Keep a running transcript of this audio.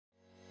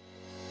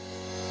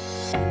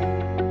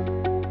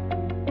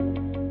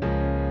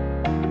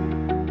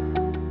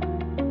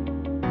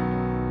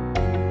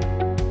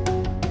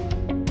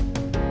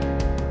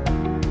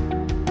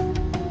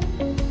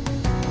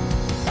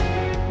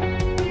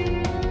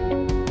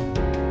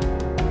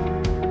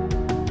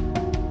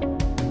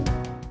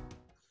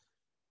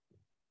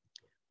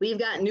We've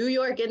got New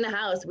York in the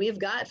house. We've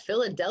got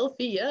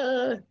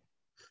Philadelphia,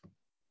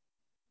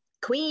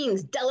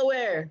 Queens,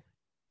 Delaware,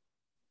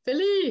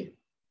 Philly,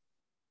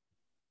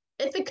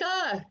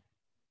 Ithaca,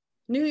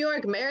 New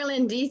York,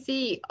 Maryland,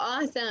 DC.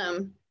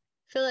 Awesome.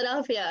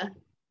 Philadelphia.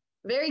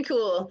 Very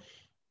cool.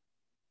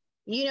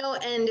 You know,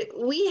 and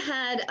we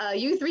had a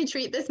youth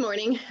retreat this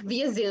morning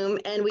via Zoom,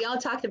 and we all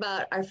talked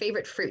about our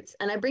favorite fruits.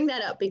 And I bring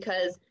that up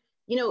because,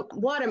 you know,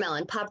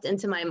 watermelon popped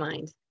into my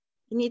mind.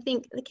 And you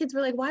think the kids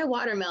were like, why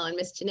watermelon,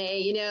 Miss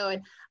Janae? You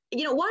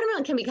know,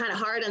 watermelon can be kind of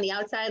hard on the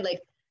outside.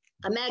 Like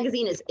a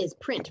magazine is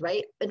print,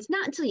 right? But it's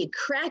not until you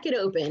crack it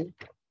open,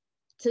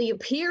 till you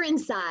peer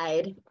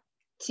inside,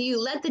 till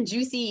you let the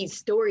juicy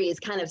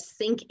stories kind of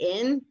sink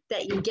in,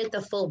 that you get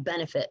the full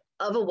benefit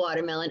of a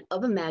watermelon,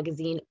 of a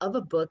magazine, of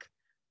a book,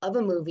 of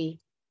a movie,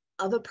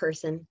 of a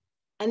person.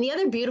 And the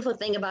other beautiful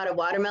thing about a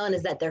watermelon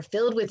is that they're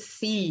filled with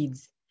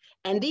seeds.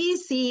 And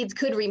these seeds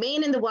could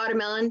remain in the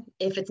watermelon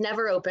if it's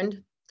never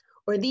opened,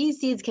 or these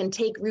seeds can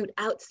take root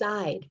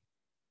outside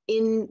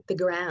in the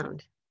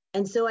ground.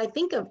 And so I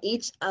think of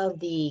each of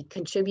the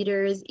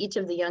contributors, each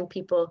of the young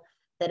people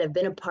that have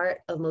been a part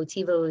of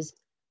Motivos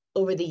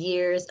over the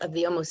years, of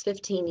the almost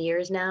 15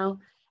 years now.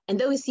 And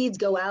those seeds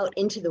go out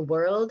into the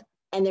world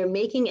and they're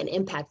making an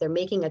impact, they're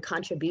making a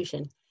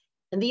contribution.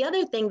 And the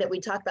other thing that we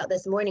talked about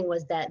this morning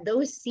was that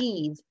those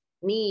seeds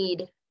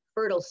need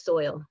fertile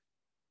soil,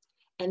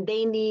 and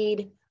they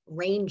need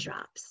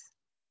raindrops,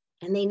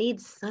 and they need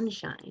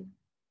sunshine.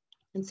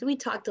 And so we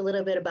talked a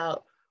little bit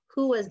about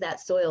who was that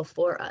soil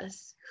for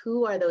us?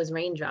 Who are those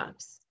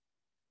raindrops?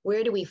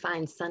 Where do we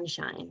find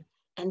sunshine?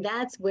 And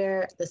that's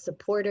where the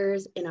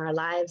supporters in our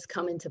lives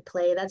come into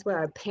play. That's where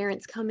our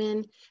parents come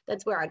in.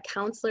 That's where our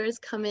counselors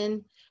come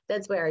in.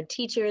 That's where our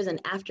teachers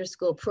and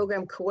after-school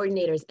program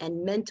coordinators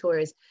and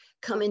mentors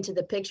come into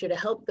the picture to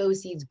help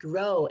those seeds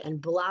grow and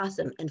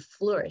blossom and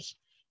flourish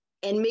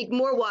and make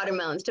more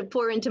watermelons to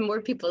pour into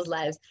more people's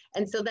lives.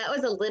 And so that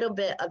was a little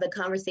bit of the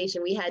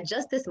conversation we had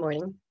just this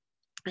morning.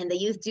 And the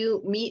youth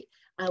do meet,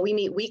 we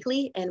meet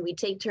weekly, and we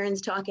take turns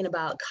talking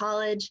about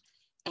college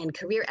and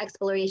career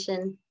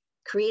exploration,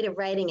 creative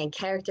writing and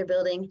character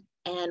building.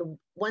 And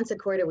once a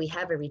quarter, we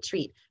have a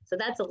retreat. So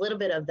that's a little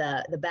bit of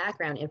the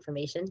background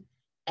information.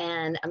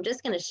 And I'm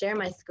just gonna share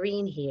my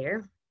screen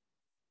here.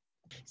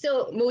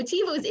 So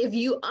Motivos, if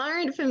you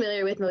aren't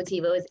familiar with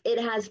Motivos,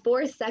 it has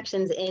 4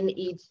 sections in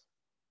each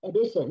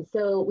edition.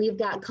 So we've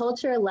got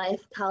culture,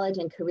 life, college,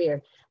 and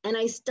career. And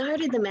I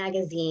started the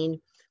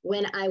magazine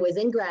when I was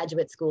in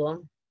graduate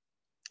school,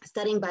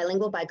 studying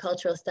bilingual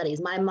bicultural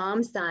studies. My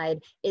mom's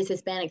side is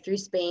Hispanic through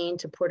Spain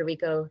to Puerto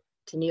Rico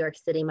to New York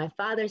City. My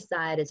father's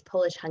side is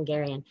Polish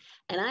Hungarian.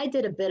 And I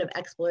did a bit of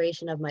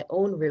exploration of my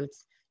own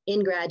roots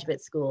in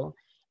graduate school.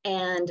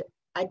 And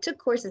I took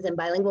courses in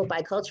bilingual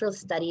bicultural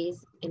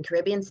studies, in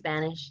Caribbean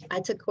Spanish. I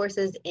took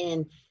courses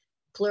in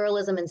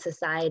pluralism in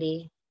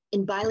society,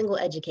 in bilingual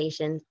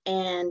education.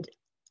 And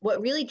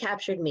what really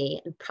captured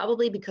me, and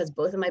probably because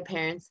both of my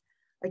parents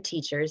are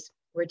teachers,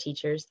 were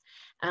teachers,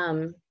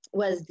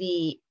 was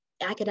the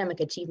academic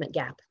achievement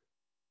gap,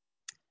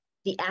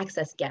 the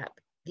access gap,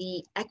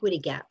 the equity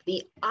gap,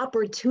 the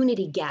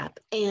opportunity gap.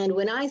 And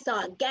when I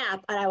saw a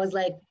gap, I was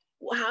like,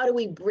 how do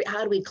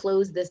we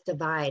close this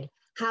divide?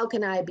 How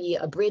can I be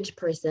a bridge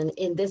person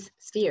in this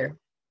sphere?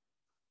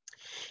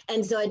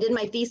 And so I did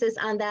my thesis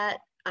on that.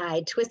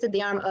 I twisted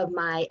the arm of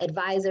my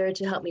advisor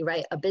to help me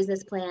write a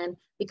business plan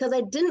because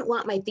I didn't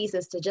want my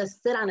thesis to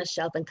just sit on a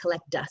shelf and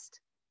collect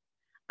dust.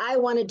 I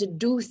wanted to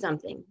do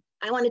something.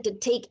 I wanted to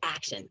take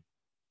action.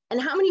 And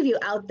how many of you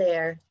out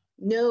there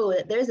know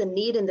that there's a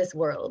need in this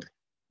world?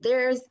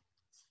 There's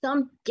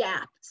some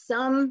gap,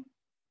 some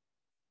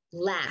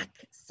lack,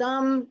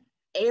 some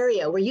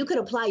area where you could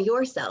apply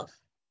yourself.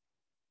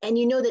 And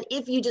you know that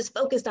if you just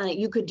focused on it,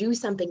 you could do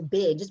something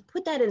big. Just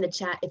put that in the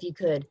chat if you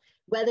could,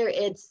 whether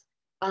it's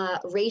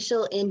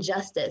racial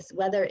injustice,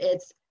 whether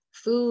it's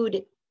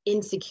food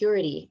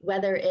insecurity,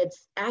 whether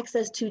it's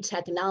access to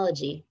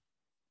technology.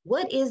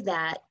 What is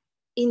that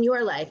in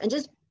your life? And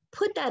just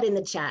put that in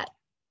the chat,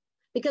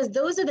 because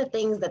those are the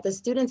things that the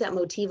students at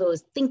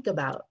Motivos think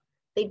about.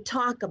 They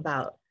talk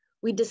about.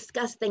 We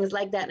discuss things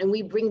like that, and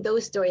we bring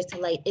those stories to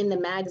light in the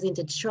magazine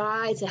to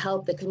try to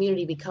help the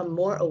community become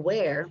more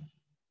aware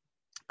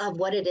of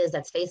what it is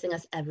that's facing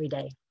us every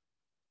day.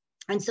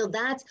 And so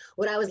that's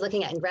what I was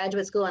looking at in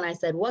graduate school, and I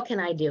said, what can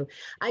I do?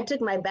 I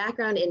took my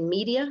background in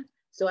media,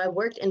 so I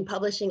worked in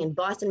publishing in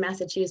Boston,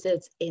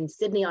 Massachusetts, in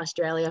Sydney,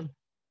 Australia,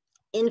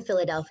 in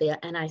Philadelphia,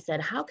 and I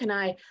said, how can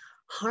I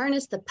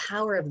harness the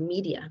power of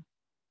media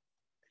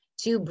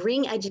to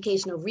bring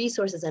educational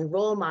resources and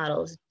role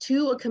models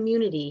to a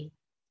community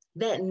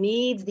that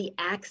needs the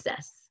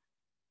access?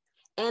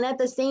 And at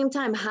the same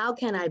time, how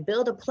can I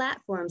build a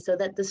platform so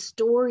that the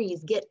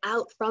stories get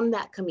out from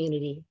that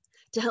community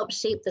to help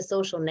shape the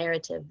social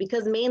narrative?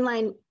 Because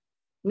mainline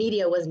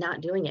media was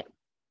not doing it.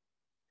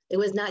 It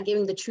was not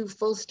giving the true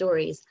full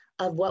stories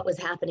of what was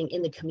happening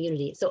in the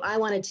community. So I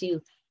wanted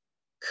to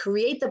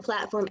create the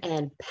platform,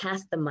 and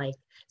pass the mic.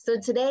 So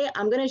today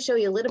I'm going to show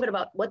you a little bit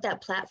about what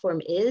that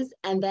platform is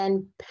and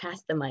then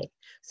pass the mic.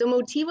 So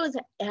Motivos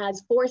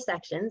has 4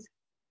 sections: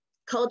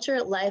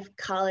 culture, life,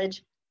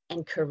 college,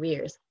 and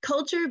careers.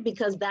 Culture,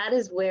 because that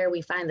is where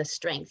we find the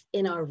strength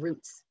in our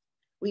roots.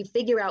 We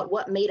figure out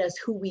what made us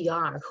who we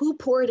are, who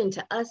poured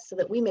into us so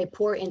that we may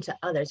pour into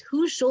others,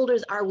 whose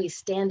shoulders are we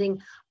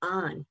standing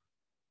on,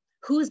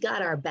 who's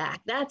got our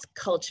back. That's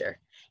culture.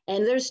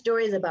 And there's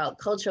stories about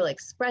cultural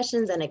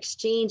expressions and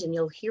exchange, and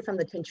you'll hear from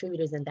the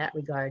contributors in that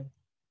regard.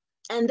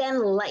 And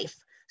then life.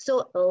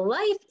 So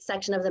life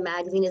section of the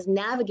magazine is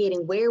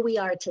navigating where we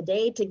are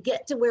today to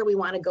get to where we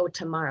want to go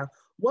tomorrow.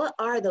 What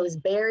are those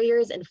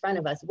barriers in front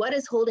of us? What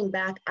is holding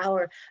back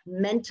our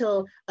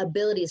mental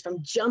abilities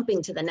from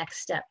jumping to the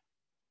next step?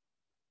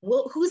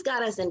 Well, who's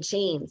got us in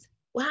chains?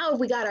 Well, how have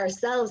we got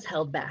ourselves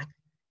held back?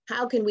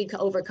 How can we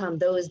overcome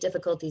those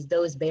difficulties,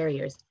 those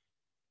barriers?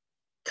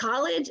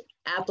 College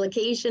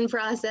application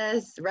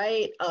process,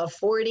 right?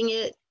 Affording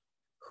it.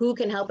 Who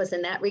can help us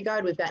in that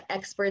regard? We've got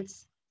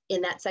experts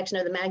in that section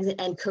of the magazine,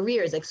 and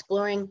careers,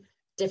 exploring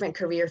different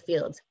career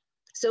fields.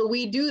 So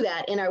we do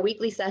that in our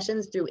weekly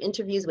sessions through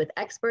interviews with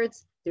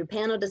experts, through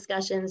panel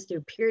discussions,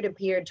 through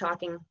peer-to-peer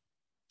talking.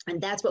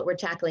 And that's what we're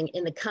tackling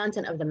in the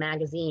content of the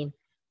magazine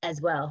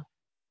as well.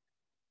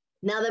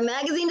 Now, the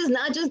magazine is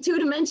not just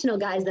 2-dimensional,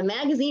 guys. The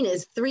magazine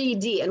is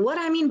 3D. And what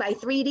I mean by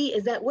 3D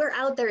is that we're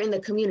out there in the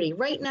community.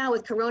 Right now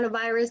with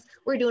coronavirus,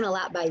 we're doing a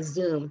lot by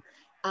Zoom.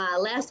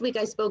 Last week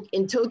I spoke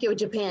in Tokyo,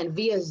 Japan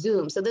via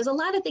Zoom. So there's a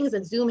lot of things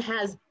that Zoom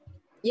has,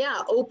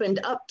 opened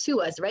up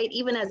to us, right?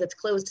 Even as it's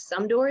closed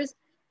some doors.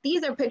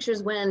 These are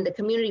pictures when the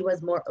community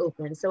was more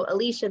open. So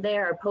Alicia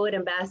there, our poet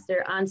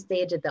ambassador, on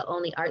stage at the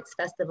Only Arts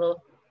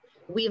Festival.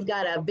 We've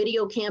got a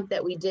video camp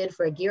that we did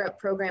for a Gear Up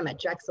program at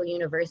Drexel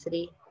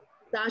University.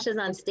 Sasha's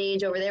on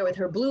stage over there with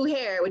her blue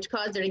hair, which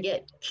caused her to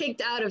get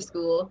kicked out of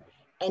school.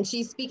 And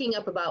she's speaking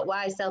up about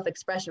why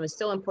self-expression was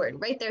so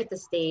important right there at the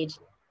stage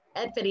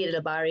at Ferida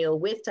del Barrio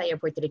with Taller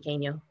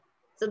Puertorriqueño.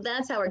 So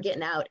that's how we're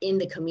getting out in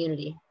the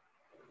community.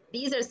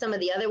 These are some of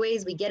the other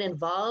ways we get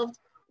involved.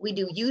 We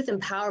do youth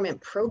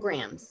empowerment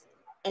programs.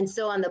 And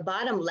so on the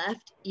bottom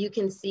left, you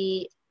can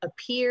see a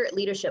peer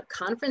leadership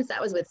conference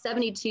that was with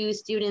 72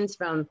 students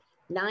from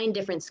 9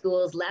 different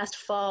schools last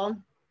fall.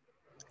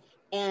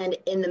 And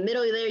in the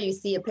middle there, you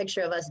see a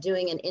picture of us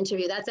doing an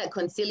interview. That's at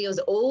Concilio's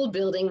old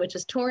building, which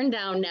is torn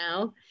down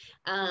now.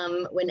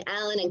 When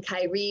Alan and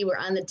Kyrie were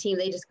on the team,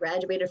 they just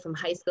graduated from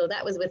high school.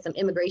 That was with some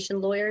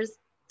immigration lawyers.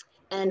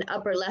 And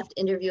upper left,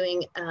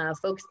 interviewing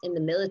folks in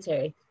the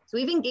military. So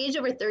we've engaged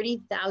over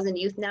 30,000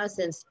 youth now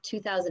since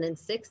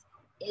 2006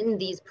 in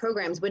these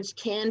programs, which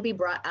can be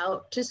brought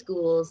out to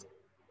schools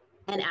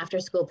and after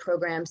school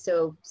programs.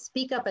 So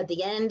speak up at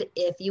the end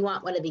if you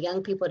want one of the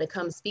young people to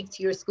come speak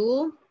to your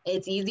school.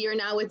 It's easier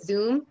now with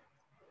Zoom,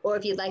 or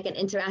if you'd like an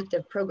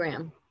interactive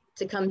program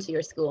to come to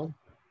your school.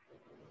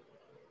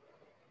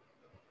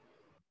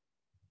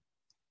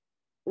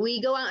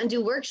 We go out and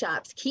do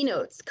workshops,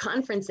 keynotes,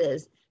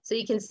 conferences. So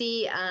you can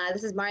see,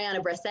 this is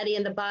Mariana Brassetti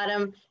in the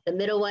bottom. The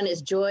middle one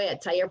is Joy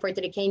at Taller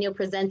Puertorriqueño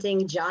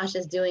presenting. Josh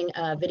is doing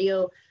a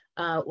video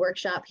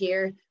workshop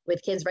here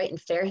with kids right in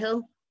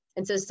Fairhill.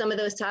 And so some of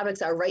those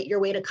topics are write your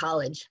way to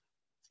college,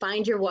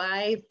 find your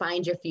why,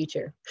 find your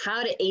future,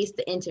 how to ace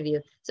the interview.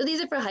 So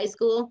these are for high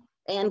school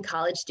and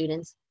college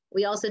students.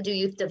 We also do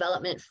youth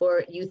development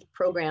for youth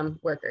program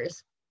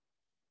workers.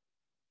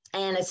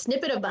 And a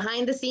snippet of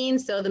behind the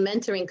scenes, so the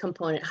mentoring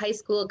component. High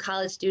school,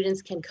 college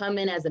students can come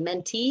in as a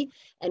mentee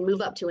and move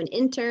up to an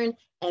intern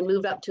and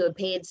move up to a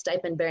paid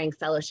stipend-bearing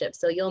fellowship.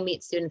 So you'll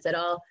meet students at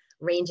all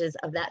ranges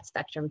of that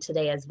spectrum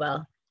today as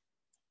well.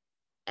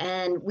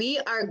 And we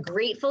are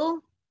grateful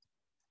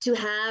to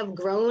have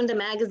grown the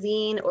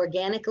magazine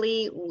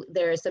organically.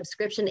 There are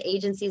subscription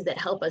agencies that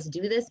help us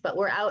do this, but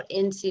we're out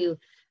into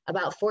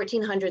about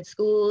 1,400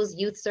 schools,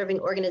 youth-serving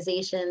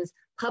organizations,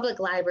 public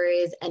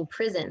libraries, and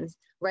prisons.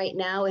 Right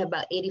now, we have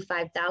about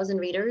 85,000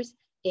 readers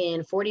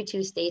in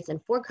 42 states and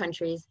 4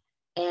 countries,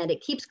 and it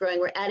keeps growing.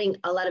 We're adding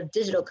a lot of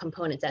digital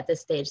components at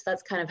this stage. So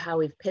that's kind of how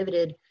we've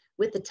pivoted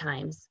with the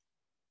times.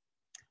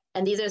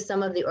 And these are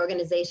some of the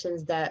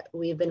organizations that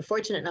we've been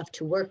fortunate enough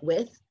to work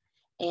with.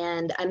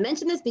 And I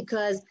mention this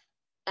because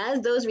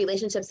as those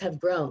relationships have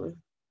grown,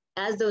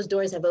 as those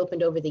doors have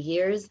opened over the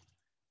years,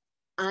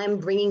 I'm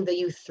bringing the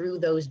youth through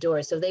those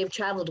doors. So they've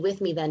traveled with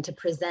me then to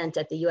present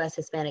at the U.S.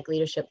 Hispanic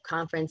Leadership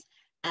Conference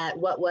at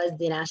what was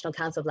the National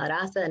Council of La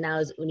Raza and now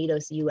is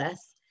Unidos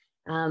US.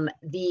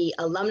 The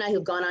alumni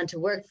who've gone on to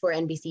work for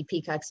NBC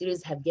Peacock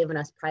Studios have given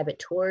us private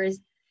tours.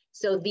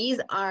 So these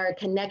are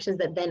connections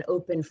that then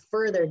open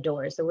further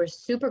doors. So we're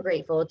super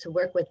grateful to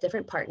work with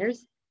different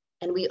partners,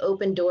 and we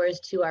open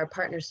doors to our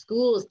partner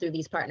schools through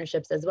these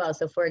partnerships as well.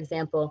 So for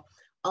example,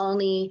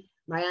 Olney,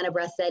 Mariana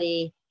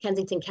Brassetti,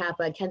 Kensington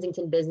Kappa,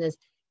 Kensington Business,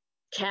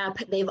 CAP,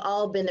 they've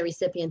all been the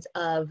recipients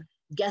of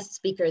guest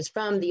speakers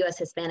from the U.S.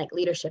 Hispanic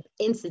Leadership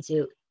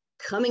Institute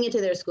coming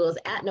into their schools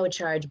at no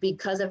charge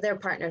because of their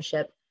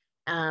partnership,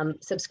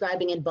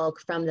 subscribing in bulk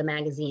from the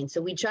magazine.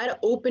 So we try to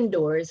open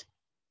doors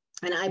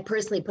And I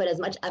personally put as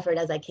much effort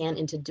as I can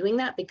into doing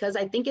that because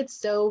I think it's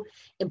so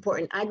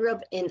important. I grew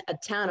up in a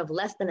town of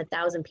less than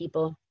 1,000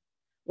 people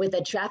with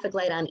a traffic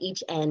light on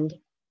each end.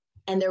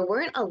 And there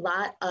weren't a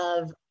lot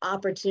of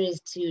opportunities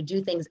to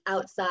do things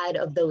outside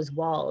of those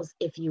walls,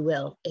 if you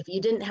will. If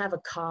you didn't have a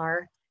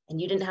car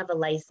and you didn't have a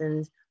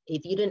license,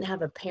 if you didn't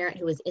have a parent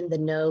who was in the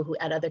know, who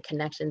had other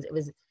connections,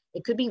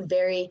 it could be a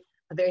very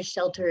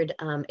sheltered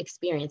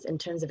experience in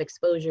terms of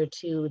exposure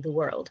to the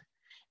world.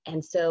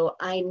 And so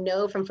I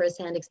know from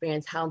firsthand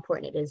experience how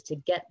important it is to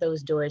get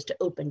those doors to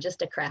open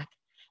just a crack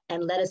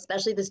and let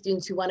especially the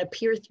students who want to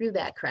peer through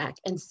that crack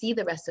and see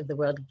the rest of the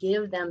world,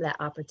 give them that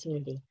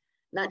opportunity,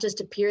 not just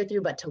to peer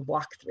through, but to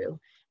walk through.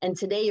 And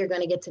today you're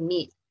going to get to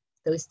meet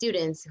those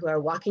students who are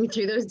walking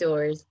through those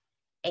doors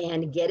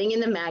and getting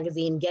in the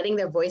magazine, getting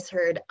their voice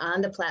heard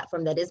on the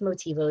platform that is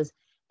Motivos.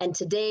 And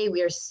today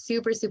we are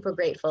super, super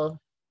grateful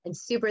and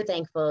super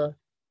thankful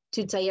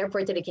to Taller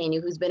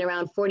Puertorriqueño, who's been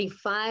around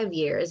 45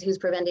 years, who's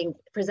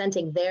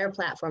presenting their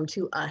platform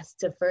to us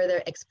to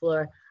further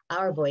explore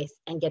our voice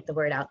and get the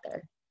word out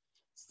there.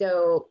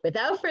 So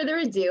without further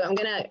ado, I'm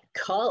gonna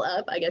call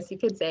up, I guess you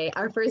could say,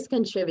 our first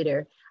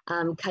contributor,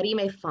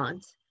 Karime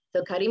Font.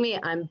 So Karime,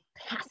 I'm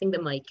passing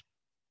the mic.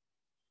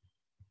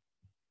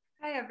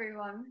 Hi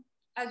everyone.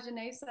 As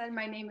Janae said,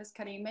 my name is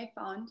Karime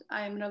Font.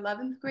 I am an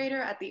 11th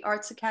grader at the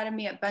Arts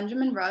Academy at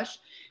Benjamin Rush,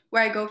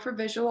 where I go for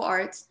visual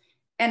arts,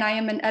 and I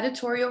am an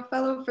editorial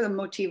fellow for the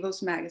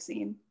Motivos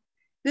Magazine.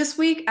 This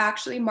week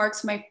actually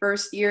marks my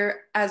first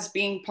year as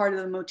being part of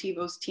the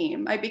Motivos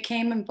team. I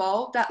became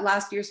involved at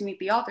last year's Meet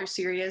the Author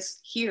series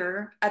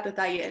here at the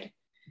Taller.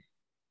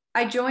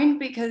 I joined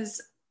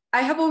because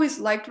I have always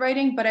liked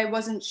writing, but I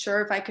wasn't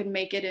sure if I could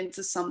make it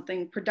into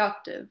something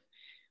productive.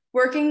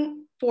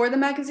 Working for the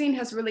magazine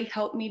has really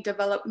helped me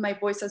develop my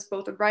voice as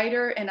both a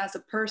writer and as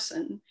a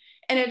person.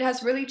 And it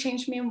has really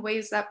changed me in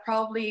ways that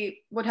probably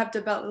would have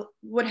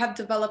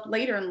developed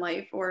later in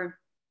life or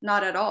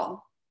not at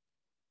all.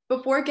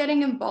 Before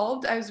getting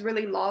involved, I was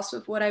really lost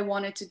with what I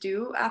wanted to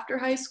do after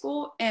high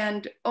school.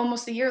 And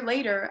almost a year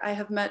later, I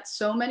have met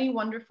so many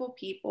wonderful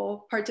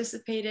people,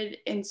 participated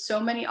in so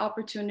many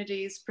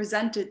opportunities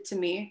presented to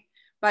me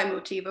by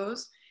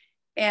Motivos,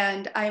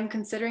 and I am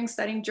considering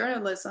studying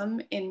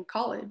journalism in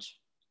college.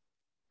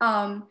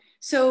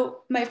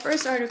 So my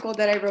first article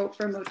that I wrote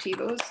for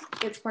Motivos,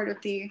 it's part of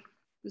the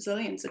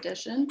Resilience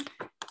edition,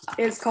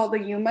 is called The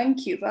Yuma in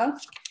Cuba.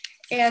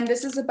 And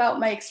this is about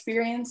my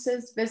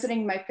experiences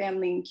visiting my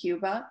family in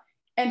Cuba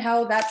and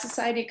how that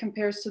society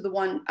compares to the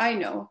one I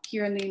know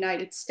here in the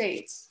United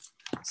States.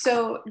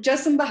 So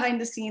just some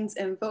behind the scenes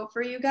info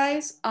for you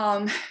guys.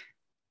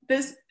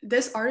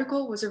 This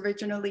article was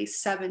originally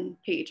 7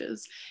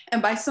 pages,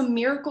 and by some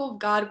miracle of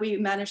God, we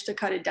managed to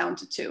cut it down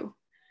to 2.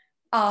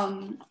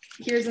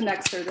 Here's an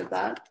excerpt of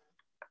that.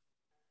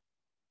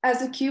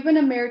 As a Cuban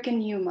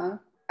American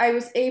Yuma, I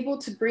was able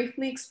to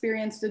briefly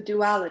experience the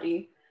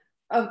duality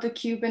of the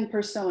Cuban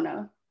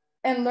persona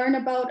and learn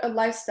about a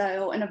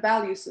lifestyle and a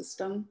value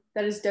system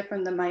that is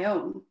different than my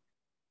own.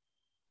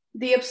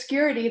 The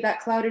obscurity that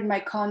clouded my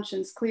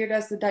conscience cleared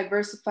as the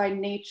diversified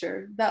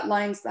nature that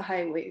lines the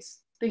highways,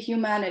 the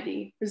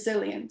humanity,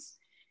 resilience,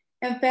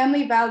 and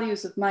family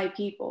values of my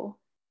people,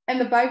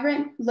 and the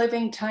vibrant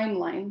living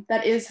timeline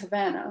that is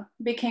Havana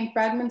became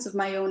fragments of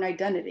my own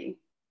identity.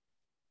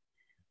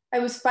 I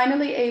was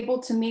finally able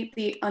to meet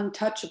the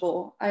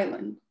untouchable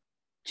island,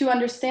 to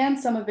understand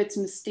some of its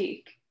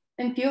mystique,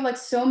 and feel like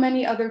so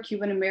many other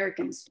Cuban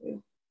Americans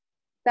do,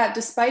 that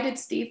despite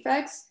its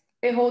defects,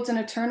 it holds an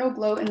eternal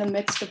glow in the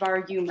midst of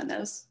our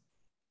humanness.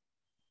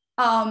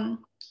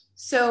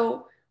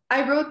 So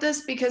I wrote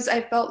this because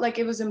I felt like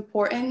it was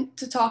important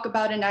to talk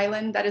about an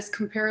island that is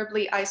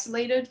comparably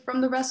isolated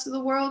from the rest of the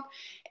world,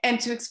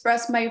 and to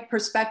express my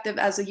perspective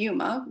as a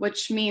Yuma,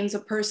 which means a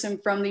person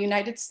from the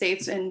United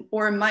States, and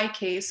or in my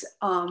case,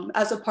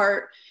 as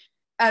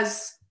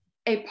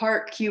a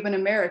part Cuban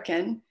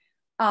American.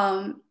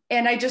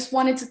 And I just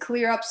wanted to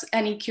clear up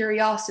any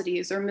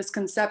curiosities or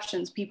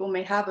misconceptions people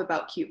may have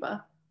about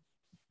Cuba.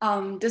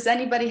 Does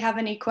anybody have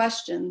any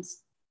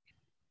questions?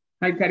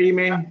 Hi,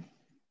 Karime.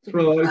 It's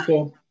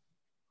Rodolfo.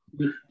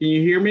 Can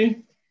you hear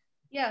me?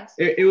 Yes.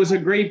 It was a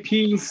great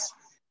piece.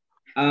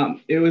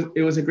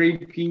 It was a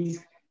great piece.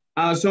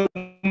 So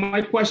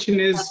my question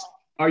is,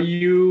 are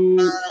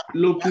you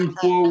looking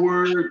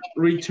forward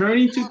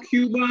returning to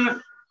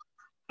Cuba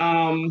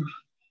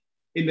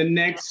in the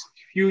next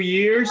few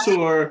years,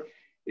 or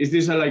is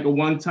this like a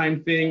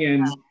one-time thing?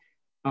 And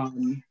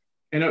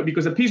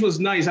because the piece was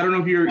nice, I don't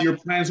know if your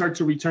plans are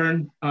to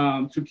return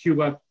to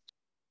Cuba.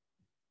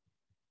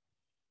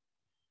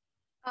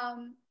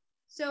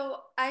 So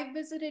I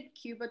visited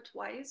Cuba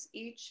twice.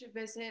 Each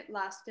visit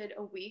lasted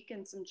a week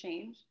and some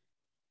change.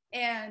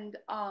 And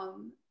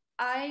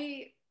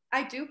I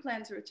do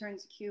plan to return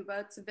to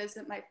Cuba to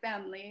visit my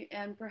family,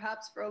 and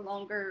perhaps for a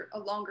longer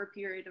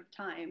period of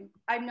time.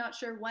 I'm not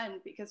sure when,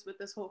 because with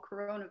this whole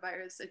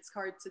coronavirus, it's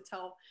hard to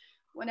tell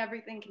when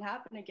everything can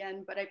happen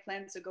again, but I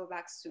plan to go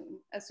back soon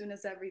as soon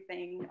as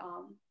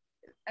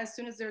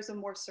there's a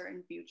more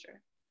certain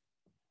future.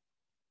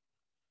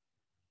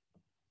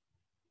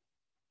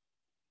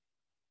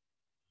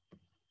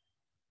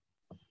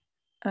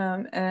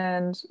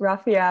 And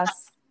Rafi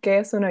asks, ¿Qué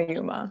es una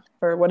yuma?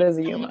 Or what is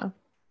a yuma?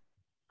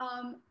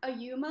 A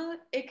yuma,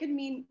 it could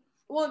mean,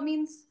 well, it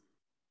means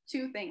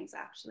two things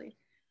actually.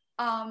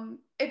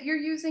 If you're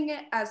using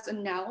it as a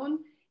noun,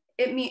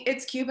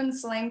 it's Cuban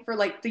slang for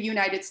like the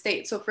United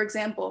States. So for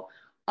example,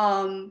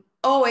 oh,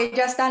 ella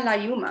está en la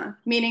yuma,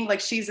 meaning like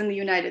she's in the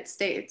United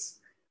States.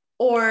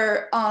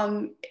 Or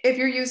if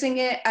you're using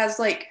it as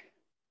like,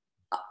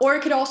 or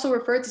it could also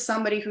refer to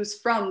somebody who's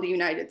from the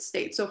United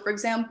States. So for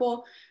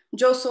example,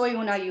 yo soy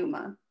una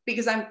yuma,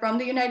 because I'm from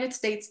the United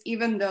States,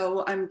 even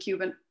though I'm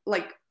Cuban.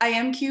 Like I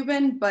am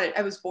Cuban, but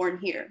I was born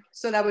here.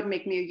 So that would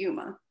make me a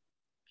yuma.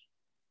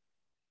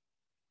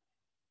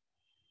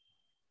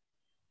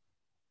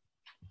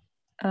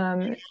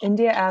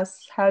 India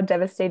asks, how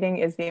devastating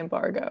is the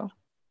embargo?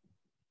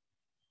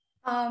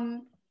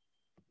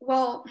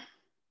 Well,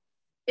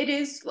 it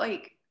is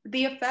like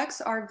the effects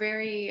are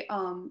very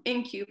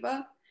in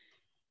Cuba.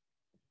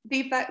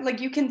 The effect, like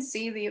you can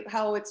see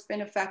how it's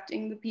been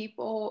affecting the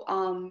people.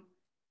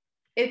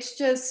 It's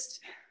just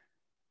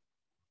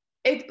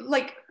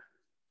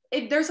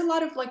there's a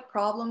lot of like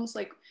problems,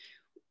 like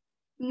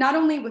not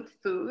only with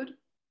food,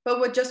 but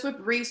with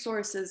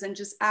resources and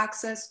just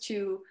access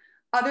to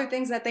other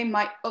things that they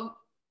might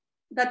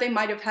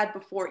have had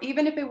before,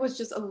 even if it was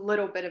just a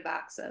little bit of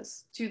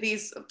access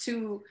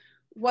to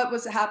what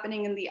was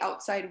happening in the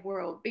outside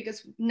world.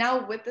 Because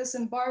now with this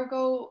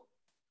embargo,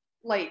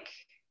 like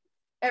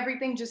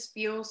everything just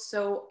feels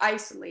so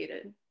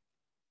isolated.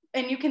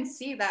 And you can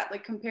see that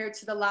like compared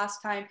to the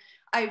last time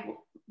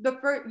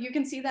you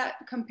can see that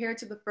compared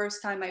to the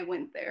first time I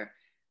went there.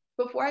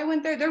 Before I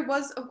went there, there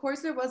was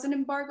an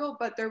embargo,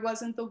 but there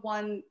wasn't the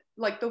one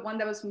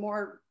that was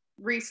more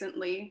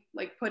recently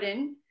like put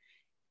in.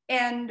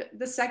 And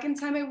the second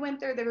time I went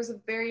there, there was a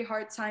very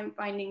hard time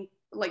finding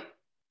like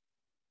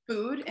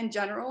food in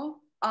general.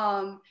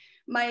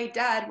 My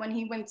dad, when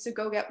he went to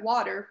go get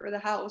water for the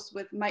house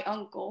with my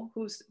uncle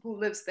who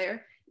lives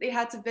there, they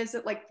had to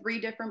visit like 3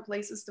 different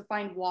places to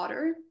find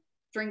water,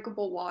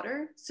 drinkable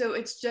water. So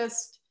it's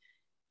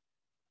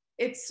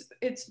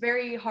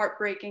very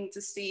heartbreaking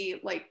to see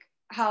like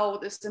how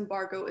this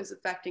embargo is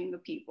affecting the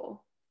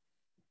people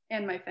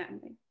and my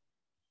family.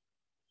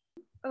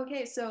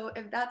 Okay, so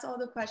if that's all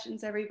the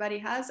questions everybody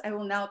has, I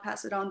will now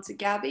pass it on to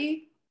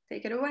Gabby.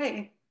 Take it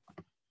away.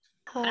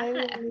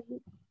 Hi,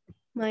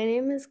 my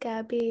name is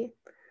Gabby.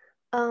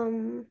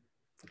 I'm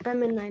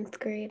in 9th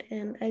grade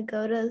and I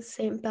go to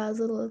St.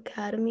 Basil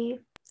Academy.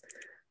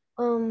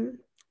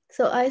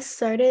 So I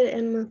started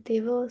in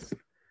Motivos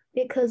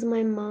because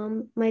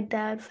my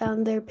dad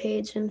found their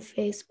page in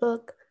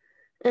Facebook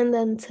and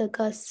then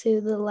took us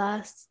to the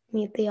last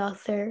Meet the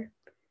Author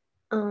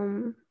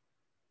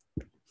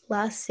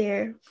last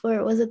year,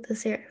 or was it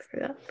this year? I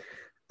forgot.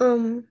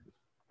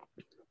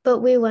 But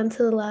we went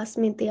to the last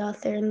Meet the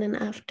Author, and then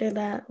after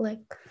that, like,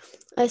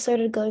 I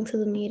started going to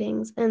the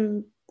meetings,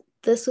 and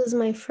this was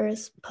my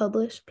first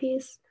published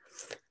piece.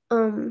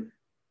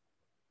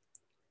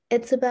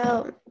 It's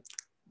about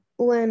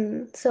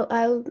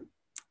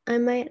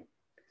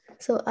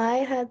I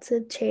had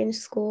to change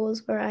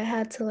schools, or I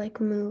had to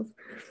like move.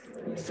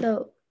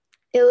 So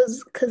it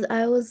was because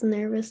I was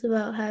nervous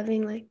about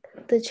having like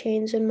the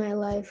change in my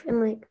life, and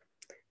like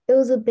it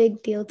was a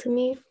big deal to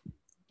me.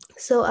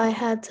 So I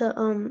had to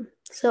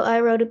so I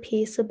wrote a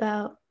piece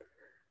about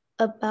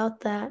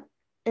that.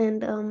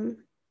 And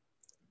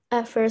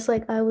at first,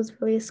 like, I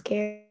was really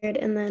scared,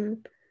 and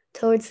then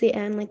towards the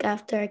end, like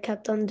after I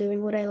kept on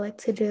doing what I like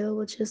to do,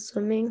 which is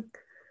swimming,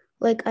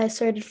 like I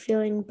started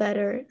feeling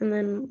better and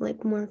then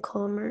like more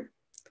calmer,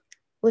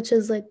 which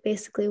is like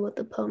basically what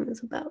the poem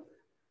is about.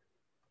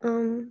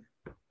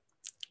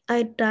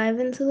 I dive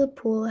into the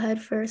pool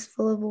head first,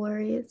 full of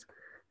worries,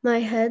 my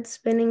head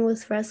spinning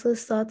with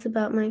restless thoughts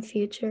about my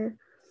future.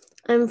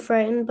 I'm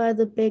frightened by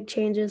the big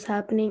changes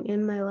happening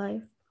in my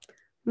life.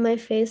 My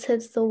face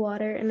hits the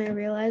water and I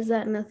realize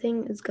that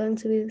nothing is going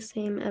to be the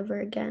same ever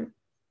again.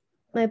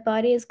 My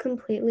body is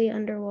completely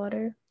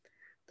underwater.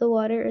 The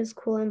water is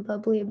cool and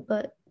bubbly,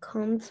 but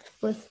comes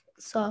with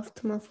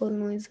soft, muffled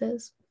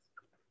noises.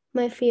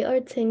 My feet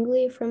are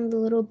tingly from the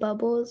little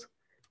bubbles,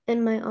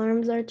 and my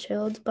arms are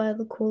chilled by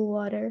the cool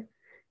water.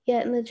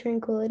 Yet in the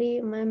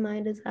tranquility, my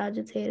mind is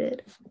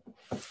agitated.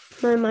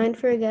 My mind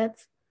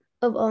forgets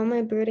of all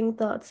my brooding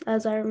thoughts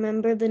as I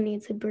remember the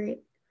need to breathe.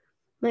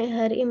 My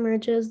head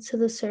emerges to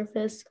the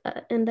surface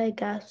and I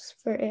gasp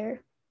for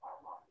air.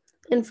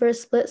 And for a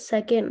split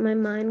second, my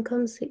mind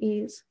comes to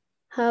ease.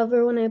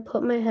 However, when I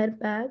put my head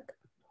back,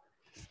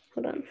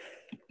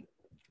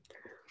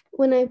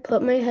 When I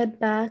put my head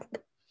back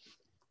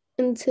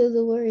into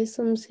the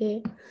worrisome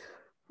sea,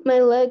 my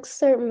legs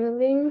start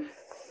moving.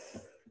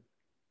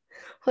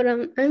 Hold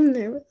on, I'm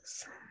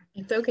nervous.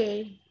 It's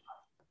okay.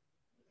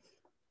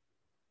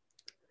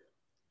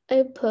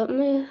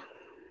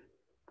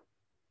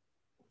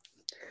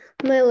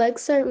 My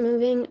legs start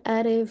moving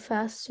at a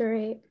faster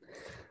rate.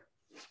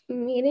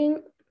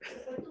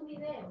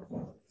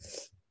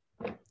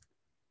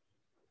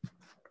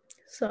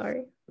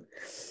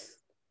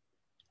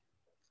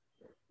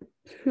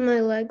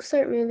 My legs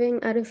start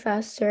moving at a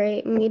faster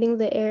rate, meeting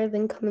the air,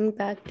 then coming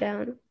back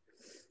down.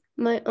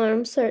 My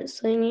arms start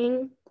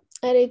swinging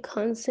at a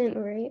constant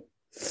rate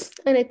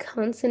and a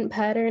constant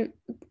pattern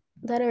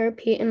that I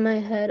repeat in my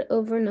head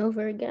over and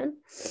over again.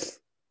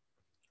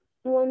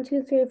 1,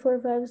 2, 3,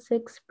 4, 5,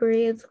 6,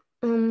 breathe.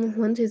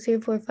 1, 2,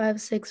 3, 4,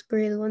 5, 6,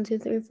 breathe. 1, 2,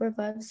 3, 4,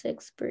 5,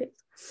 6, breathe.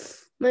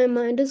 My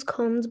mind is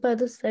calmed by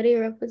the steady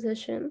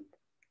repetition.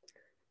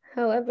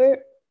 However,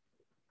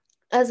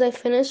 as I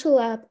finish a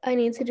lap, I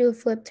need to do a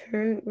flip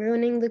turn,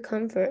 ruining the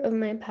comfort of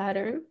my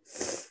pattern,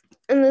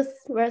 and the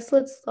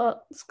restless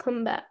thoughts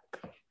come back.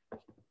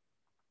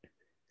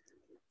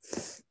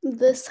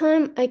 This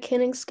time, I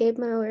can't escape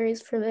my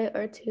worries, for they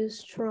are too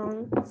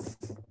strong.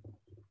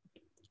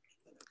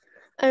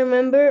 I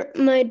remember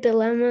my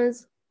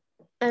dilemmas.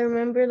 I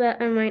remember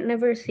that I might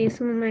never see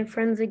some of my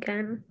friends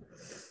again.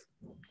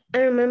 I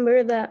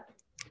remember that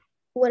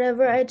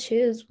whatever I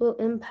choose will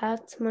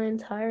impact my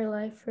entire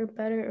life for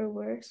better or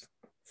worse.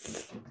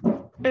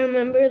 I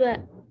remember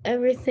that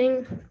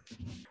everything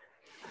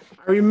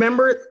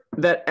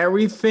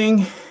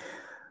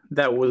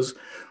that was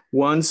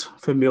once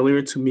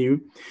familiar to me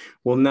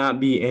will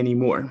not be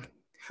anymore.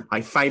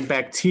 I fight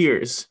back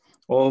tears,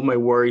 all of my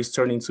worries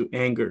turn into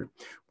anger,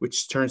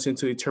 which turns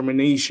into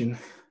determination.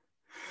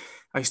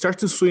 I start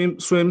to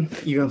swim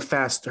even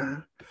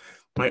faster.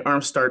 My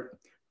arms start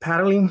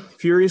paddling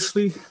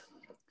furiously,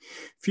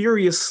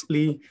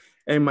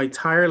 and my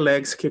tired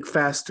legs kick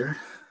faster.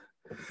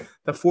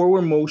 The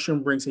forward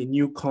motion brings a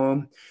new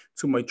calm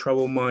to my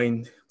troubled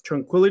mind.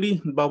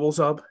 Tranquility bubbles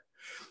up,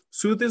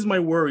 soothes my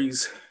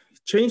worries.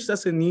 Change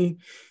doesn't need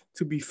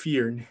to be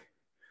feared.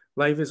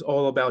 Life is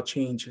all about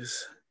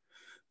changes.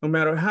 No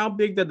matter how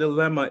big the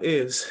dilemma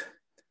is,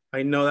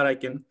 I know that I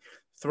can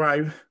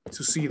thrive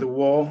to see the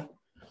wall,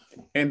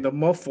 and the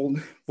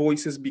muffled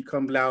voices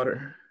become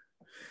louder.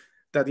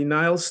 The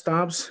denial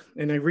stops,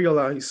 and I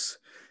realize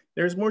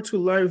there's more to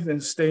life than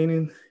staying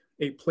in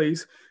a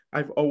place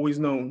I've always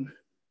known.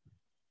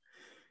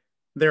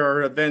 There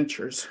are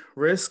adventures,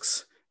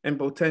 risks, and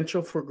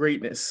potential for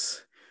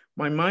greatness.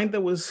 My mind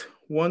that was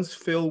once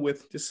filled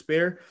with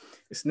despair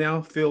is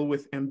now filled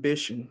with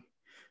ambition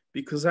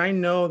because I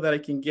know that I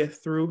can get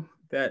through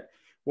that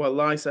what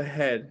lies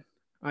ahead.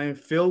 I am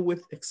filled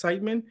with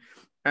excitement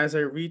as I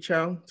reach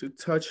out to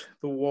touch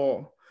the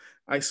wall.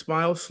 I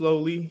smile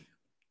slowly,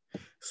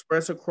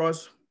 spreads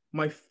across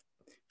my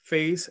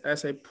face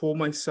as I pull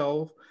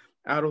myself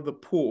out of the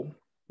pool,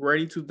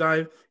 ready to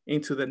dive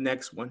into the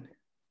next one.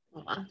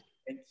 Aw.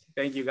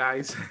 Thank you,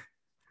 guys.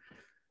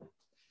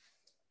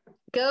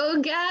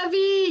 Go,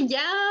 Gabby.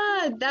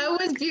 Yeah, that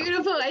was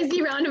beautiful. I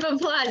see round of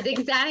applause.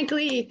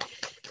 Exactly.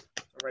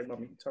 All right,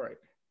 mommy, it's all right.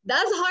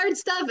 That's hard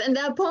stuff. And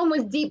that poem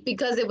was deep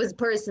because it was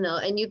personal.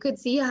 And you could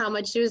see how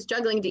much she was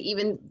struggling to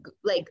even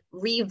like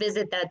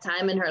revisit that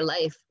time in her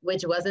life,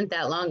 which wasn't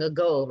that long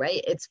ago,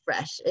 right? It's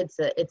fresh. It's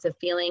a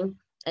feeling.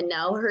 And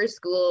now her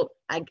school,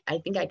 I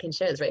think I can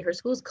share this, right? Her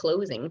school's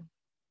closing.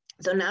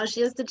 So now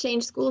she has to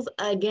change schools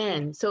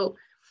again. So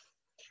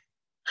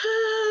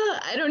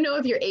I don't know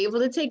if you're able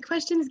to take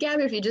questions,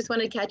 Gabby, if you just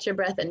want to catch your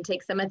breath and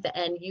take some at the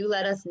end, you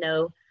let us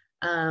know.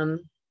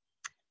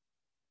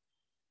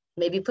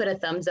 Maybe put a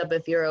thumbs up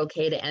if you're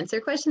okay to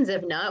answer questions.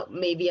 If not,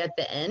 maybe at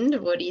the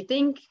end. What do you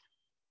think?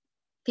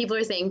 People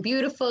are saying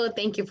beautiful.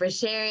 Thank you for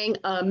sharing.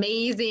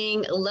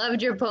 Amazing.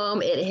 Loved your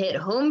poem. It hit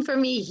home for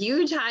me.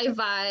 Huge high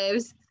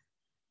fives.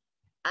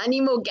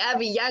 Animo,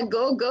 Gabby. Yeah,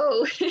 go,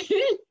 go.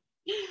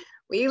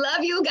 We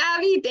love you,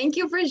 Gabby. Thank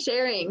you for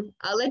sharing.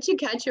 I'll let you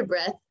catch your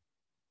breath.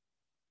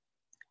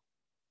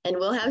 And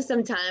we'll have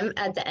some time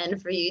at the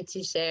end for you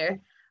to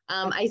share.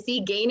 I see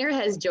Gaynor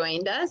has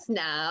joined us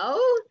now.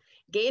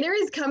 Gaynor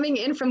is coming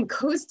in from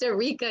Costa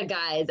Rica,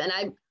 guys. And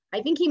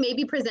I think he may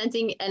be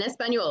presenting en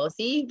español.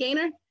 ¿Sí,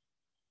 Gaynor?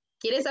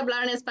 ¿Quieres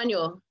hablar en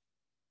español?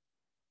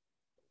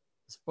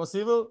 ¿Es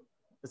posible?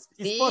 It's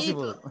Sí,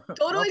 possible.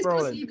 todo No es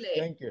problem. posible.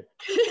 Thank you.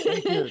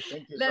 Thank you.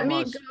 Thank you Let so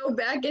me much. go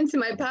back into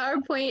my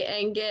PowerPoint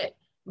and get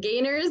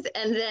Gaynor's,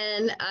 and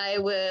then I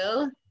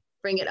will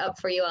bring it up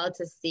for you all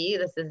to see.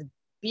 This is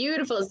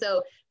beautiful.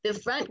 So the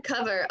front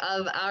cover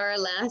of our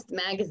last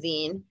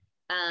magazine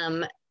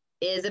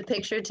is a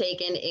picture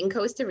taken in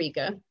Costa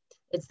Rica.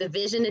 It's the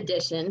Vision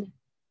edition.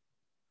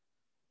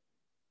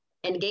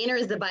 And Gaynor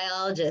is the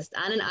biologist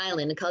on an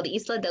island called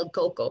Isla del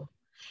Coco,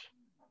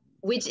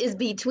 which is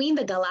between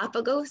the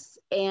Galapagos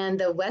and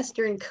the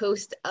western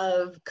coast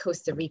of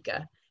Costa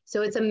Rica.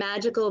 So it's a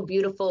magical,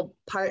 beautiful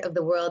part of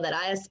the world that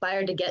I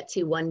aspire to get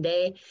to one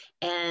day.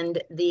 And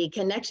the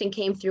connection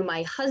came through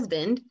my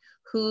husband,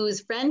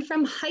 whose friend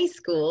from high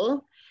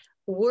school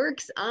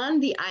works on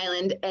the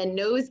island and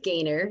knows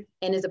Gaynor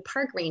and is a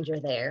park ranger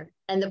there.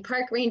 And the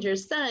park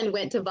ranger's son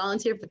went to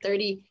volunteer for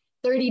 30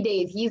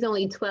 days. He's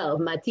only 12,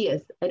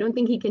 Matias. I don't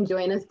think he can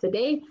join us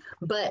today,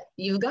 but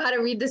you've got to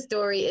read the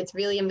story. It's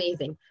really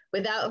amazing.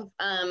 Without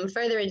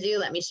further ado,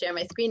 let me share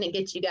my screen and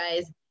get you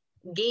guys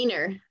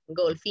Gaynor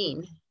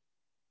Golfin.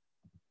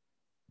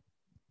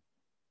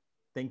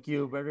 Thank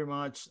you very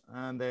much.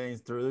 And the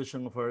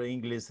introduction for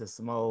English is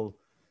small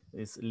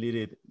It's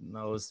little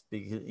now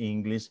speak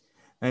English.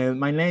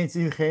 My name is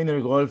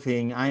Heiner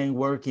Golfing. I am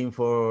working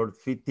for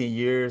 15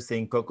 years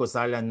in Cocos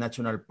Island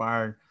National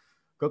Park.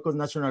 Cocos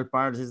National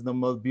Park is the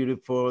most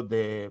beautiful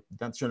the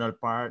national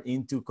park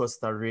into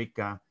Costa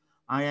Rica.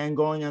 I am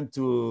going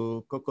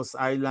into Cocos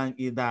Island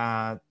in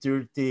the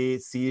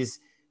 36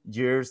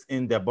 years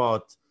in the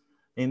boat.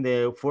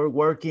 For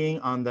working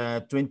on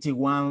the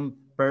 21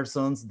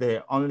 persons,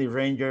 the only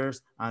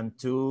rangers and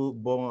two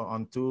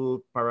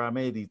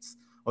paramedics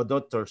or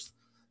doctors.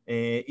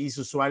 Is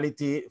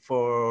usuality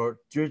for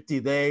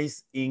 30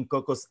 days in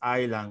Cocos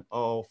Island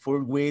or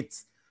 4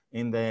 weeks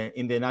in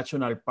the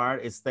national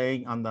park,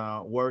 staying on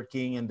the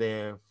working in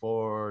the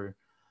for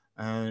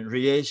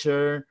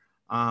recreation.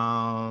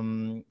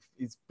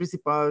 Its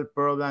principal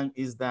problem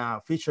is the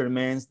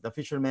fishermen. The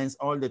fishermen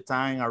all the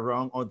time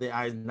around all the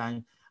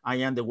island. I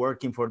am the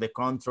working for the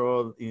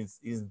control is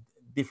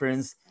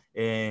different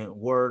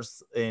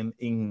words in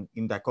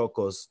the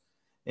Cocos.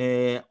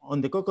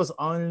 On the Cocos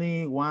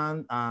only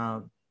one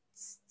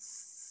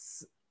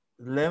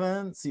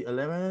 11,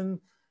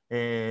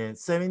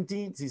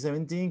 17,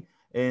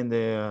 and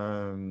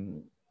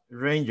the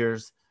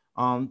Rangers,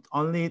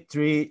 only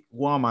 3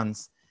 women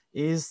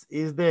is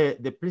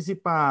the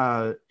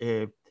principal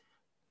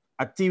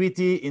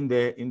activity in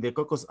the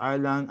Cocos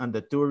Island and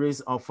the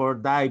tourists of for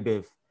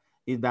diving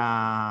is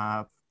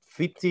the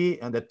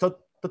 50 and the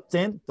top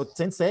 10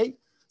 say,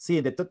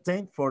 sí, the top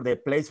 10 for the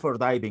place for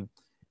diving.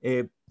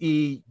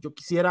 Y yo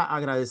quisiera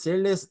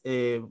agradecerles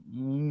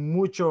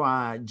mucho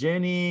a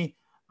Jenny,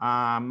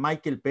 a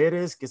Michael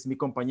Pérez, que es mi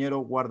compañero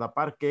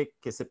guardaparque,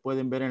 que se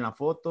pueden ver en la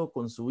foto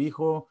con su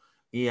hijo,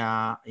 y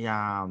a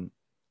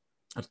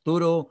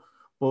Arturo,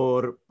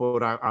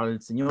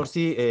 al señor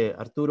sí,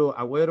 Arturo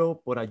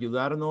Agüero, por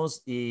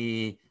ayudarnos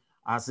y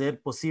hacer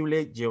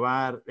posible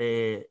llevar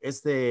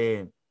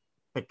este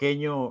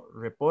pequeño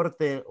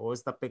reporte o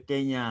esta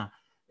pequeña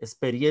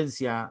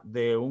experiencia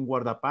de un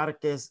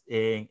guardaparques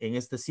en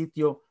este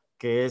sitio,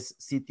 que es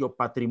sitio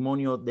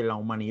Patrimonio de la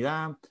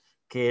Humanidad,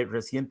 que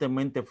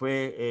recientemente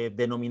fue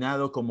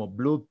denominado como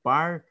Blood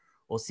Park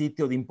o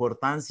sitio de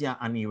importancia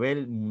a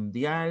nivel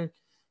mundial,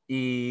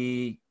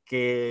 y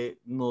que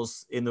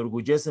nos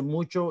enorgullece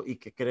mucho y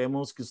que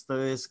queremos que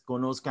ustedes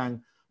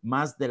conozcan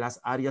más de las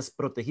áreas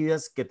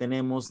protegidas que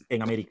tenemos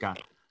en América,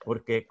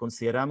 porque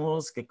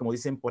consideramos que, como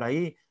dicen por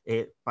ahí,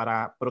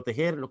 para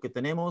proteger lo que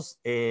tenemos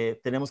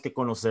que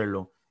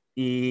conocerlo.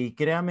 Y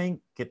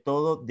créanme que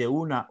todo de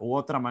una u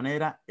otra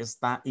manera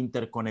está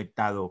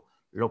interconectado.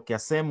 Lo que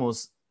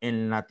hacemos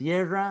en la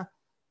tierra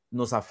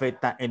nos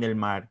afecta en el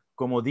mar.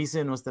 Como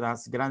dice nuestra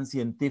gran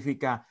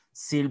científica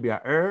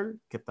Sylvia Earle,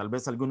 que tal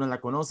vez algunos la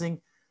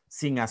conocen,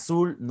 sin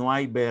azul no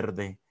hay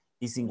verde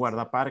y sin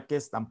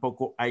guardaparques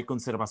tampoco hay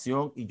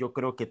conservación. Y yo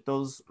creo que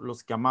todos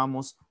los que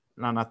amamos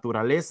la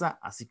naturaleza,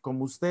 así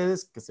como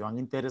ustedes que se van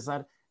a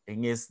interesar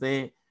en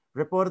este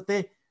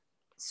reporte,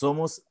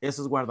 somos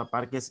esos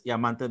guardaparques y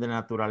amantes de la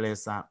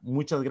naturaleza.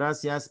 Muchas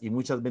gracias y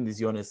muchas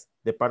bendiciones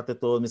de parte de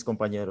todos mis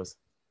compañeros.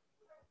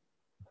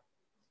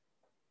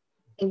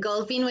 And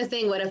Golfin was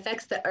saying what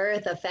affects the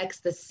earth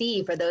affects the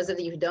sea, for those of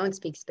you who don't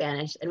speak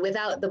Spanish. And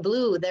without the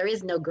blue, there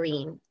is no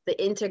green, the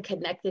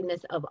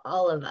interconnectedness of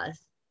all of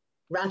us.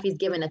 Rafi's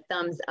given a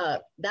thumbs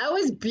up. That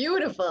was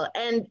beautiful.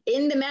 And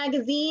in the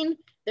magazine,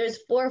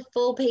 there's 4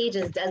 full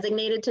pages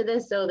designated to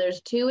this. So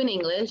there's 2 in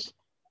English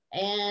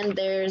and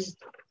there's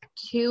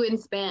 2 in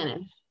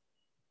Spanish.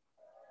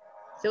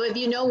 So if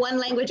you know one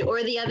language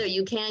or the other,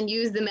 you can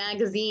use the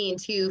magazine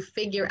to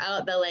figure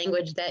out the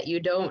language that you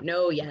don't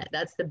know yet.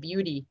 That's the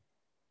beauty.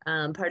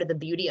 Part of the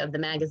beauty of the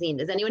magazine.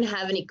 Does anyone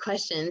have any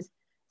questions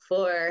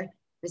for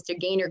Mr.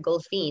 Gaynor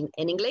Golfin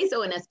in Inglés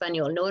o en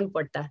español? No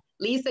importa.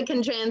 Lisa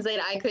can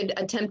translate. I could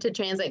attempt to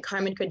translate.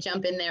 Carmen could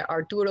jump in there.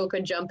 Arturo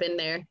could jump in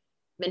there.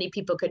 Many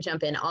people could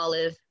jump in.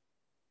 Olive.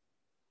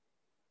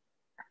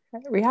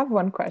 We have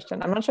one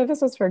question. I'm not sure if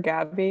this was for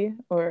Gabby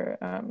or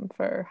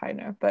for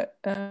Heiner, but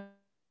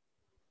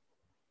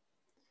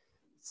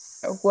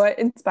what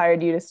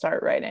inspired you to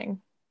start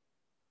writing?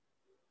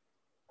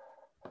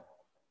 I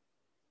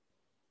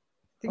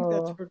think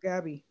that's for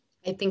Gabby.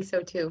 I think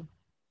so too.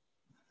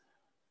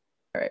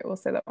 All right, we'll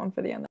say that one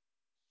for the end.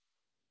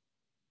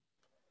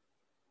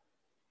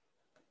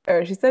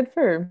 Or she said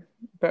for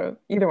both.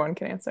 Either one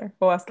can answer.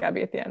 We'll ask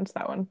Gabby at the end,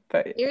 that one.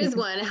 But here's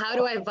one. How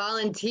do I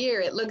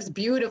volunteer? It looks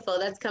beautiful.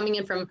 That's coming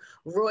in from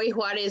Roy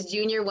Juarez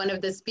Jr., one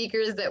of the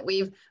speakers that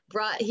we've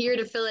brought here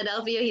to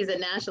Philadelphia. He's a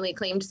nationally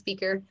acclaimed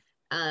speaker.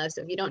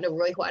 So if you don't know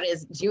Roy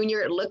Juarez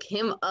Jr., look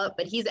him up.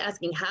 But he's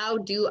asking, how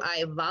do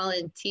I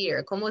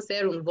volunteer? ¿Cómo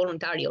ser un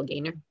voluntario,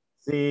 Gaynor?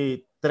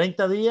 Sí,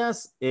 30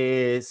 días.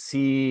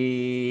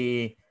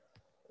 Si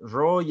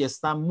Roy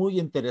está muy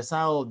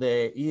interesado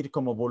de ir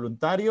como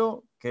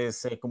voluntario, que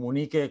se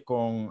comunique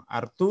con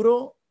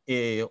Arturo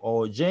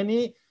o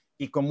Jenny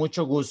y con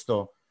mucho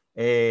gusto.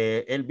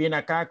 Él viene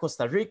acá a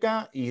Costa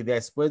Rica y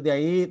después de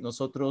ahí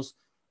nosotros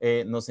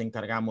nos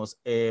encargamos.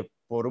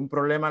 Por un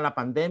problema en la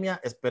pandemia,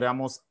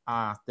 esperamos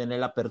a tener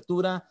la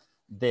apertura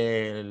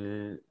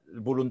del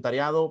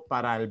voluntariado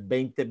para el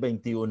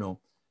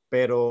 2021.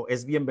 pero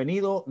es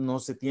bienvenido, no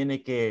se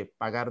tiene que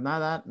pagar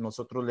nada,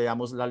 nosotros le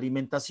damos la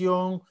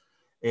alimentación,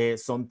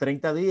 son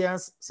 30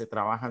 días, se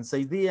trabajan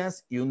 6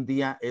 días y un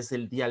día es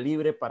el día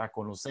libre para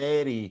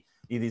conocer y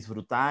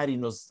disfrutar y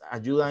nos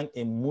ayudan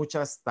en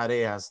muchas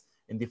tareas,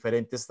 en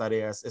diferentes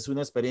tareas. Es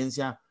una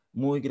experiencia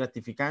muy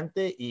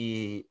gratificante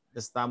y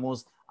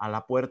estamos a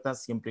la puerta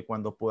siempre y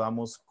cuando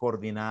podamos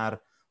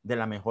coordinar de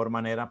la mejor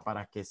manera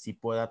para que sí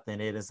pueda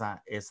tener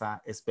esa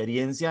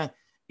experiencia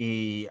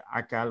y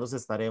acá los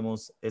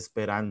estaremos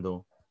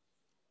esperando.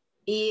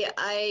 ¿Y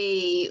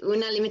hay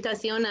una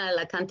limitación a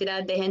la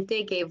cantidad de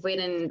gente que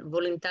pueden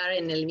voluntar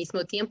en el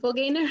mismo tiempo,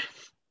 Gainer?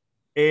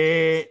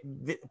 Es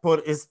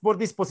por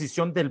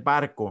disposición del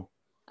barco.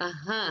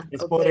 Ajá,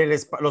 Es ok. por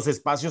los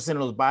espacios en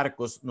los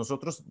barcos.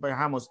 Nosotros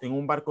viajamos en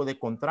un barco de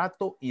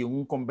contrato y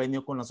un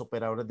convenio con las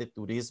operadoras de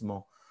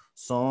turismo.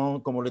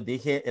 Son, como les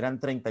dije, eran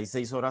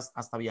 36 horas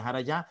hasta viajar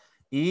allá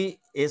y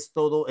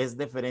todo es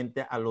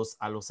diferente a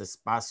los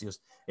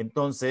espacios.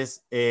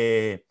 Entonces,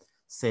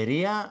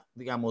 sería,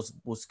 digamos,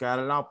 buscar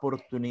la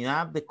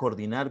oportunidad de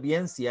coordinar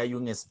bien si hay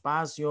un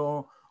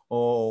espacio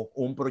o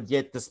un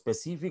proyecto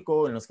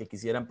específico en los que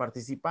quisieran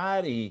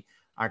participar y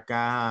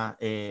acá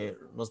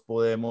nos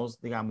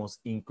podemos, digamos,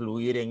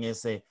 incluir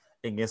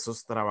en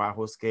esos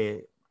trabajos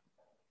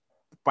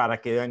para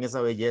que vean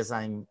esa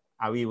belleza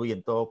a vivo y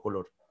en todo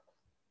color.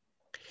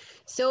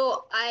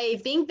 So I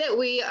think that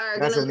we are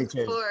going to Gracias, look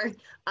Michelle. for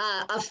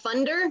a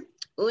funder,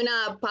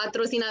 una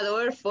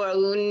patrocinador for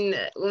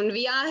un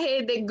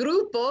viaje de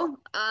grupo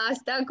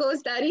hasta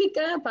Costa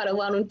Rica para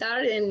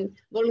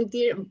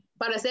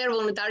para ser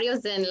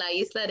voluntarios en la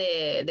isla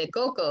de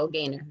Coco,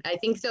 Gainer. I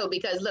think so,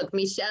 because look,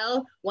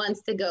 Michelle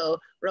wants to go.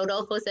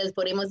 Rodolfo says,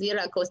 podemos ir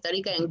a Costa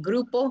Rica en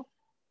grupo.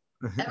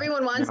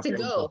 Everyone wants to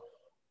go.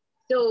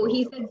 So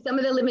he said some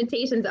of the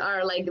limitations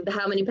are like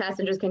how many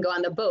passengers can go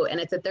on the boat, and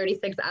it's a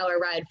 36-hour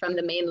ride from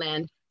the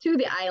mainland to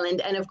the island.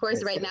 And of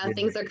course, right now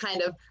things are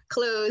kind of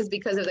closed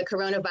because of the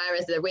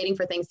coronavirus. They're waiting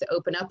for things to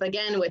open up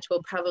again, which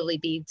will probably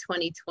be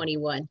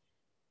 2021.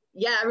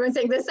 Yeah, everyone's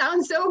saying this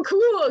sounds so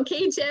cool.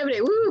 Que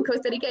chévere. Woo,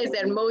 Costa Rica es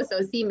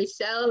hermoso. See,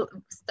 Michelle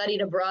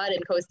studied abroad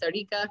in Costa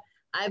Rica.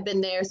 I've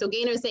been there. So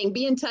Gainer is saying,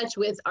 be in touch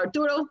with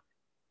Arturo,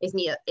 es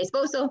mi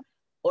esposo,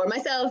 or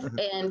myself,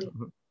 and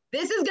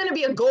this is going to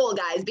be a goal,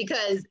 guys,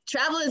 because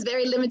travel is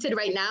very limited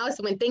right now.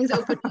 So when things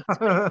open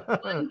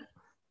up,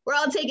 we're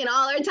all taking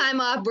all our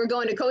time off. We're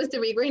going to Costa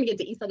Rica. We're going to get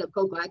to Isla de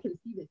Coco. I can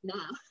see this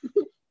now.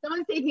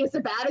 Someone's taking a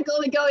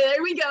sabbatical to go.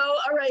 There we go.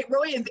 All right,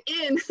 Roy is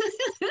in.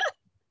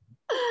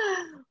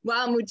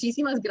 Wow,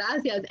 muchísimas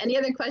gracias. Any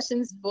other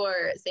questions for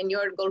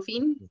Señor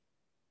Golfín?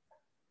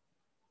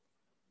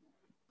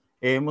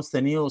 Hemos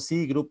tenido,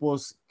 sí,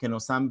 grupos que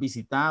nos han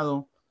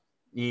visitado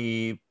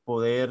y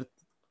poder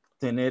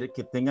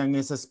que tengan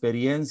esa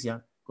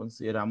experiencia.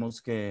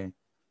 Consideramos que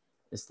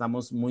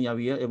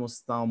hemos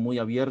estado muy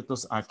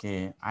abiertos a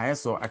que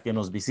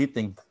nos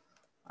visiten,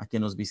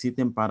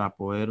 para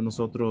poder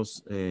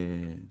nosotros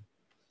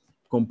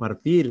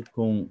compartir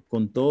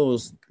con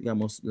todos,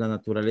 digamos, la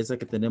naturaleza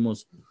que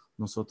tenemos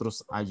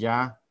nosotros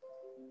allá.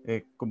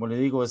 Como le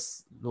digo,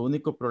 lo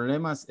único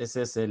problema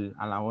es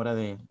a la hora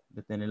de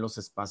tener los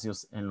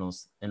espacios en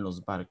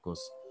los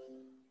barcos.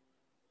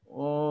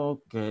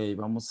 Ok,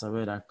 vamos a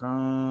ver acá.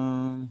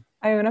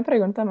 Hay una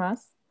pregunta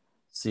más.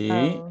 Sí.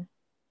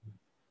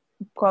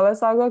 ¿Cuál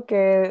es algo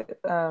que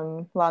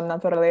la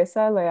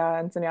naturaleza le ha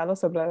enseñado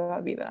sobre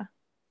la vida?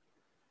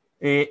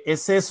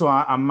 Es eso,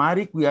 amar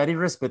y cuidar y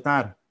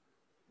respetar,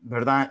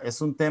 ¿verdad?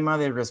 Es un tema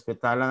de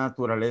respetar la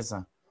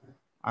naturaleza.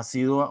 Ha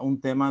sido un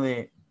tema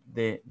de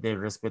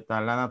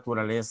respetar la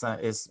naturaleza.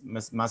 Es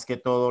más que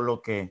todo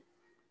lo que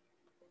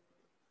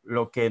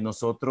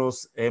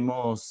nosotros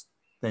hemos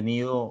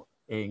tenido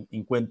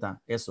en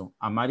cuenta, eso,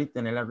 amar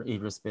y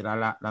respetar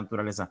la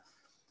naturaleza.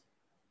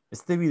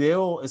 Este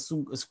video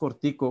es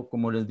cortico,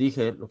 como les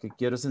dije, lo que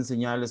quiero es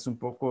enseñarles un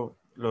poco,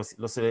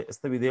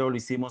 este video lo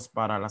hicimos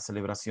para la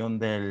celebración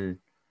del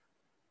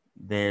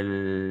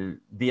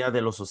Día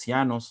de los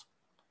Océanos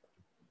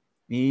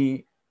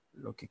y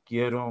lo que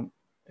quiero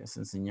es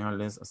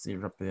enseñarles así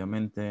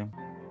rápidamente.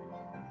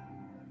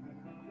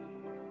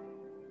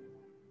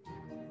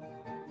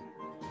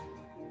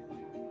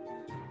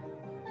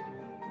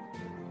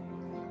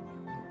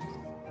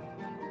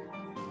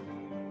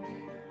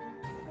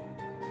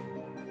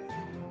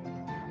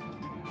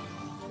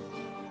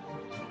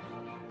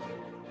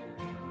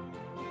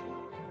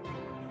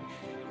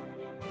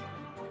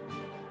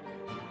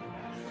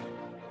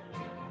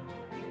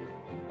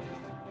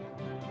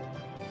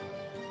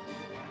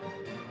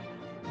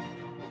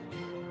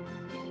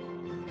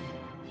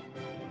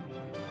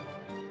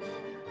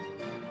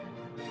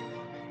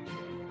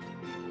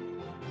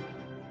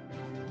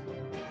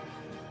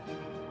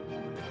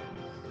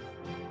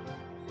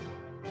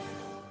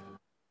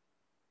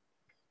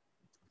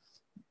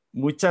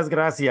 Muchas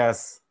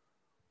gracias.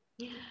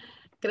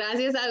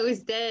 Gracias a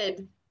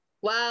usted.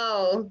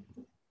 Wow.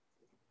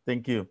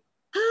 Thank you.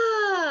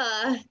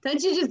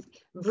 Don't you just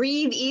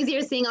breathe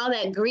easier seeing all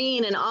that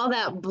green and all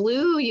that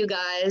blue, you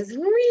guys?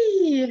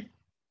 Whee!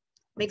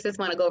 Makes us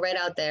want to go right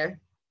out there.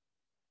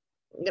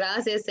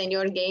 Gracias,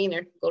 Señor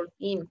Gainer,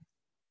 Golfin.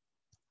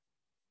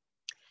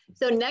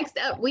 So next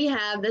up, we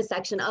have the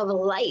section of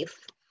life.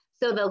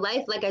 So the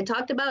life, like I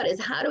talked about, is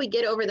how do we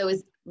get over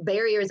those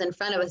barriers in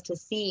front of us to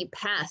see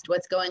past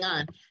what's going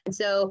on? And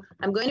so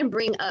I'm going to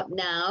bring up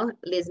now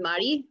Liz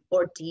Mari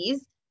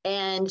Ortiz,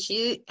 and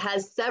she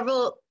has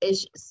several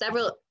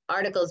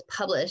articles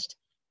published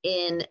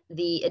in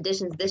the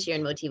editions this year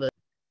in Motivos.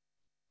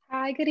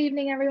 Hi, good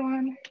evening,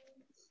 everyone.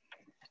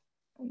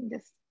 Let me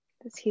just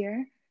this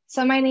here.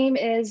 So my name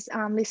is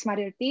Liz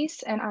Mari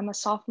Ortiz, and I'm a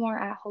sophomore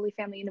at Holy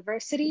Family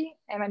University,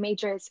 and my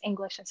major is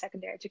English and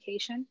Secondary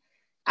Education.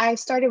 I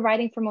started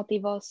writing for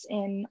Motivos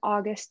in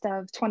August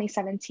of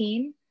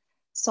 2017,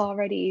 so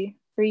already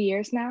 3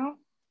 years now,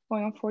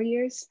 going on 4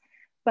 years.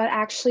 But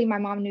actually, my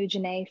mom knew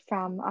Janae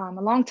from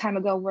a long time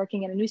ago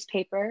working in a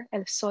newspaper,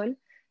 El Sol.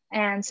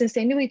 And since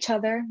they knew each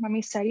other,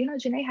 Mommy said, you know,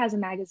 Janae has a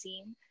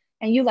magazine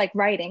and you like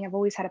writing. I've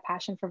always had a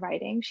passion for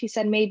writing. She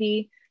said,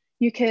 maybe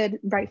you could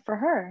write for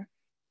her.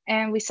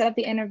 And we set up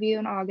the interview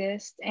in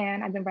August,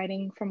 and I've been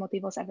writing for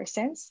Motivos ever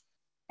since.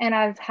 And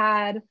I've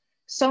had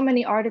so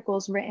many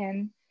articles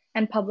written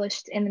and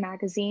published in the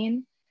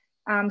magazine,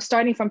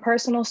 starting from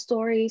personal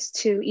stories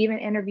to even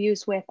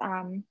interviews with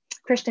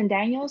Christian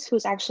Daniels,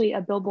 who's actually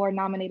a Billboard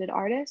nominated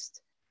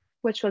artist,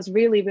 which was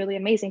really, really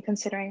amazing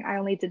considering I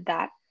only did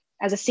that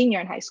as a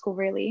senior in high school,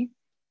 really.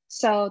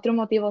 So through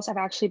Motivos, I've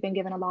actually been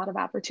given a lot of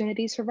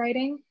opportunities for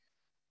writing,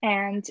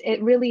 and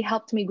it really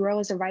helped me grow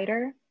as a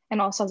writer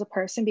and also as a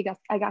person, because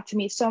I got to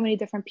meet so many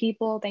different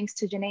people thanks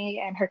to Janae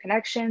and her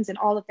connections and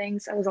all the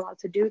things I was allowed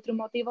to do through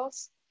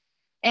Motivos.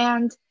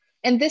 And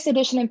in this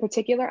edition in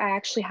particular, I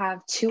actually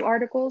have 2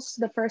 articles.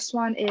 The first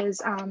one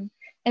is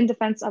in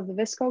defense of the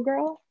Visco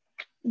girl,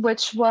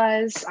 which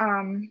was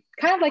kind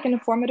of like an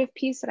informative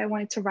piece that I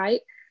wanted to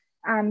write.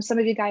 Some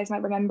of you guys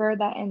might remember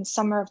that in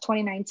summer of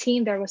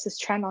 2019, there was this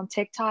trend on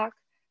TikTok,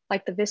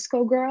 like the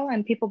Visco girl,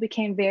 and people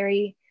became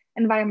very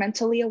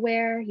environmentally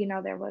aware. You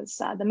know, there was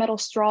the metal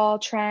straw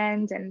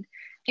trend, and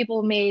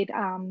people made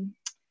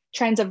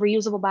trends of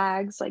reusable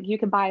bags. Like you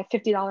could buy a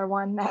 $50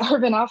 one at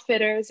Urban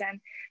Outfitters, and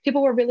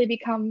people were really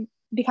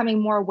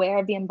becoming more aware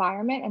of the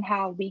environment and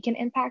how we can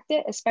impact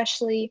it,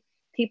 especially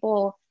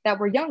people that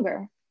were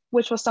younger,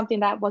 which was something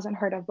that wasn't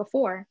heard of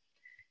before.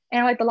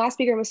 And like the last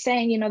speaker was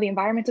saying, you know, the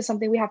environment is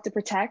something we have to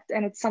protect,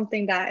 and it's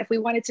something that if we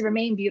want it to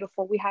remain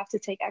beautiful, we have to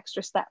take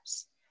extra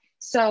steps.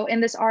 So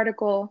in this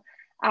article,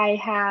 I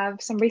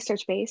have some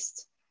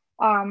research-based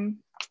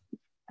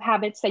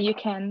habits that you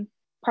can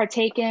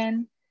partake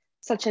in,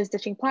 such as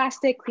ditching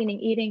plastic, cleaning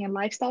eating, and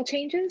lifestyle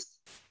changes.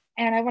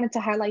 And I wanted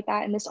to highlight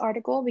that in this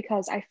article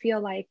because I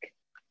feel like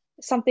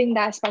something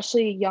that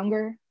especially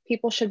younger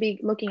people should be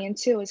looking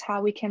into is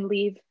how we can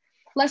leave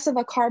less of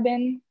a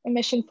carbon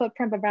emission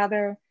footprint, but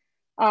rather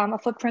a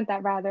footprint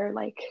that rather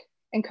like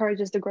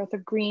encourages the growth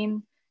of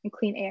green and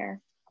clean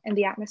air in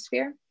the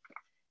atmosphere.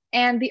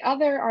 And the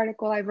other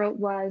article I wrote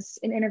was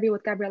an interview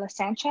with Gabriela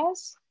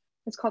Sanchez.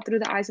 It's called Through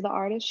the Eyes of the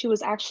Artist. She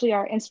was actually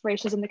our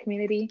Inspirations in the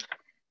Community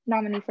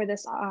nominee for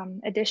this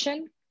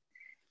edition.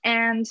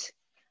 And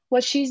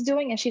what she's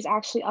doing is she's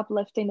actually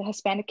uplifting the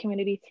Hispanic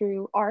community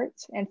through art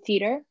and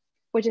theater,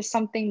 which is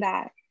something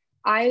that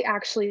I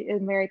actually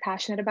am very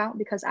passionate about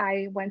because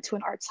I went to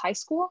an arts high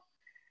school.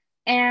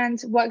 And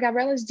what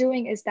Gabriela is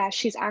doing is that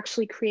she's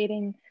actually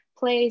creating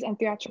plays and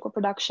theatrical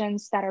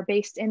productions that are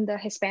based in the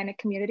Hispanic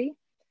community.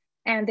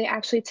 And they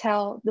actually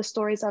tell the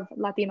stories of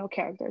Latino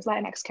characters,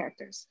 Latinx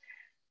characters.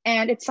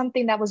 And it's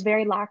something that was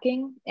very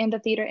lacking in the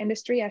theater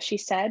industry, as she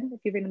said. If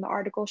you read in the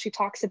article, she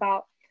talks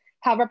about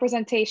how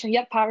representation,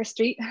 Power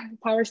Street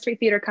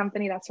Theater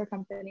Company, that's her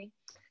company.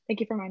 Thank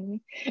you for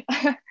reminding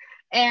me.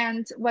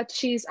 And what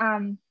she's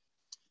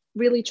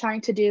really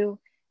trying to do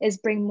is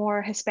bring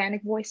more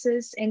Hispanic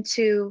voices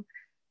into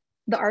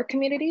the art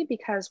community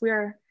because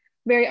we're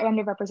very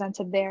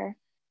underrepresented there,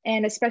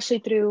 and especially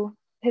through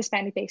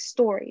Hispanic-based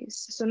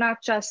stories. So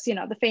not just, you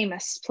know, the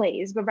famous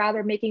plays, but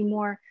rather making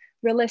more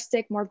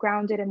realistic, more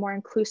grounded, and more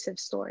inclusive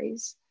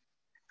stories.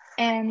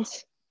 And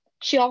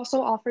she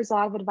also offers a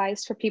lot of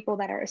advice for people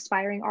that are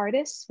aspiring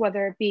artists,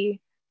 whether it be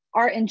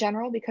art in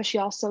general, because she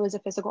also is a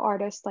physical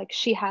artist, like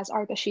she has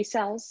art that she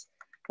sells,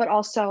 but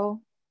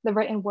also the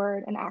written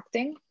word and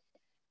acting.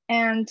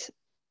 And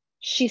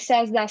she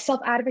says that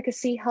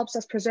self-advocacy helps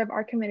us preserve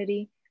our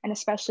community and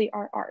especially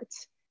our art.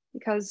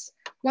 Because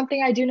one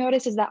thing I do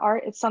notice is that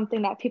art is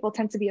something that people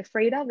tend to be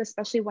afraid of,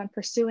 especially when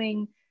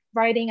pursuing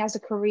writing as a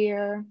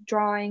career,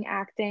 drawing,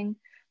 acting.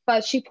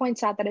 But she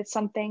points out that it's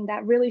something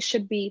that really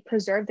should be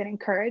preserved and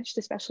encouraged,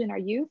 especially in our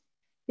youth,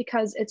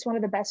 because it's one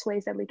of the best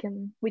ways that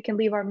we can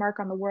leave our mark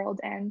on the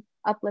world and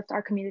uplift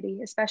our community,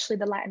 especially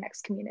the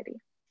Latinx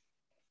community.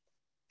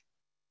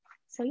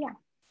 So yeah,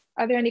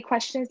 are there any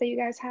questions that you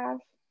guys have?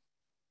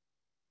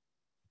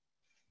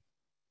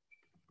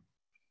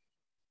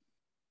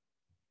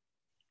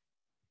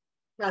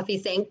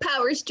 Rafi's saying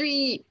Power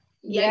Street.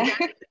 Yeah.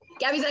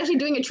 Gabby's actually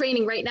doing a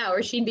training right now,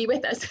 or she'd be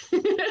with us.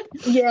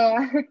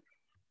 Yeah.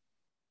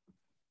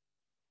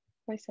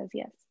 Boy says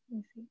yes. Let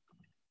me see.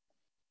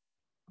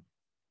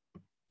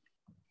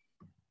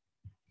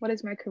 What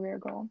is my career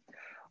goal?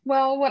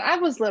 Well, when I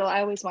was little,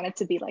 I always wanted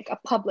to be like a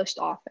published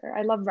author.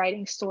 I love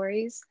writing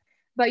stories,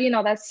 but you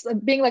know, that's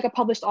being like a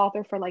published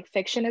author for like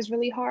fiction is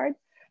really hard.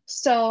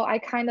 So I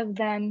kind of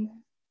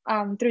then,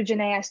 through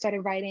Janae, I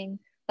started writing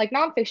like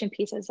nonfiction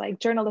pieces, like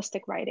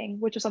journalistic writing,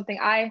 which is something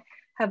I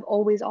have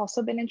always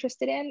also been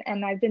interested in.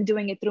 And I've been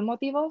doing it through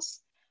Motivos.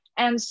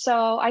 And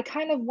so I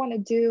kind of want to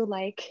do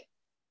like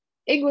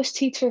English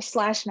teacher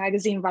slash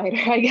magazine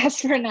writer, I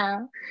guess for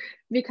now,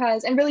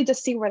 because, and really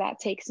just see where that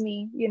takes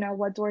me, you know,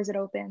 what doors it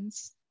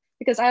opens,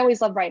 because I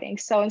always love writing.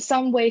 So in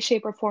some way,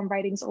 shape or form,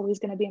 writing is always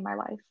going to be in my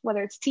life,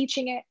 whether it's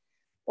teaching it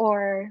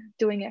or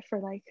doing it for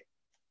like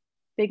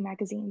big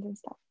magazines and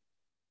stuff.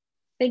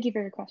 Thank you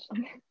for your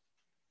question.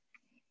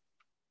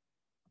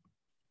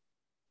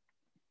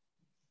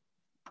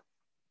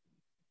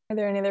 Are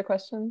there any other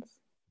questions?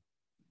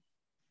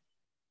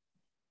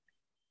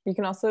 You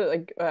can also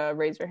like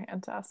raise your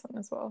hand to ask them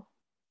as well.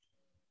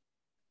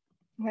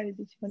 Why did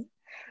you want?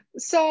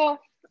 So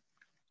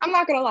I'm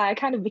not gonna lie, I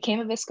kind of became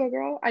a Visco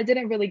girl. I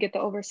didn't really get the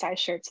oversized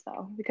shirts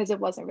though, because it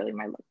wasn't really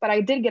my look, but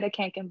I did get a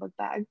Kanken book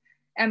bag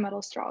and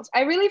metal straws.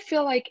 I really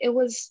feel like it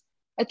was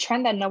a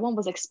trend that no one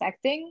was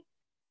expecting.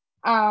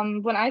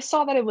 When I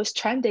saw that it was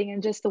trending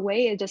and just the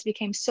way it just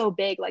became so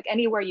big, like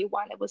anywhere you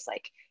went, it was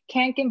like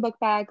Kanken book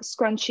bag,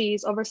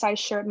 scrunchies,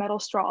 oversized shirt, metal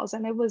straws,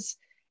 and it was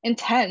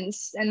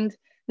intense. And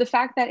the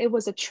fact that it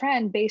was a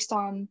trend based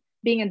on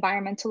being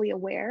environmentally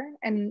aware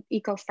and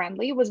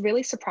eco-friendly was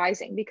really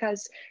surprising,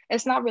 because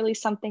it's not really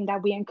something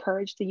that we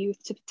encourage the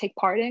youth to take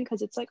part in,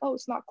 because it's like, oh,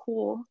 it's not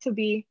cool to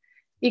be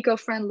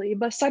eco-friendly,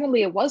 but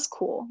suddenly it was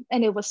cool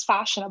and it was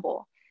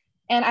fashionable.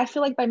 And I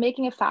feel like by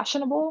making it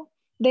fashionable,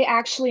 they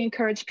actually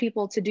encourage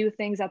people to do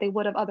things that they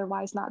would have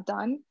otherwise not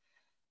done.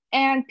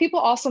 And people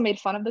also made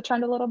fun of the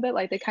trend a little bit,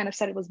 like they kind of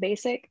said it was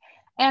basic.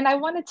 And I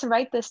wanted to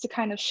write this to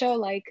kind of show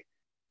like,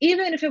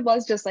 even if it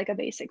was just like a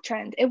basic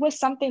trend, it was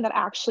something that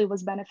actually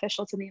was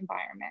beneficial to the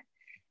environment.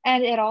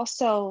 And it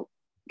also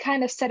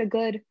kind of set a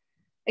good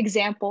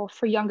example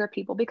for younger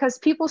people, because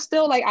people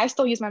still like, I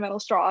still use my metal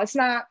straw. It's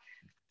not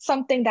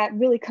something that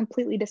really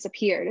completely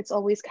disappeared. It's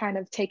always kind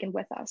of taken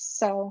with us.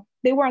 So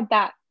they weren't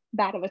that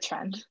bad of a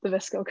trend, the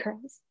Visco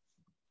girls.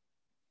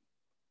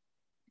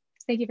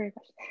 Thank you very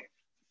much.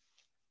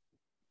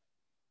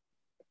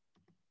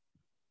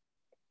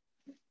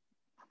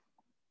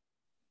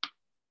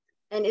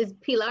 And is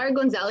Pilar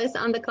Gonzalez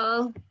on the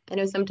call? I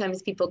know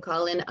sometimes people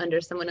call in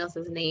under someone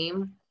else's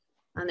name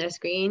on their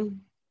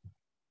screen.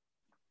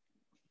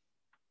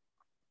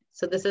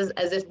 So this is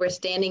as if we're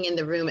standing in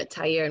the room at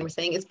Tyre and we're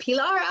saying, is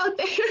Pilar out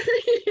there?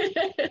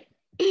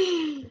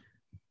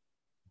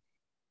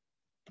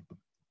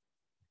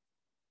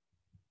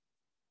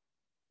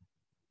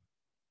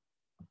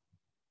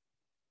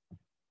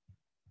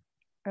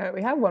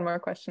 We have one more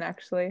question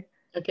actually.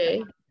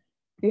 Okay.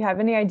 Do you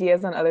have any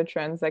ideas on other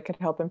trends that could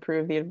help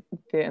improve the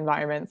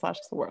environment /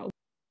 the world?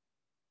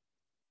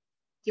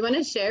 Do you want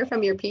to share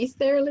from your piece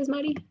there, Liz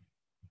Marty?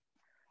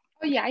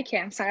 Oh yeah, I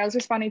can. Sorry, I was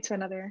responding to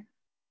another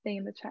thing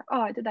in the chat.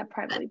 Oh, I did that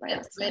privately by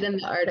That's accident. right in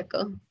the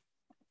article.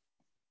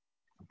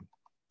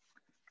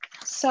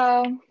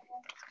 So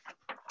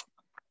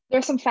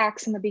there's some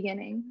facts in the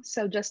beginning.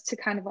 So just to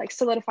kind of like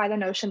solidify the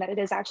notion that it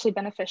is actually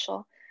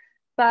beneficial.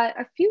 But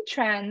a few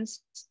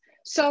trends.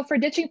 So for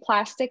ditching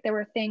plastic, there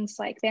were things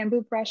like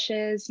bamboo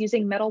brushes,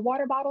 using metal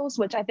water bottles,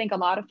 which I think a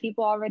lot of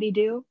people already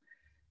do.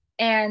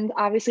 And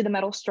obviously the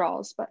metal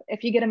straws. But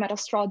if you get a metal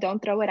straw,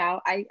 don't throw it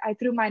out. I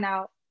threw mine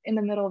out in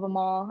the middle of a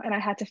mall and I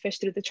had to fish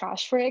through the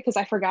trash for it because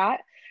I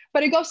forgot.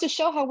 But it goes to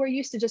show how we're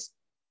used to just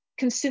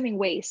consuming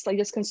waste, like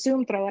just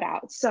consume, throw it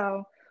out.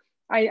 So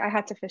I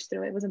had to fish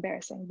through it. It was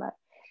embarrassing, but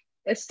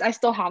I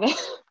still have it.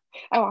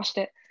 I washed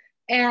it.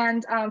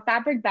 And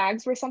fabric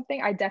bags were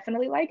something I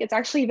definitely like. It's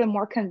actually even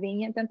more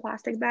convenient than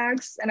plastic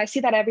bags. And I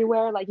see that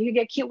everywhere. Like you could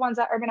get cute ones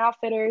at Urban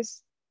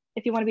Outfitters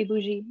if you want to be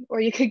bougie,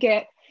 or you could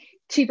get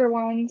cheaper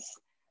ones.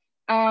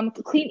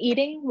 Clean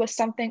eating was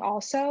something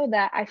also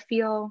that I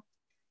feel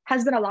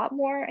has been a lot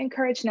more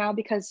encouraged now,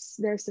 because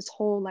there's this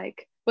whole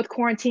like, with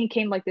quarantine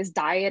came like this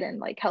diet and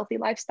like healthy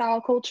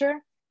lifestyle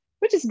culture,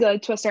 which is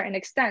good to a certain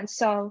extent.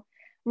 So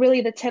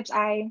really the tips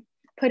I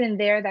put in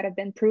there that have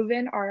been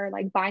proven are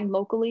like buying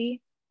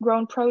locally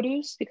grown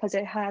produce, because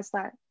it has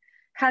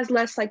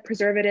less like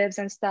preservatives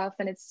and stuff,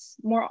 and it's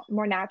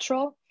more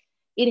natural.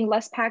 Eating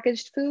less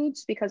packaged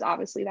foods, because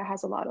obviously that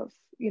has a lot of,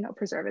 you know,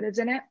 preservatives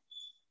in it.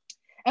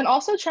 And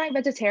also trying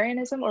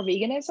vegetarianism or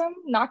veganism,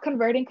 not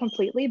converting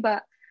completely,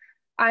 but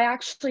I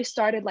actually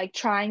started like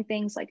trying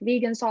things like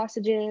vegan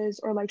sausages,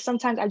 or like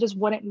sometimes I just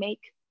wouldn't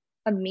make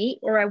a meat,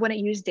 or I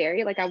wouldn't use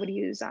dairy. Like I would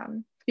use,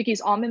 you can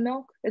use almond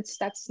milk.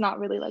 That's not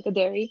really like a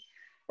dairy,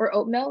 or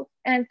oat milk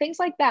and things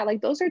like that. Like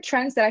those are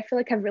trends that I feel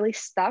like have really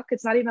stuck.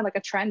 It's not even like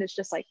a trend, it's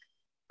just like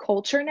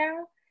culture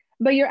now,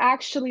 but you're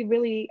actually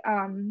really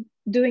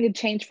doing a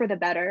change for the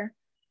better.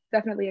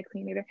 Definitely a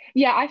clean eater.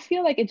 Yeah, I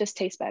feel like it just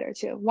tastes better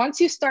too. Once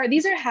you start,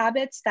 these are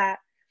habits that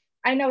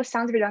I know it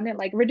sounds redundant,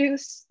 like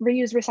reduce,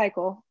 reuse,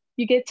 recycle.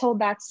 You get told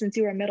that since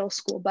you were in middle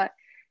school, but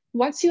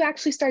once you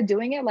actually start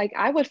doing it, like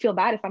I would feel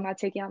bad if I'm not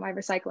taking out my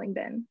recycling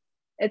bin.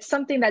 It's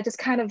something that just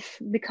kind of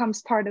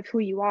becomes part of who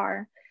you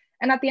are.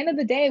 And at the end of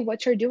the day,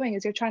 what you're doing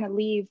is you're trying to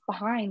leave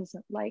behind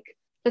like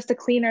just a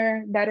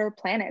cleaner, better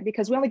planet,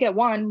 because we only get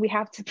one, we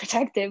have to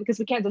protect it because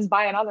we can't just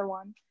buy another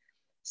one.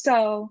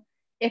 So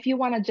if you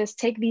want to just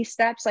take these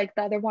steps, like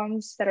the other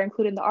ones that are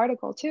included in the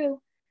article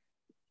too,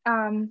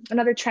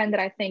 another trend that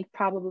I think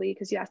probably,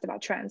 because you asked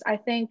about trends, I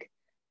think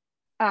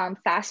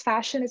fast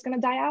fashion is going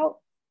to die out.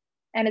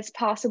 And it's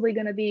possibly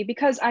going to be,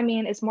 because I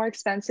mean, it's more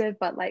expensive,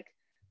 but like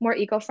more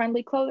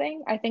eco-friendly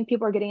clothing. I think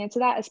people are getting into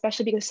that,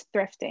 especially because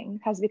thrifting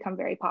has become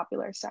very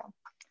popular. So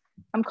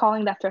I'm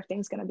calling that thrifting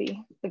is going to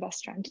be the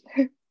best trend.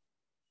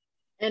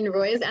 And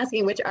Roy is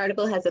asking, which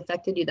article has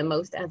affected you the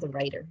most as a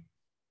writer?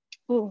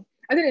 Ooh,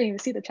 I didn't even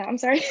see the chat. I'm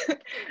sorry.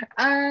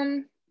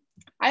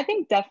 I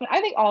think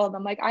all of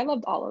them. Like I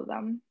loved all of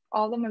them.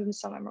 All of them have been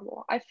so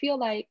memorable. I feel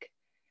like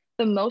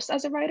the most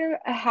as a writer,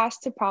 it has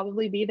to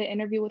probably be the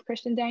interview with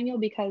Christian Daniel,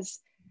 because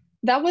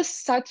that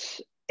was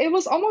it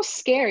was almost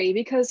scary,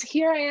 because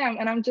here I am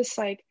and I'm just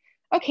like,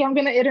 okay, I'm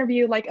gonna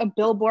interview like a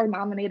Billboard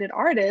nominated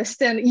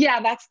artist, and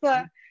yeah, that's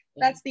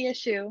the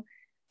issue.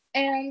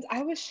 And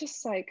I was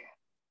just like,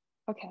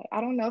 okay,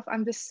 I don't know if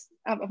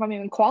I'm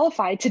even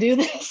qualified to do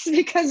this,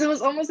 because it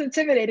was almost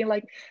intimidating.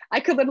 Like I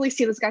could literally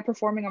see this guy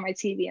performing on my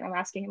TV and I'm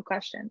asking him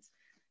questions,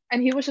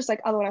 and he was just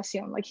like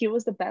adoración. Like he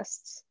was the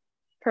best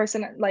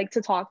person like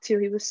to talk to.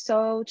 He was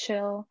so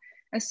chill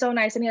and so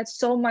nice, and he had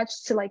so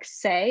much to like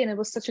say, and it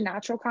was such a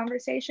natural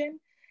conversation.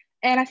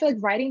 And I feel like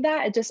writing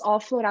that, it just all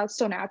flowed out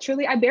so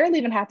naturally. I barely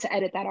even had to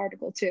edit that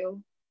article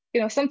too.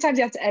 You know, sometimes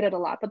you have to edit a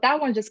lot, but that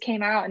one just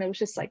came out and it was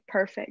just like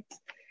perfect.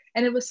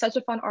 And it was such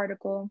a fun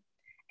article.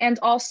 And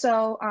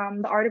also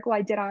the article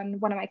I did on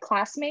one of my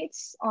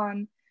classmates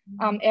on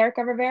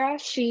Erica Rivera,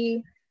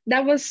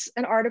 that was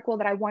an article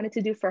that I wanted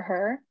to do for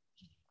her,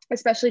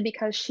 especially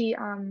because she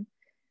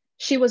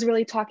was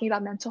really talking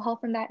about mental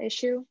health in that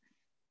issue.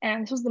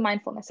 And this was the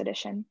mindfulness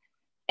edition.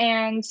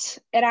 And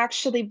it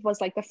actually was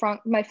like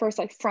my first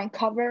like front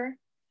cover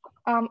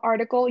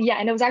article. Yeah,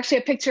 and it was actually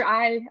a picture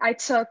I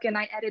took and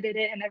I edited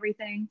it and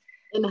everything.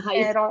 In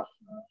high school?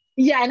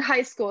 Yeah, in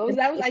high school.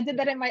 I did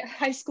that in my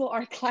high school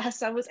art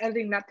class. I was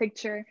editing that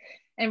picture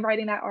and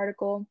writing that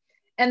article.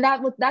 And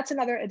that's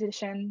another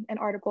edition, an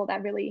article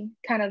that really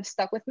kind of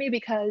stuck with me,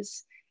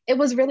 because it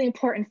was really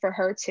important for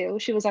her too.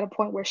 She was at a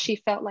point where she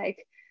felt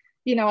like,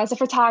 you know, as a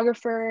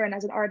photographer and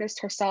as an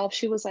artist herself,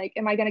 she was like,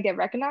 am I gonna get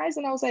recognized?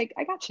 And I was like,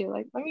 I got you.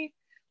 Like, let me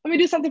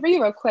do something for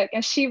you real quick.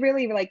 And she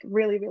really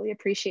really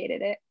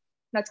appreciated it.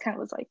 That's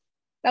kind of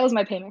that was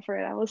my payment for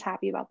it. I was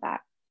happy about that.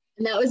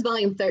 And that was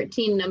volume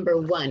 13, number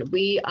 1.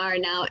 We are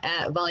now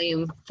at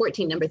volume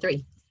 14, number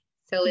 3.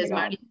 So Liz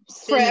Marty,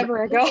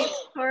 forever ago.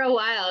 For a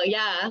while,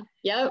 yeah.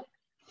 Yep.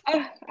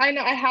 I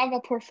know, I have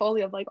a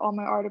portfolio of like all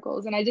my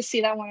articles, and I just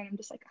see that one and I'm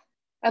just like,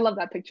 I love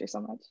that picture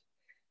so much.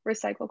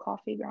 Recycle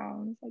coffee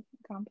grounds, like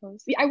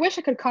compost. Yeah, I wish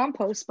I could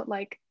compost, but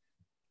like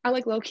I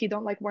like low-key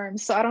don't like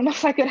worms, so I don't know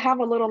if I could have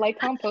a little like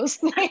compost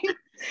thing.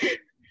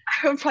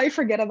 I would probably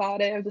forget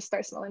about it or just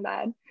start smelling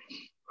bad.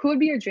 Who would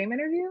be your dream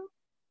interview?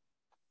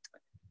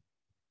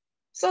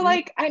 So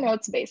like, I know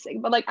it's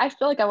basic, but like I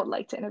feel like I would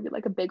like to interview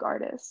like a big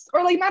artist,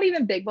 or like not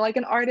even big, but like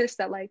an artist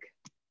that like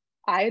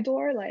I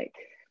adore. Like,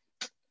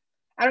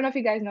 I don't know if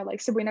you guys know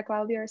like Sabrina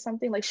Claudia or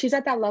something. Like she's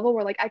at that level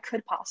where like I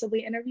could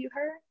possibly interview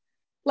her.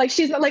 Like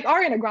she's not like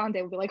Ariana Grande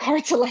would be like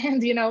hard to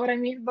land, you know what I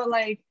mean? But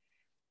like,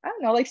 I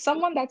don't know, like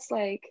someone that's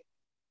like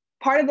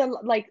part of the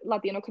like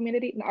Latino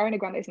community. And Ariana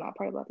Grande is not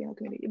part of the Latino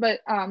community, but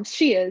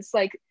she is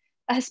like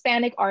a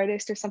Hispanic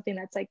artist or something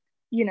that's like,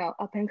 you know,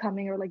 up and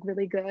coming or like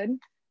really good.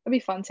 It'd be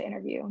fun to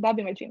interview. That'd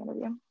be my dream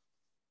interview.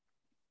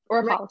 Or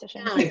a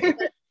politician.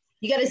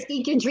 You got to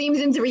speak your dreams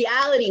into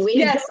reality.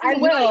 Yes, I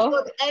will.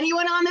 If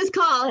anyone on this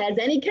call has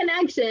any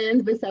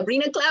connections with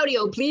Sabrina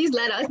Claudio, please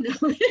let us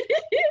know.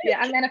 Yeah,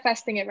 I'm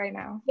manifesting it right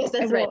now. Yes,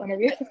 that's right.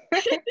 Interview.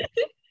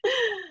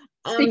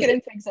 Speak it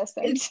into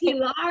existence. Is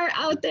Pilar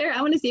out there?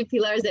 I want to see if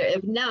Pilar is there.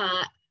 If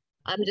not,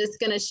 I'm just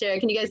going to share.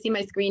 Can you guys see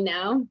my screen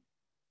now?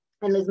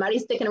 And Liz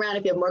Marty's sticking around.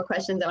 If you have more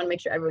questions, I want to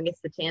make sure everyone gets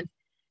the chance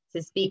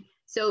to speak.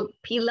 So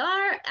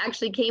Pilar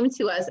actually came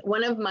to us.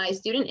 One of my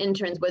student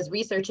interns was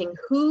researching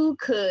who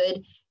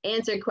could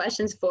answer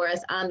questions for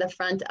us on the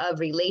front of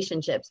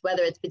relationships,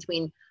 whether it's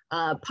between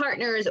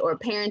partners or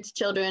parents,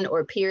 children,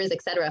 or peers,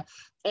 etc.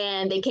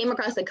 And they came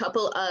across a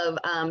couple of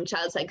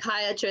child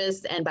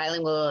psychiatrists and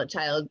bilingual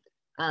child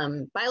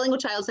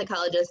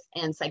psychologists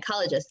and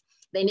psychologists.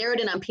 They narrowed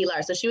in on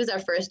Pilar. So she was our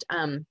first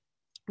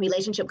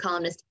relationship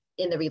columnist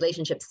in the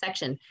relationship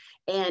section.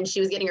 And she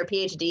was getting her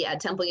PhD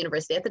at Temple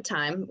University at the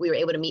time. We were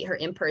able to meet her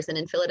in person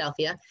in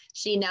Philadelphia.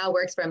 She now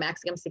works for a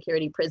maximum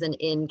security prison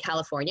in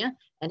California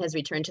and has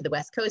returned to the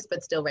West Coast,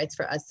 but still writes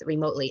for us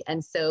remotely.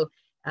 And so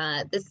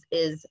this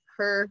is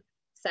her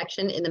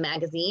section in the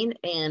magazine.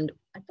 And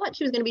I thought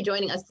she was going to be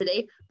joining us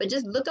today, but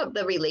just look up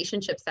the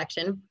relationship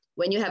section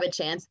when you have a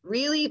chance.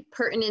 Really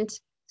pertinent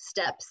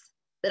steps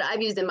that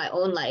I've used in my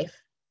own life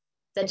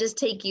that just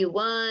take you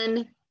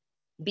 1,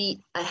 beat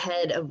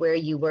ahead of where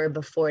you were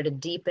before, to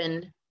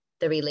deepen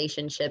the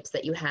relationships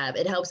that you have.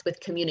 It helps with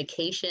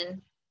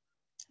communication,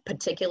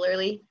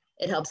 particularly.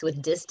 It helps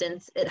with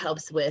distance. It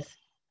helps with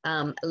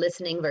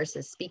listening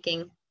versus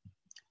speaking.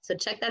 So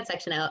check that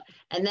section out.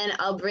 And then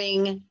I'll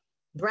bring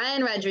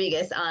Brian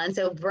Rodriguez on.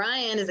 So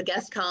Brian is a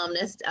guest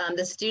columnist.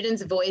 The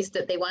students voiced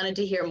that they wanted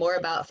to hear more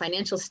about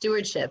financial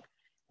stewardship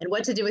and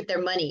what to do with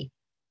their money.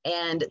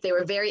 And they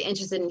were very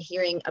interested in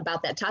hearing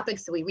about that topic.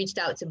 So we reached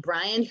out to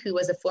Brian, who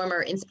was a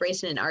former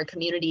Inspiration in Our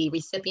Community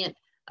recipient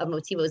of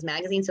Motivos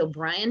Magazine. So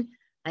Brian,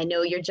 I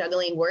know you're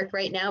juggling work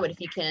right now, but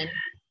if you can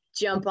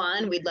jump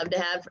on, we'd love to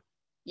have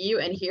you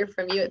and hear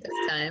from you at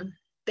this time.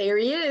 There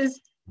he is.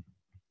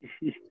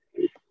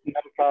 No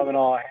problem at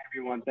all. Hey,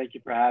 everyone. Thank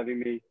you for having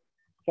me.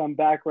 Some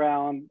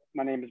background.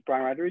 My name is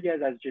Brian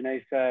Rodriguez. As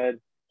Janae said,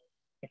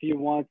 if you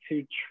want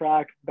to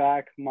track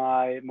back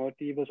my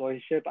Motivos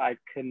relationship, I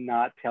could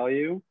not tell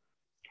you.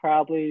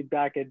 Probably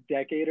back a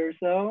decade or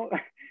so.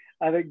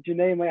 I think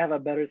Janae might have a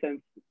better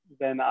sense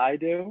than I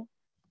do.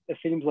 It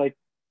seems like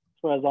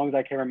for as long as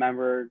I can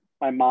remember,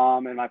 my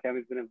mom and my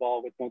family's been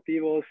involved with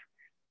Motivos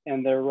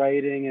and their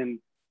writing and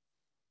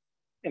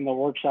in the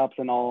workshops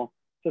and all.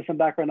 So some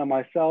background on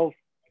myself.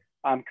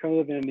 I'm currently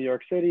living in New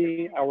York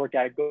City. I work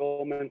at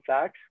Goldman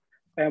Sachs.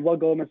 And what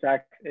Goldman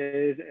Sachs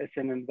is, it's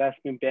an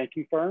investment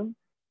banking firm.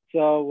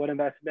 So what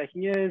investment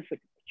banking is,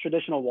 like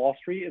traditional Wall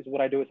Street is what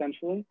I do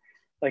essentially.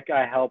 Like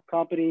I help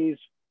companies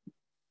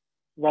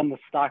run the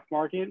stock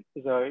market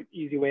is an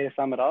easy way to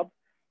sum it up.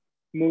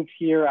 Moved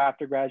here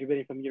after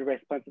graduating from the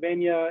University of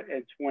Pennsylvania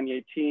in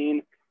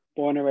 2018,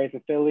 born and raised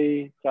in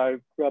Philly. So I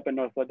grew up in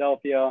North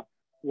Philadelphia,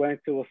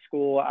 went to a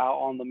school out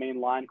on the main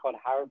line called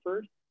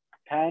Harvard,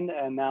 Penn,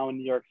 and now in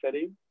New York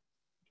City.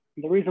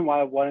 The reason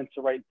why I wanted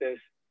to write this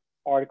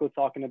article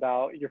talking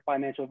about your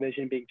financial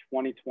vision being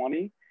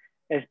 2020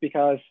 is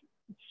because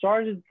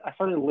I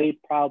started late,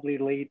 probably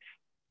late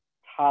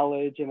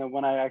college. And then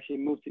when I actually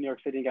moved to New York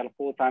City and got a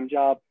full-time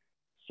job,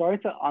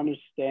 started to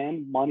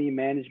understand money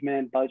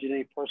management,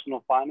 budgeting,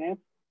 personal finance,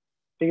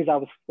 because I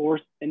was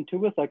forced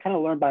into it. So I kind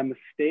of learned by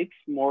mistakes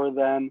more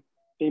than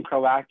being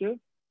proactive.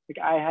 Like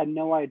I had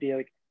no idea,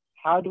 like,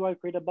 how do I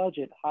create a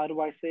budget? How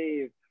do I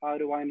save? How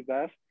do I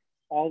invest?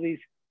 All these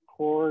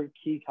core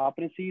key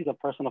competencies of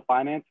personal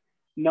finance,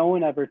 no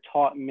one ever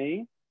taught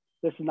me.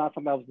 This is not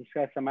something that was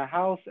discussed in my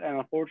house. And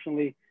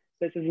unfortunately,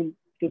 this is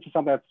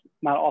something that's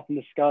not often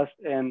discussed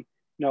in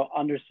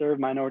underserved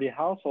minority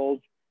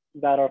households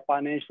that are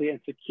financially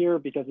insecure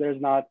because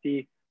there's not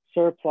the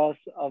surplus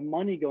of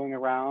money going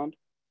around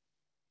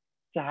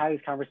to have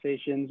these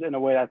conversations in a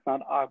way that's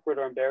not awkward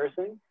or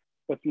embarrassing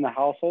within the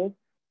household.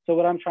 So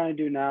what I'm trying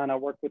to do now, and I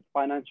work with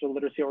financial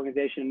literacy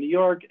organization in New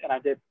York, and I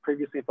did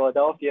previously in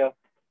Philadelphia,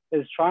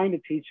 is trying to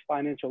teach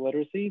financial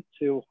literacy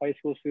to high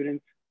school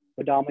students,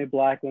 predominantly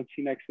Black,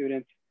 Latinx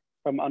students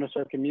from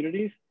underserved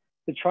communities,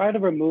 to try to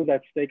remove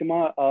that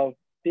stigma of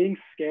being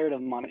scared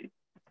of money.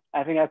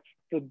 I think that's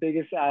the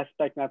biggest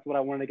aspect, and that's what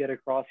I wanted to get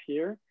across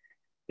here,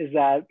 is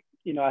that,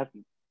 I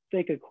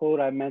think a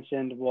quote I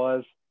mentioned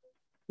was,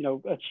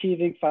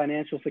 achieving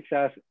financial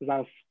success is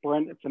not a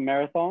sprint, it's a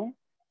marathon.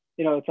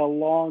 It's a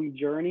long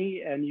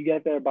journey and you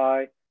get there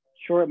by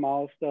short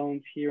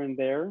milestones here and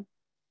there.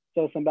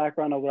 So some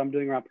background on what I'm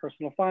doing around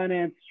personal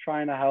finance,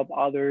 trying to help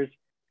others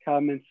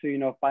come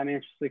into,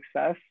 financial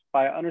success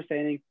by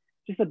understanding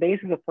just the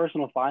basics of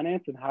personal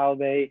finance and how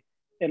they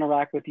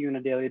interact with you on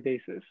a daily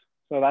basis.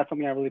 So that's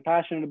something I'm really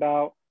passionate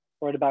about.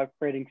 Write about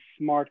creating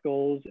SMART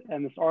goals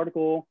in this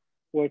article,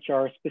 which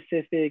are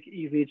specific,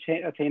 easily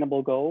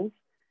attainable goals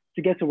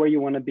to get to where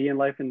you want to be in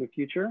life in the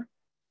future.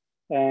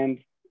 And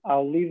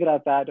I'll leave it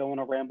at that. I don't want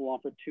to ramble on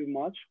for too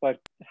much, but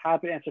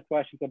happy to answer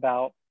questions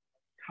about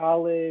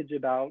college,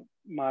 about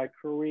my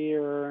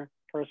career,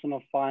 personal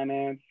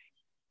finance,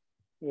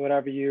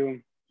 whatever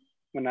you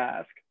want to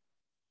ask.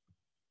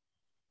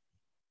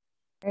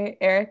 Right.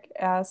 Eric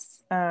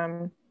asks,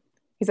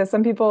 he says,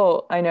 some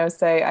people I know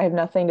say, I have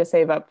nothing to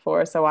save up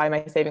for, so why am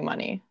I saving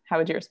money? How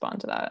would you respond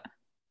to that?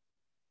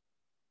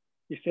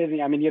 You're saving,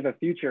 you have a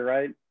future,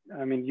 right?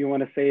 You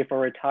want to save for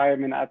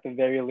retirement at the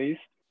very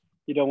least.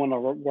 You don't want to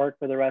work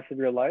for the rest of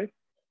your life.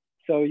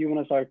 So you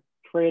want to start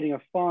creating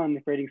a fund,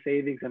 creating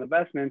savings and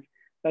investments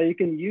that you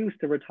can use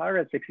to retire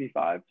at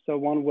 65. So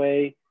one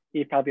way,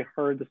 you've probably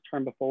heard this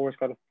term before, it's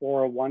called a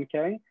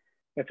 401k.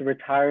 It's a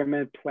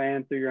retirement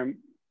plan through your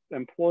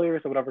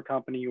employers or whatever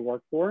company you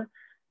work for.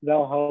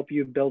 They'll help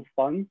you build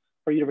funds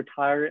for you to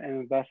retire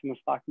and invest in the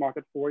stock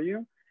market for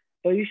you.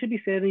 But you should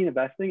be saving and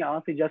investing,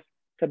 honestly, just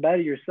to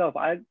better yourself.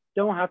 I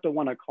don't have to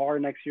want a car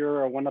next year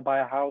or want to buy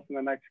a house in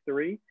the next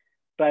 3,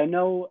 but I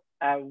know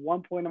at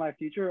one point in my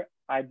future,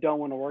 I don't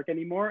want to work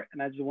anymore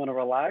and I just want to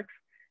relax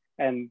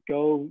and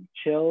go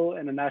chill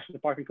in a national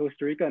park in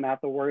Costa Rica and not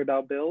have to worry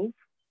about bills.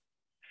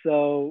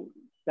 So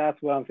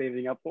that's what I'm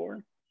saving up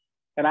for.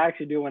 And I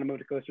actually do want to move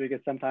to Costa Rica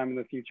sometime in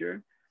the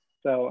future.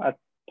 So that's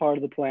part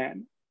of the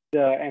plan. To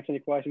answer any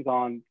questions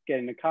on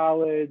getting to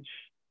college,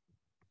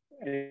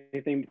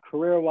 anything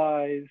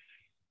career-wise,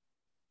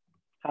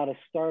 how to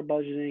start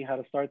budgeting, how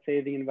to start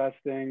saving,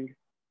 investing.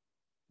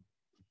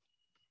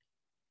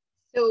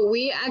 So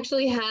we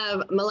actually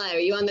have, Malaya, are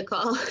you on the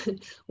call?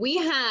 we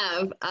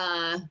have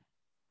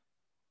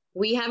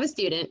a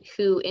student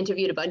who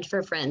interviewed a bunch of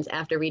her friends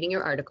after reading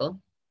your article,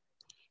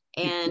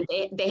 and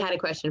they had a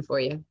question for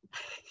you.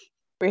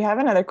 We have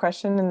another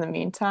question in the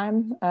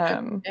meantime.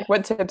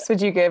 What tips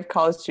would you give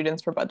college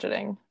students for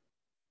budgeting?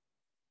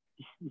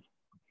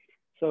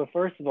 So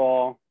first of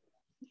all,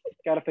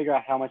 got to figure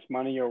out how much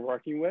money you're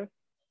working with.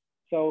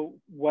 So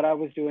what I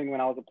was doing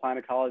when I was applying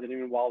to college and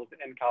even while I was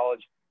in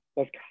college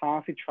was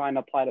constantly trying to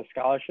apply to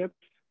scholarships,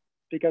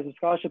 because the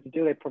scholarships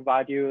do, they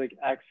provide you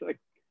like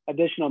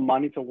additional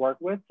money to work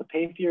with, to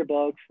pay for your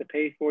books, to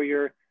pay for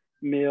your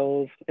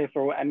meals, to pay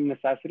for any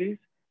necessities.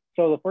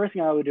 So the first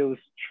thing I would do is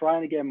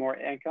trying to get more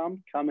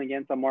income coming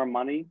in, some more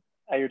money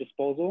at your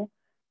disposal.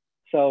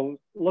 So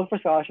look for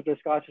scholarships. There's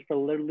scholarships for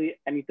literally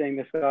anything.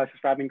 There's scholarships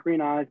for having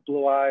green eyes,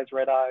 blue eyes,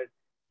 red eyes,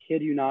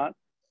 kid you not.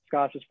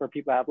 Scholarships for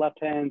people that have left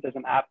hands. There's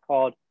an app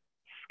called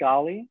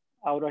Scholly.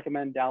 I would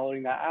recommend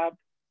downloading that app.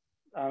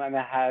 And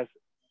it has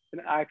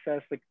an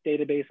access like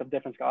database of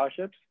different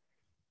scholarships.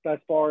 But as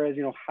far as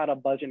how to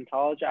budget in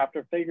college,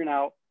 after figuring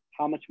out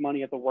how much money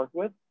you have to work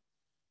with,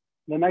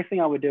 the next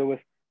thing I would do is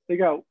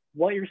figure out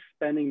what you're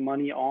spending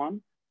money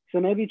on. So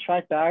maybe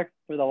track back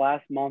for the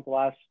last month, the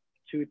last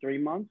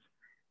 2-3 months,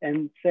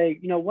 and say,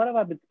 what have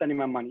I been spending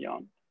my money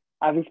on?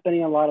 I've been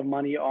spending a lot of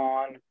money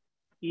on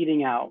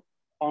eating out,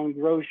 on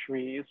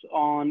groceries,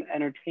 on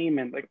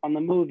entertainment, like on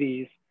the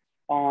movies,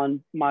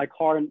 on my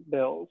car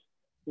bills,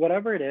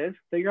 whatever it is,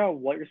 figure out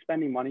what you're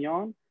spending money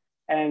on,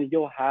 and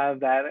you'll have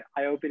that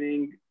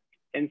eye-opening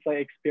insight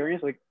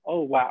experience like,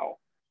 oh, wow,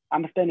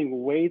 I'm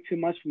spending way too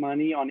much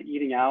money on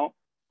eating out.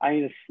 I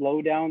need to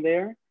slow down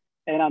there,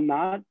 and I'm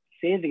not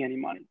saving any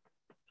money.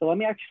 So let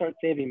me actually start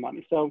saving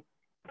money. So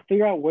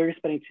figure out where you're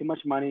spending too much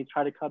money,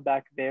 try to cut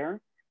back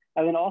there,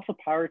 and then also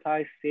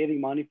prioritize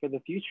saving money for the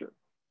future.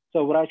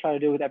 So what I try to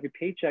do with every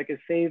paycheck is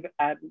save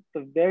at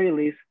the very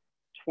least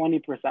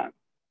 20%.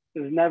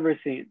 This is never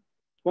seen.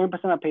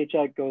 20% of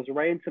paycheck goes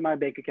right into my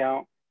bank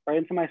account, right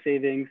into my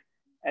savings.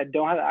 I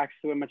don't have access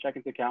to it in my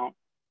checking account.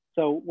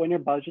 So when you're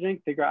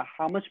budgeting, figure out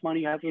how much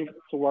money you have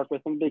to work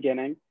with from the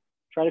beginning,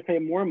 try to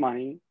create more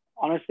money,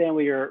 understand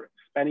what your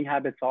spending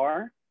habits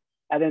are,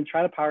 and then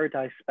try to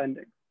prioritize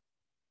spending.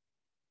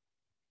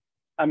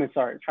 Try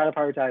to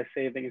prioritize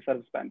saving instead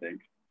of spending.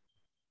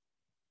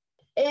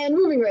 And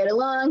moving right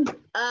along,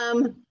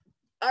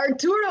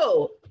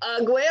 Arturo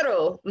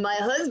Aguero, my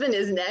husband,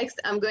 is next.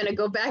 I'm going to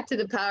go back to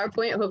the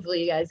PowerPoint.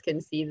 Hopefully you guys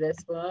can see this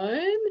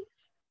one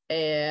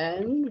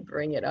and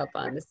bring it up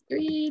on the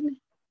screen.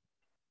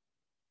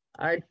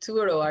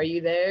 Arturo, are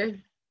you there?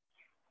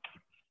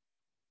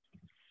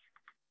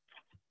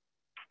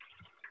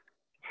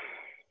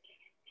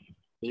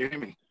 Can you hear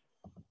me?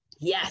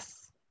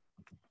 Yes.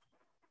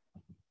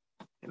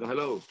 Hello,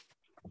 hello.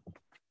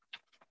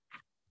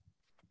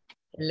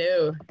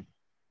 Hello.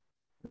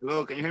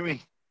 Hello, can you hear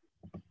me?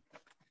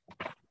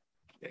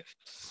 Yes.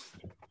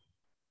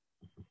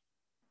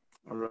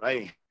 All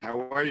right,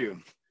 how are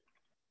you?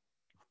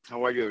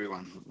 How are you,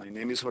 everyone? My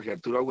name is Jorge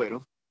Arturo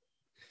Agüero.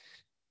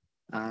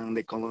 I'm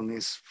the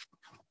columnist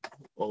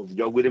of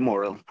Job with a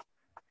Moral.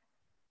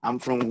 I'm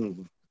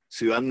from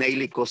Ciudad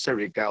Neily, Costa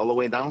Rica, all the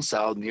way down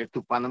south, near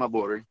to Panama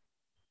border.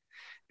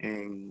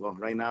 And well,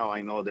 right now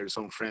I know there's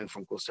some friends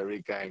from Costa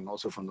Rica and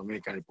also from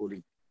Dominican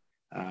Republic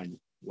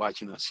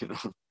watching us,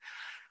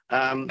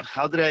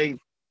 How did I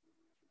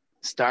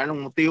start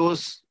on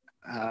Motivos?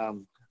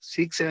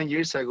 6-7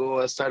 years ago,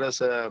 I started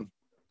as a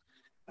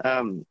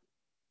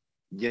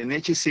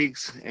Genechi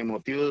 6 and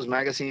Motivos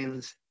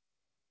Magazines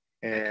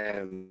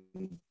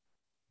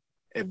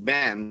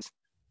events,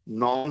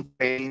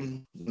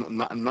 non-paying,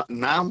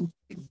 non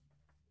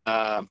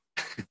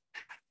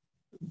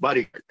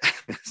bodyguard,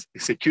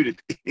 security,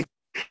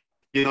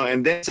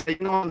 and then say,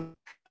 a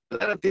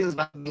lot of things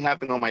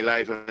happen on my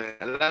life,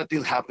 a lot of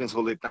things happens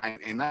all the time,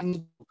 and I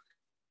need to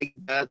take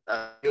that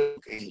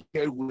and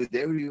share with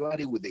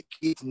everybody, with the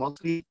kids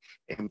mostly,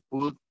 and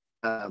put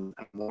a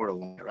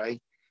moral on it,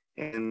 right?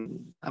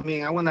 And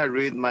I want to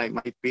read my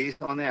piece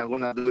on it. I'm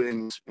going to do it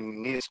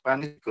in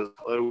Spanish because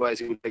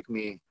otherwise it would take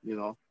me,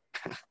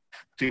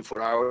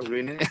 3-4 hours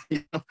reading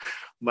it.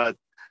 But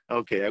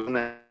okay, I'm going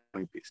to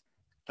my piece.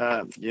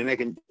 Jenna,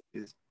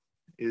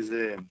 is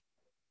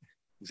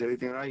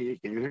everything all right?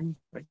 Can you hear me?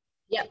 Right?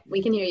 Yep,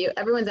 we can hear you.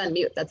 Everyone's on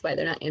mute. That's why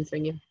they're not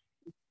answering you.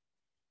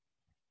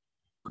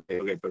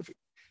 Okay, perfect.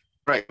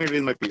 Right, let me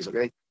read my piece,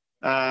 okay?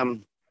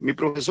 Mi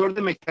profesor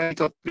de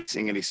mecánica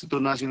en el Instituto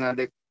Nacional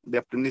de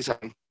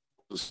Aprendizaje,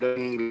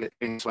 en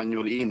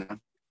españolina,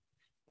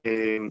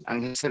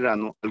 Ángel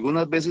Serrano,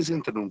 algunas veces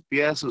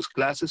interrumpía sus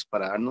clases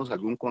para darnos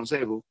algún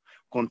consejo,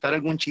 contar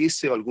algún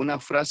chiste o alguna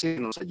frase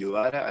que nos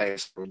ayudara a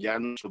desarrollar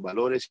nuestros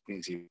valores y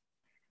principios.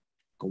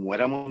 Como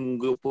éramos un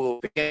grupo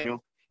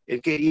pequeño,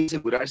 él quería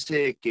asegurarse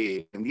de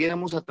que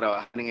aprendiéramos a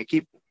trabajar en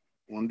equipo.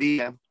 Un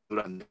día,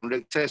 durante un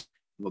receso,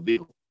 nos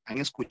dijo, ¿han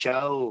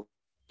escuchado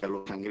que a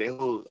los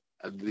cangrejos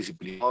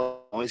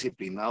disciplinados o no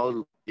disciplinados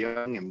los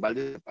llevan en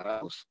baldes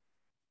separados?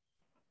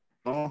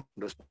 No,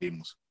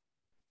 respondimos.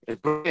 El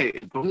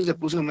profe se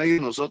puso en medio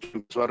de nosotros,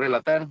 empezó a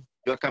relatar,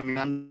 iba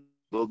caminando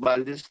 2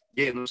 baldes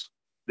llenos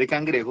de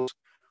cangrejos,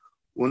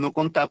 uno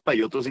con tapa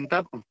y otro sin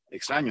tapa.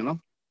 Extraño,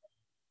 ¿no?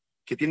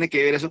 ¿Qué tiene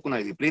que ver eso con la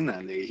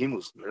disciplina? Le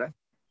dijimos, ¿verdad?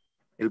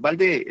 El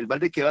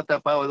balde que va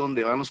tapado es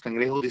donde van los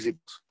cangrejos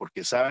discípulos,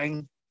 porque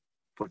saben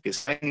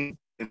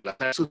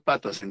enlazar sus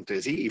patas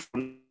entre sí y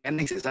forman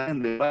y se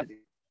salen del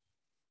balde.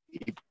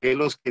 ¿Y por qué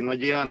los que no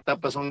llevan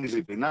tapas son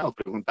disciplinados?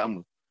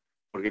 Preguntamos.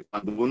 Porque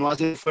cuando uno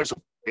hace esfuerzo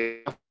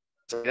hacia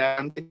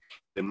adelante,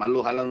 además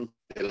lo jalan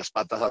de las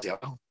patas hacia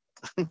abajo.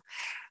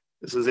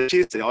 Eso es el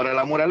chiste. Ahora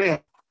la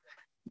moraleja.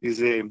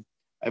 Dice,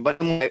 hay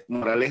varias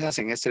moralejas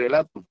en este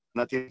relato.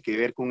 Una tiene que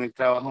ver con el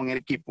trabajo en el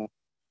equipo,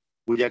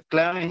 cuya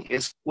clave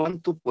es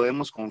cuánto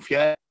podemos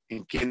confiar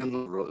en quienes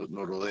nos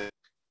rodean,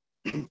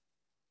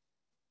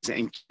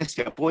 en quienes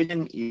te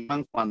apoyan y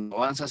van cuando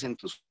avanzas en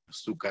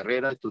tu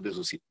carrera, tus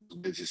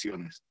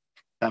decisiones.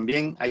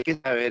 También hay que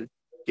saber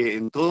que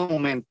en todo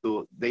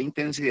momento de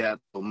intensidad,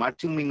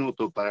 tomarte un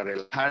minuto para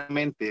relajar la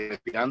mente,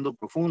 respirando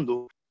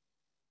profundo.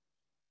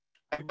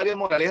 Hay varias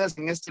moralejas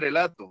en este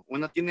relato.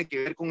 Una tiene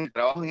que ver con el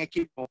trabajo en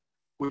equipo,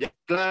 cuya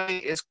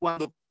clave es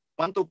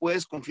cuánto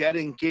puedes confiar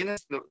en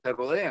quienes te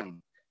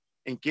rodean,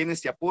 en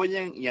quienes te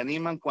apoyan y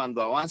animan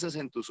cuando avanzas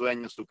en tus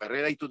sueños, tu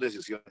carrera y tus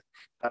decisiones.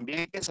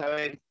 También hay que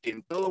saber que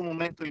en todo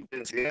momento de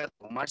intensidad,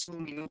 tomarse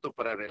un minuto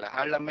para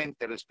relajar la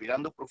mente,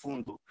 respirando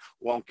profundo,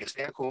 o aunque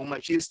sea con un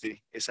mal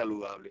chiste, es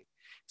saludable.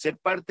 Ser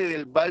parte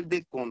del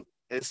balde con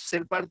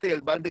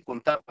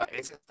tapa,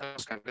 es estar en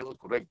los cangrejos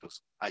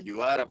correctos,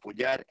 ayudar,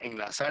 apoyar,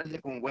 enlazarse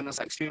con buenas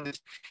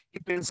acciones y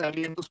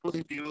pensamientos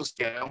positivos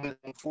que hagan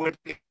un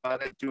fuerte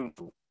para el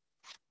triunfo.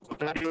 Al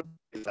contrario,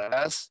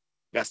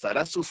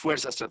 gastarás tus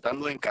fuerzas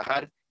tratando de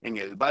encajar en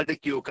el balde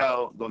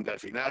equivocado, donde al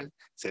final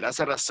serás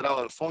arrastrado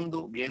al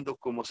fondo viendo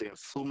cómo se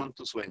suman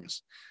tus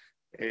sueños.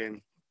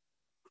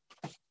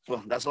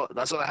 Well, that's all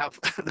I have.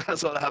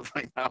 That's all I have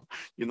right now.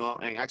 You know,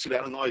 and actually,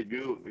 I don't know if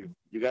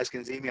you guys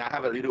can see me. I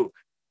have a little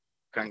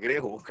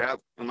cangrejo crab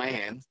in my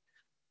hand.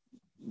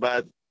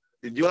 But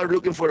if you are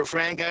looking for a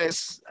friend,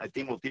 guys, I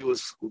think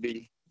Motivos could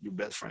be your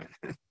best friend.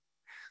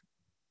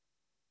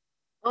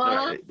 All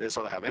right, that's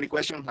all I have. Any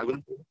questions?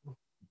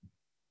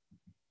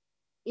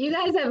 You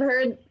guys have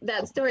heard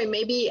that story.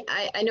 Maybe,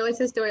 I know it's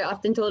a story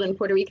often told in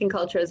Puerto Rican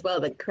culture as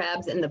well, the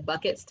crabs in the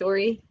bucket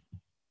story.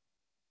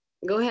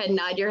 Go ahead and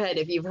nod your head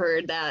if you've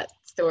heard that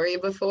story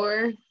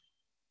before,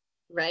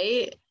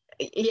 right?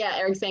 Yeah,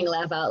 Eric's saying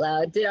laugh out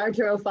loud. Did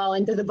Arturo fall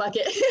into the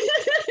bucket?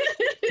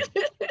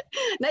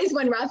 Nice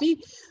one, Rafi.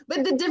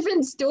 But the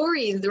different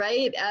stories,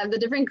 right? The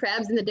different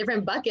crabs in the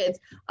different buckets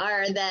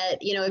are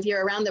that, you know, if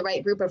you're around the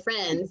right group of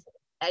friends,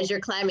 as you're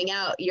climbing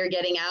out, you're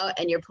getting out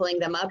and you're pulling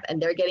them up and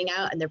they're getting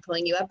out and they're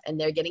pulling you up and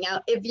they're getting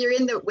out. If you're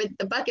with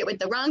the bucket with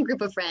the wrong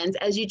group of friends,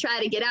 as you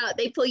try to get out,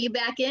 they pull you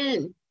back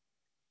in.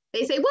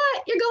 They say,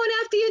 what? You're going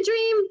after your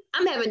dream?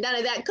 I'm having none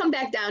of that. Come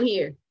back down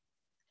here.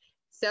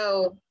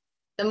 So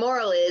the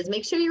moral is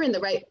make sure you're in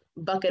the right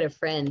bucket of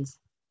friends.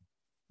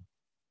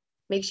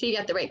 Make sure you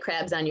got the right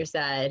crabs on your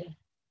side.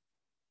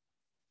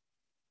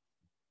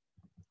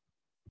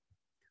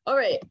 All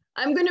right,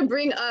 I'm gonna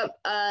bring up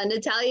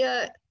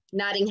Natalia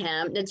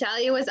Nottingham.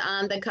 Natalia was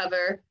on the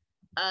cover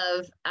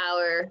of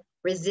our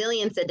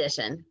Resilience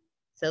edition.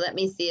 So let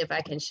me see if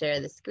I can share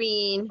the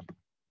screen.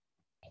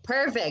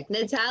 Perfect,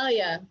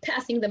 Natalia,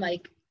 passing the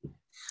mic.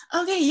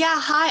 Okay, yeah,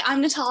 hi, I'm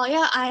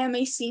Natalia. I am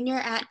a senior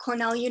at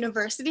Cornell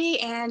University,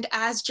 and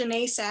as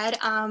Janae said,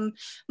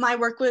 my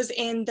work was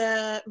in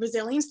the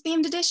Resilience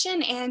themed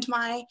edition, and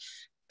my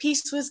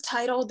piece was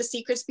titled The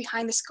Secrets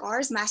Behind the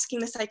Scars, Masking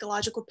the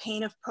Psychological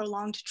Pain of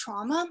Prolonged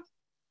Trauma.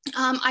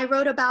 I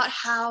wrote about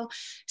how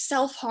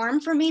self-harm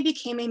for me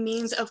became a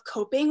means of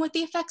coping with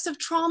the effects of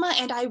trauma,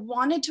 and I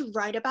wanted to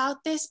write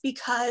about this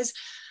because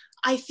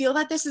I feel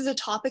that this is a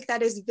topic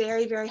that is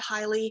very, very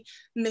highly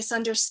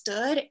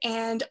misunderstood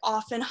and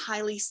often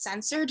highly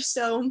censored.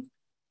 So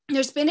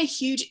there's been a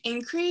huge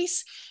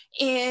increase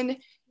in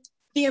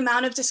the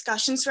amount of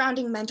discussion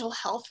surrounding mental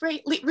health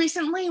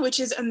recently, which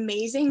is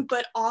amazing,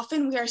 but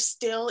often we are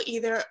still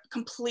either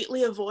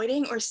completely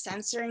avoiding or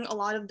censoring a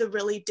lot of the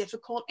really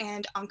difficult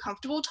and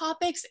uncomfortable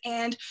topics.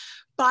 And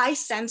by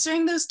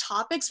censoring those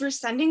topics, we're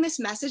sending this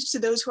message to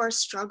those who are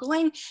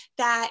struggling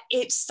that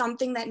it's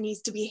something that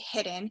needs to be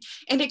hidden.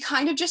 And it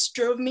kind of just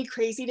drove me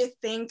crazy to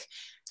think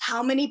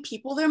how many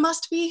people there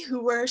must be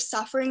who were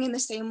suffering in the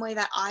same way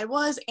that I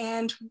was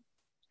and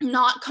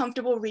not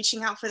comfortable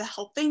reaching out for the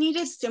help they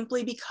needed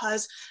simply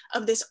because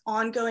of this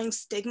ongoing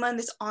stigma and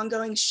this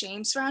ongoing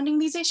shame surrounding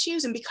these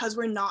issues, and because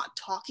we're not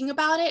talking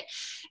about it.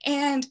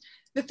 And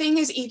the thing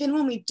is, even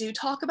when we do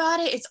talk about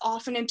it, it's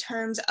often in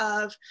terms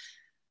of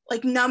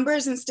like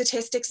numbers and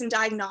statistics and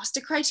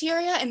diagnostic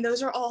criteria, and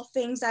those are all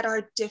things that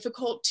are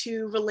difficult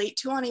to relate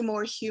to on a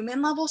more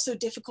human level, so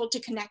difficult to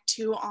connect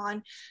to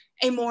on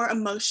a more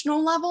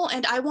emotional level.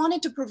 And I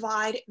wanted to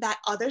provide that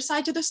other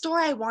side to the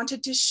story. I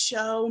wanted to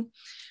show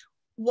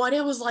what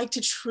it was like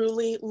to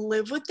truly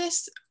live with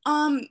this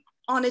on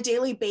a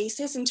daily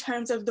basis in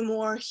terms of the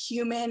more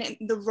human and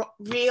the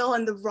real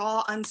and the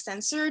raw,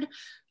 uncensored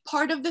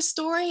part of the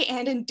story.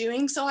 And in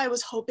doing so, I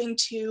was hoping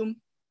to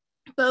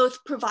both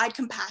provide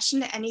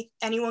compassion to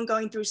anyone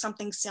going through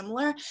something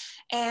similar,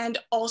 and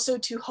also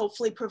to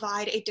hopefully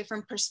provide a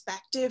different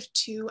perspective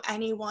to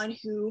anyone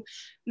who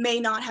may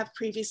not have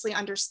previously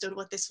understood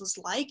what this was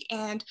like.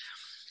 And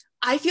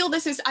I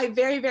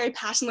very, very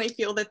passionately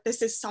feel that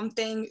this is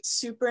something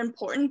super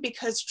important,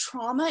 because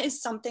trauma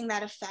is something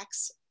that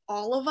affects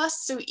all of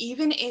us. So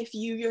even if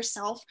you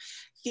yourself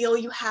feel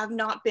you have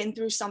not been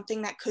through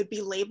something that could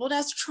be labeled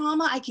as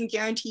trauma, I can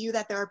guarantee you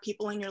that there are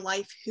people in your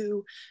life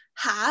who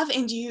have,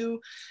 and you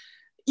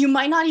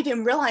might not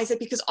even realize it,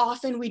 because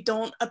often we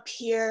don't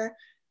appear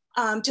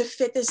to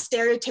fit this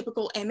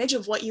stereotypical image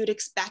of what you'd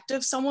expect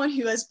of someone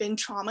who has been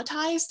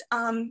traumatized.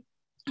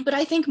 But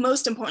I think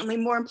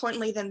more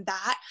importantly than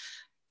that,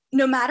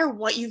 no matter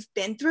what you've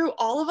been through,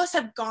 all of us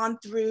have gone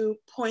through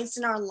points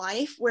in our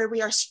life where we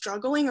are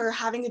struggling or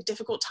having a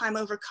difficult time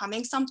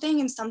overcoming something.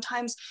 And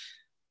sometimes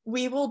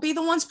we will be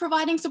the ones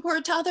providing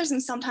support to others,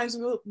 and sometimes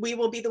we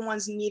will be the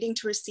ones needing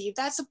to receive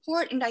that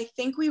support. And I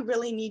think we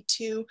really need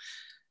to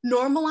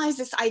normalize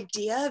this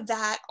idea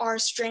that our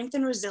strength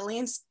and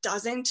resilience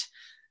doesn't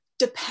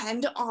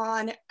depend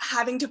on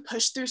having to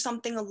push through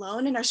something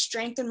alone, and our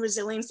strength and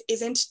resilience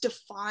isn't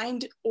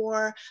defined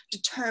or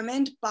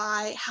determined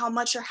by how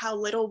much or how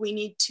little we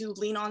need to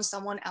lean on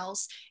someone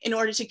else in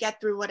order to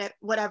get through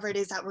whatever it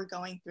is that we're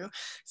going through.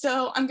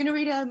 So I'm going to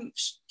read a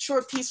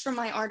short piece from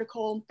my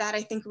article that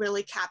I think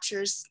really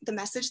captures the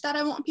message that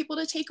I want people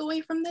to take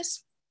away from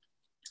this.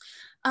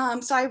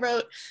 So I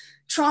wrote,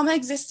 "Trauma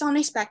exists on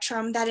a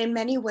spectrum that in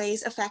many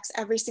ways affects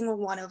every single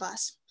one of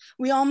us.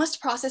 We all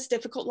must process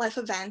difficult life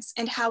events,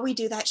 and how we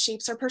do that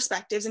shapes our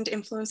perspectives and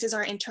influences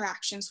our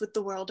interactions with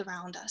the world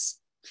around us.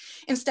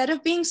 Instead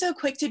of being so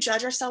quick to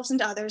judge ourselves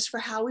and others for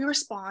how we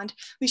respond,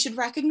 we should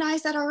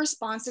recognize that our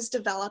response is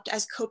developed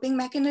as coping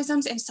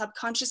mechanisms and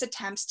subconscious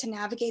attempts to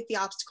navigate the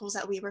obstacles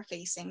that we were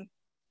facing.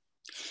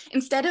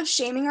 Instead of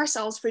shaming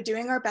ourselves for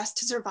doing our best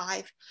to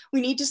survive,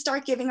 we need to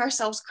start giving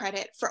ourselves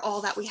credit for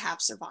all that we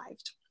have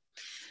survived.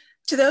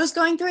 To those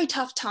going through a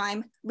tough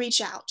time,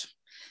 reach out.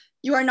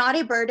 You are not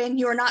a burden,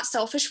 you are not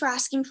selfish for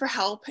asking for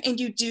help, and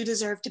you do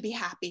deserve to be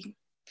happy.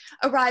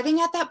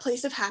 Arriving at that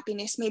place of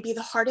happiness may be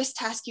the hardest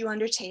task you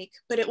undertake,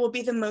 but it will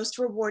be the most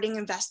rewarding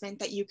investment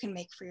that you can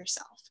make for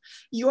yourself.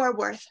 You are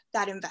worth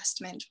that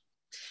investment.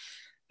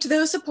 To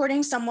those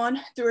supporting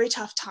someone through a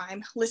tough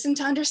time, listen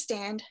to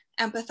understand,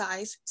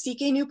 empathize,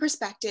 seek a new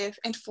perspective,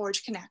 and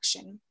forge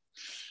connection.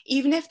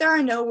 Even if there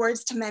are no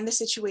words to mend the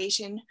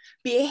situation,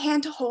 be a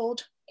hand to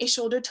hold, a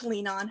shoulder to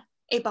lean on,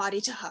 a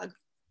body to hug.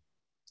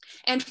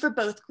 And for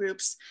both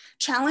groups,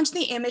 challenge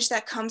the image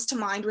that comes to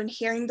mind when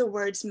hearing the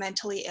words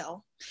mentally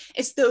ill.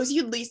 It's those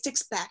you'd least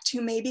expect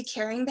who may be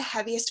carrying the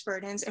heaviest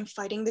burdens and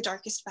fighting the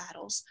darkest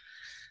battles.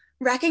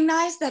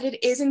 Recognize that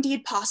it is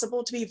indeed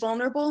possible to be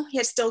vulnerable,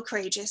 yet still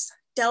courageous,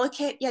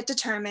 delicate, yet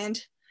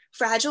determined,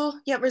 fragile,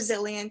 yet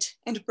resilient,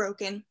 and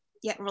broken,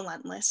 yet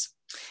relentless.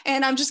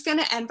 And I'm just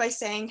gonna end by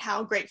saying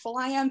how grateful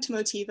I am to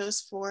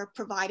Motivos for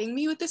providing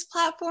me with this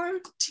platform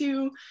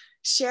to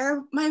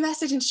share my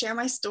message and share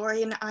my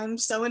story. And I'm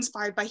so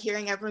inspired by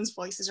hearing everyone's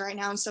voices right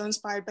now. I'm so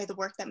inspired by the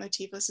work that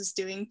Motivos is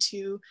doing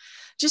to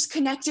just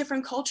connect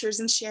different cultures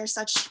and share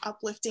such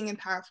uplifting and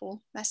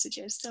powerful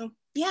messages. So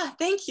yeah,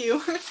 thank you.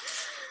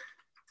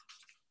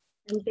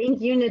 And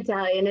thank you,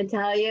 Natalia.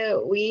 Natalia,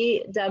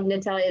 we dubbed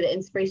Natalia the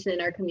inspiration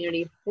in our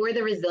community for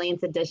the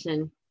Resilience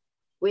Edition,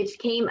 which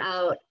came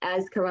out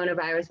as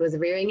coronavirus was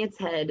rearing its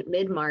head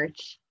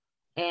mid-March.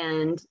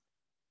 And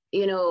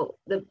you know,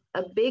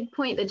 a big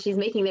point that she's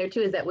making there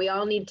too is that we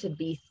all need to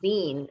be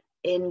seen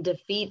in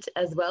defeat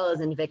as well as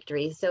in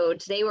victory. So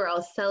today we're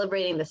all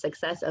celebrating the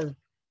success of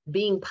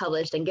being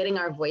published and getting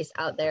our voice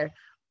out there,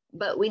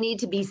 but we need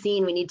to be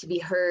seen, we need to be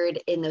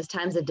heard in those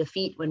times of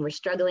defeat when we're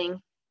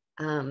struggling,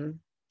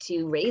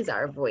 to raise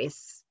our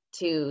voice,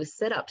 to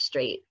sit up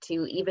straight,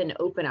 to even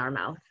open our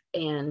mouth.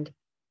 And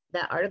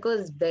that article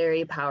is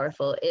very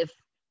powerful. If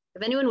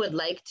anyone would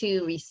like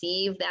to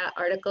receive that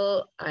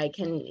article, I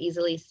can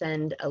easily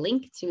send a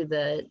link to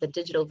the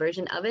digital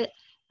version of it.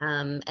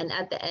 And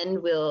at the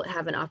end, we'll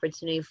have an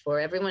opportunity for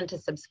everyone to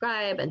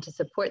subscribe and to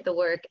support the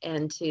work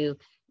and to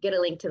get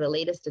a link to the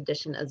latest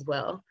edition as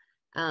well.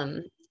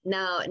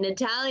 Now,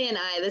 Natalia and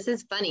I, this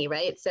is funny,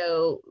 right?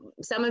 So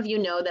some of you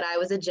know that I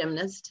was a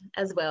gymnast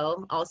as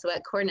well, also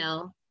at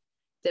Cornell,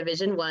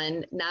 Division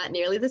I, not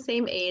nearly the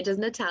same age as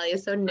Natalia.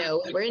 So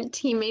no, we weren't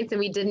teammates and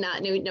we did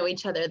not know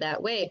each other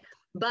that way.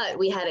 But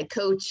we had a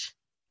coach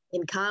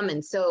in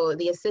common. So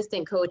the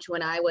assistant coach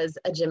when I was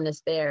a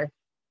gymnast there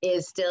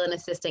is still an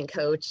assistant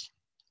coach,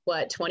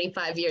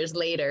 25 years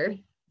later.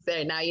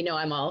 So now you know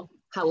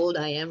how old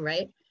I am,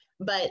 right?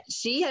 But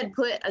she had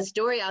put a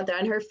story out there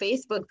on her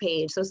Facebook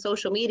page, so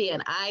social media,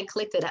 and I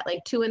clicked it at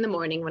like 2 in the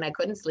morning when I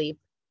couldn't sleep.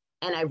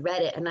 And I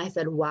read it and I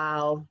said,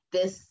 wow,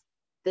 this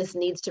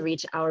needs to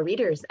reach our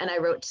readers. And I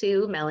wrote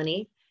to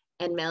Melanie,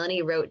 and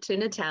Melanie wrote to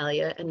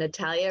Natalia, and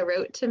Natalia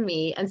wrote to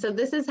me. And so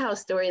this is how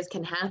stories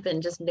can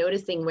happen, just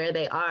noticing where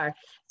they are.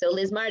 So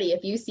Liz Marty,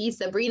 if you see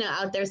Sabrina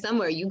out there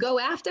somewhere, you go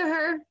after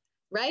her,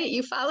 right?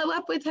 You follow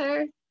up with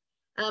her.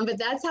 But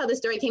that's how the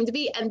story came to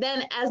be. And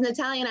then as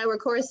Natalia and I were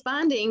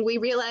corresponding, we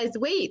realized,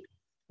 wait,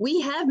 we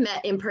have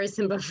met in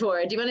person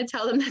before. Do you want to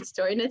tell them that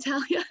story,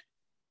 Natalia?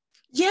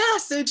 Yeah,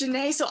 so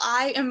Janae, so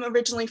I am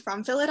originally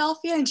from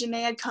Philadelphia, and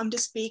Janae had come to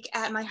speak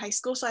at my high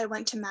school. So I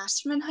went to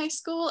Masterman High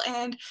School,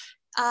 and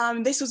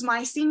this was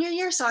my senior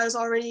year. So I was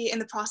already in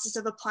the process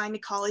of applying to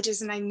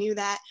colleges, and I knew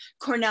that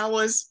Cornell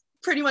was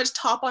pretty much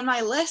top on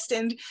my list.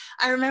 And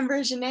I remember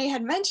Janae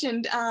had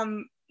mentioned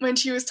when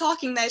she was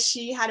talking that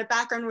she had a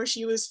background where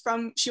she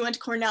went to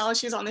Cornell and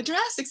she was on the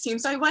gymnastics team.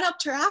 So I went up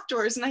to her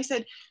afterwards and I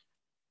said,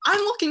 I'm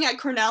looking at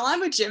Cornell,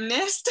 I'm a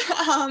gymnast.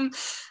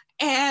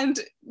 And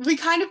we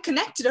kind of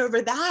connected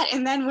over that.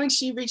 And then when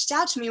she reached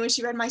out to me, when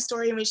she read my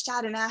story and reached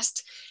out and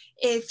asked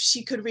if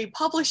she could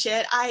republish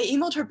it, I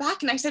emailed her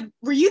back and I said,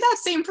 were you that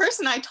same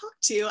person I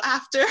talked to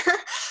after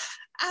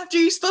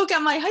you spoke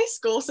at my high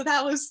school? So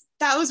that was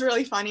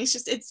really funny.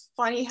 It's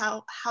funny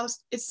how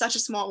it's such a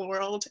small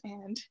world.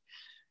 And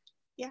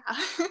yeah.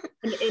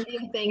 And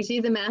Indian thing,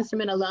 she's a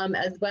Masterman alum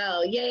as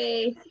well.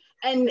 Yay.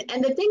 And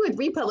the thing with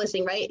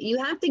republishing, right?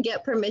 You have to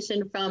get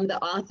permission from the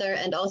author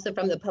and also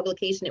from the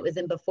publication it was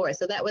in before.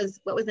 So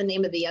what was the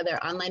name of the other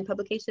online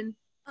publication?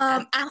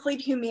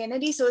 Athlete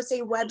Humanity. So it's a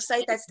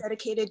website that's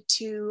dedicated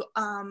to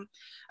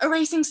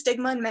erasing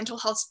stigma and mental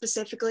health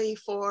specifically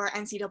for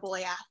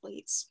NCAA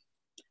athletes.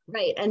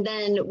 Right. And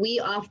then we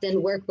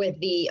often work with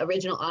the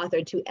original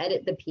author to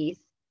edit the piece,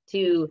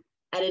 to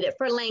edit it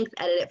for length,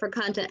 edit it for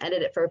content,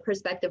 edit it for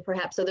perspective,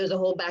 perhaps. So there's a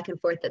whole back and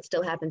forth that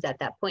still happens at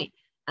that point.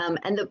 And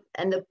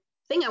the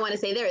thing I want to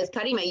say there is,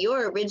 Karima,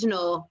 your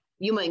original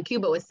Yuma in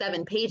Cuba was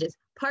 7 pages.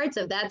 Parts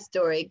of that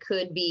story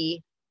could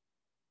be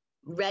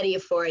ready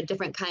for a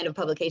different kind of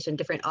publication,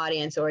 different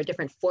audience, or a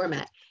different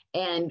format.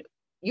 And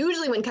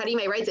usually when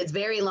Karima writes, it's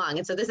very long.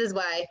 And so this is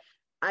why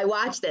I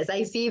watch this,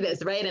 I see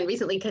this, right? And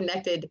recently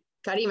connected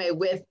Karima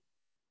with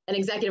an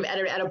executive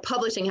editor at a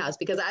publishing house,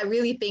 because I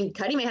really think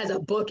Karima has a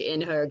book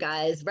in her,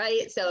 guys,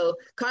 right? So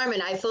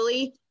Carmen,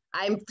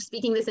 I'm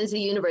speaking this into the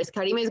universe.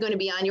 Karima is going to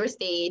be on your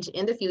stage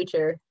in the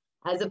future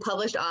as a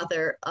published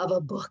author of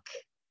a book,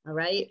 all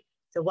right?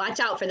 So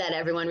watch out for that,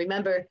 everyone.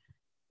 Remember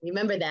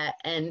that.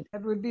 And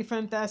that would be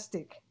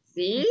fantastic.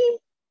 See?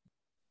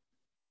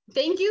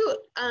 Thank you,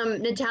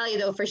 Natalia,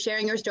 though, for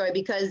sharing your story,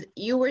 because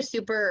you were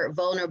super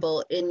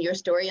vulnerable in your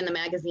story in the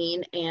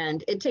magazine,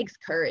 and it takes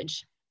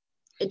courage.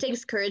 It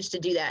takes courage to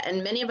do that.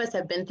 And many of us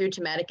have been through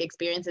traumatic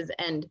experiences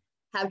and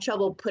have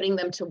trouble putting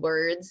them to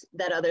words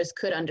that others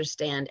could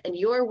understand. And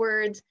your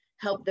words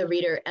help the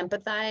reader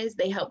empathize.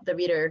 They help the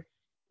reader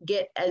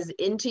get as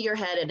into your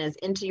head and as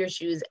into your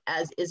shoes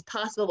as is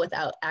possible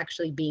without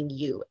actually being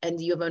you.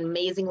 And you have an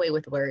amazing way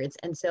with words.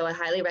 And so I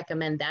highly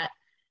recommend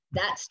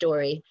that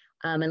story.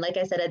 And like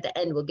I said, at the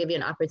end, we'll give you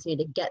an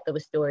opportunity to get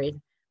those stories.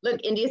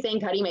 Look, India saying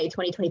Karima,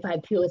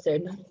 2025 Pulitzer.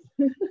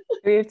 Do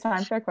we have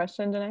time for a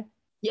question, Janae?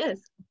 Yes.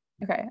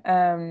 Okay.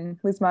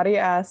 Liz Mari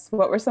asks,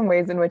 what were some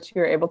ways in which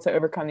you were able to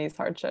overcome these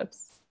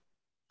hardships?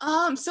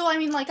 So I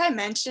mean, like I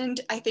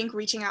mentioned, I think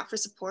reaching out for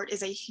support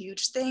is a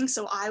huge thing.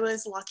 So I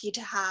was lucky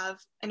to have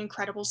an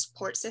incredible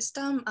support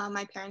system.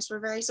 My parents were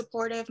very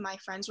supportive. My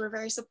friends were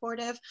very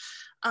supportive.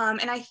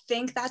 And I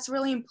think that's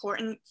really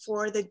important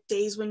for the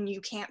days when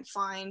you can't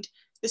find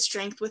the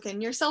strength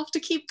within yourself to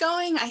keep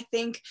going. I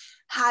think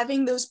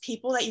having those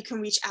people that you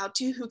can reach out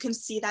to who can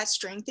see that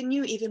strength in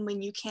you, even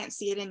when you can't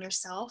see it in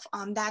yourself,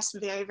 that's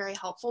very, very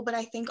helpful. But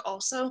I think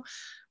also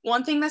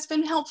one thing that's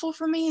been helpful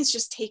for me is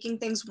just taking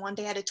things one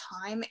day at a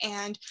time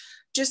and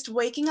just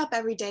waking up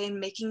every day and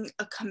making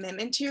a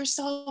commitment to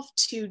yourself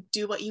to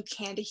do what you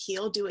can to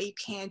heal, do what you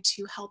can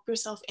to help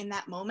yourself in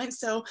that moment.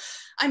 So,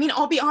 I mean,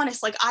 I'll be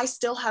honest, like I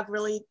still have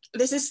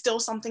this is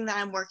still something that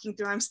I'm working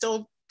through. I'm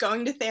still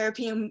going to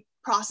therapy and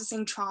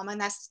processing trauma,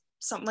 and that's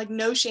something like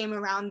no shame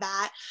around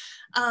that.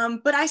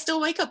 But I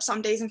still wake up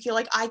some days and feel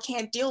like I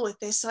can't deal with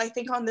this. So I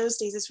think on those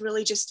days, it's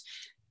really just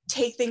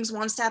take things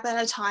one step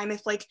at a time.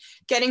 If like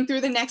getting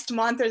through the next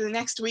month or the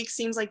next week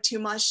seems like too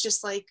much,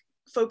 just like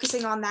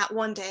focusing on that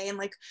one day and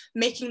like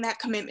making that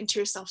commitment to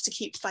yourself to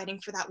keep fighting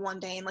for that one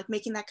day and like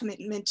making that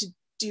commitment to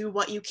do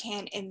what you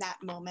can in that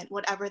moment,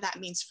 whatever that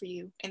means for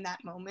you in that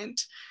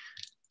moment.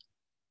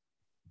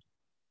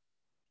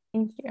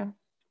 Thank you.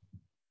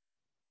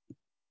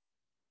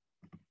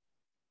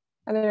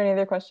 Are there any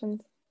other questions?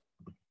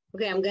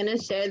 Okay, I'm gonna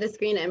share the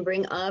screen and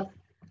bring up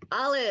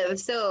Olive.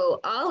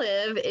 So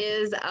Olive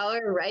is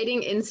our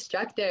writing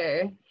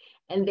instructor,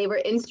 and they were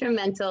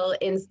instrumental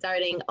in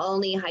starting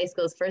Olney High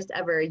School's first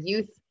ever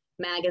youth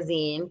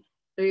magazine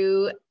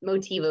through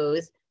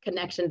Motivos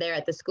connection there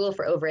at the school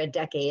for over a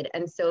decade.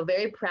 And so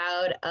very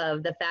proud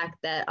of the fact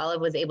that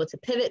Olive was able to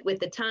pivot with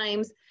the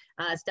times,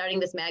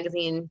 starting this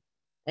magazine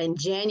in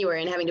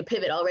January and having to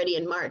pivot already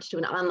in March to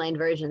an online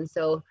version.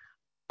 So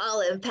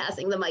Olive,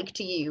 passing the mic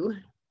to you.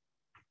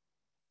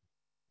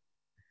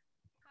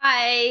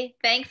 Hi,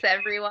 thanks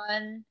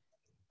everyone.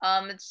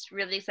 It's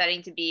really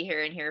exciting to be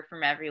here and hear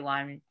from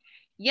everyone.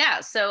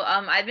 Yeah, so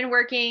I've been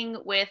working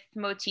with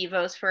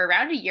Motivos for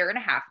around 1.5 years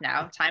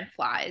now. Time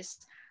flies.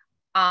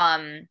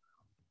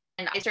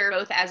 I serve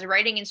both as a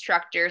writing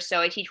instructor, so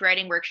I teach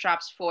writing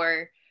workshops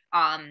for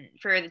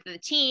the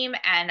team,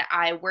 and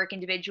I work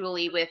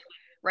individually with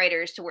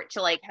writers to work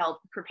to like help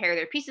prepare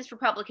their pieces for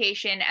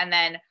publication. And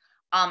then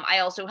I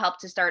also help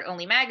to start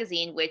Only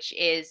Magazine, which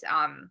is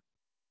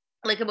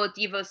like a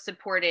Motivos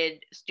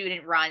supported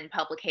student run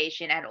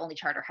publication at Only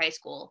Charter High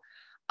School.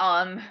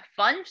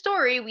 Fun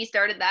story, we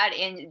started that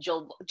in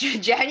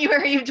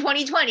January of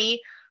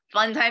 2020.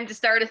 Fun time to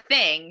start a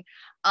thing.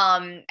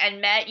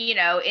 And met, you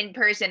know, in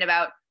person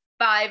about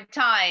 5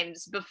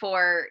 times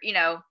before, you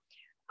know,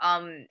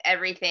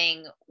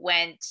 everything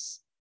went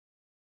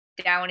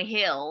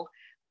downhill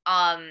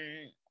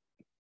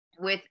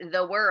with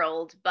the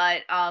world.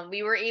 But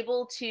we were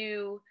able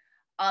to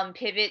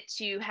pivot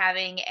to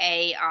having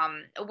a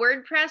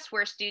WordPress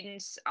where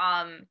students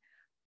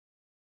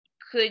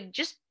could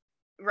just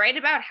write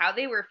about how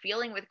they were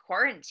feeling with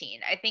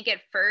quarantine. I think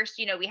at first,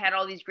 you know, we had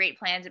all these great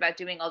plans about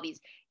doing all these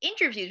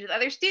interviews with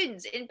other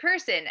students in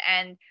person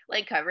and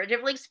like coverage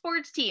of like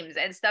sports teams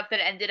and stuff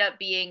that ended up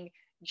being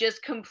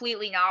just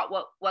completely not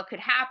what could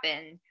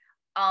happen.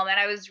 And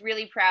I was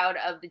really proud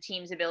of the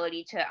team's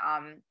ability to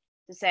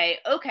say,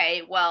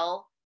 okay,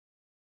 well,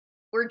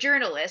 we're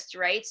journalists,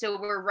 right? So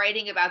we're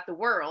writing about the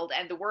world,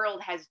 and the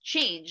world has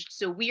changed,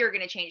 so we are going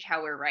to change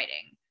how we're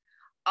writing.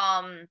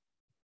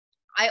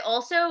 I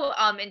also,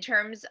 in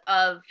terms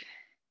of,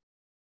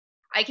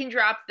 I can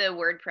drop the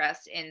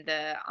WordPress in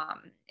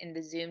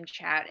the Zoom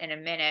chat in a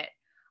minute.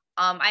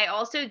 I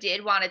also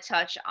did want to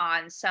touch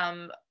on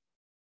some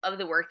of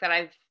the work that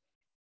I've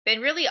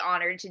been really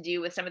honored to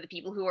do with some of the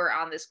people who are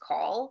on this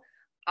call.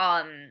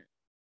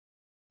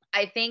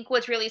 I think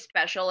what's really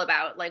special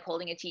about like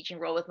holding a teaching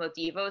role with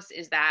Motivos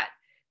is that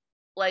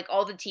like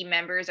all the team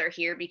members are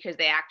here because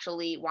they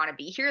actually want to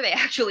be here. They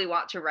actually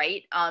want to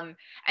write. And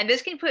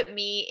this can put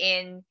me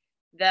in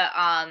the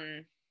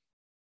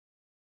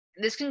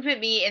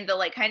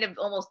like kind of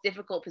almost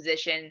difficult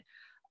position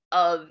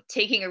of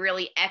taking a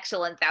really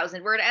excellent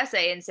 1,000-word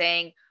essay and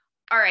saying,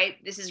 all right,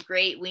 this is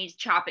great, we need to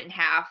chop it in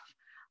half.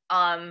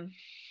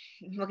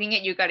 Looking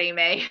at you,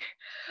 Karime.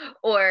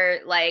 Or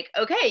like,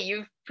 okay,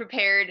 you've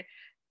prepared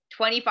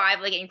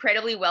 25 like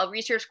incredibly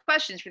well-researched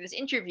questions for this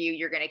interview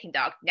you're going to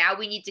conduct. Now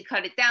we need to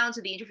cut it down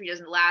so the interview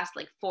doesn't last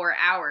like 4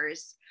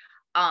 hours.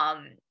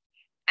 And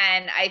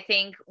I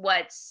think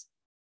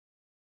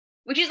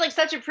which is like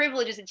such a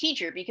privilege as a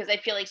teacher, because I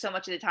feel like so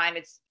much of the time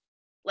it's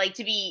like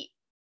to be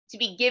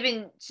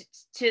given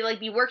to like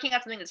be working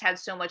on something that's had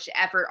so much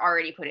effort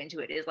already put into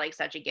it is like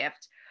such a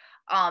gift.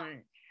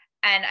 And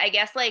I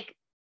guess like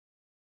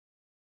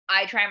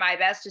I try my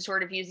best to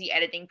sort of use the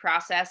editing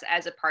process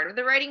as a part of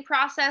the writing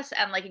process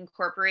and like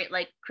incorporate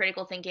like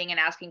critical thinking and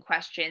asking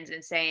questions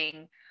and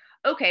saying,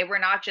 okay, we're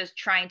not just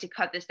trying to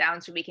cut this down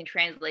so we can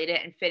translate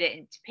it and fit it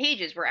into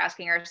pages. We're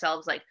asking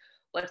ourselves like,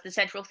 what's the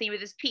central theme of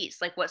this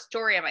piece? Like, what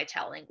story am I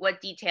telling?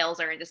 What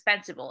details are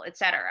indispensable,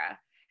 etc.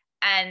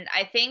 And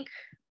I think,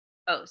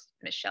 oh,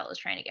 Michelle is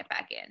trying to get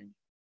back in.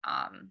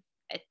 I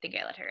think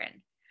I let her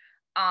in.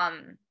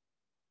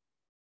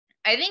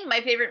 I think my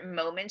favorite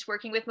moments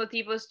working with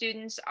Motivo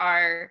students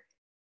are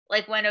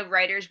like when a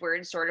writer's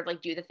words sort of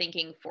like do the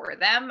thinking for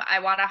them. I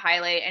want to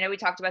highlight, I know we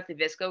talked about the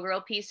Visco Girl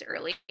piece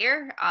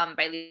earlier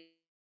by Lisa.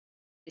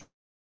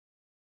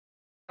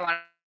 I want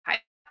to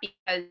highlight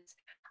because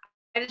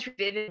I have this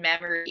vivid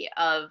memory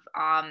of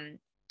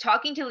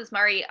talking to Liz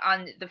Murray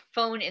on the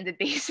phone in the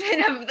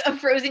basement of a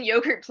frozen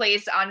yogurt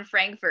place on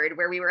Frankfurt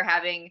where we were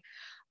having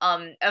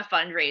a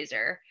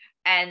fundraiser.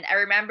 And I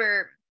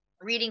remember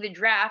reading the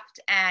draft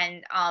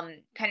and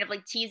kind of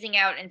like teasing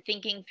out and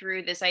thinking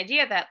through this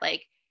idea that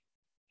like,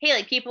 hey,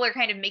 like people are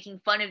kind of making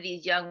fun of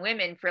these young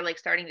women for like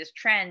starting this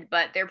trend,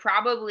 but they're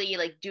probably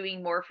like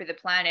doing more for the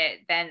planet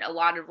than a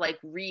lot of like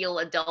real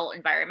adult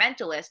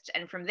environmentalists.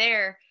 And from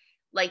there,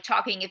 like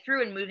talking it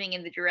through and moving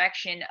in the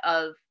direction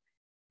of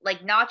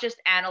like not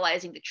just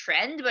analyzing the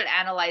trend, but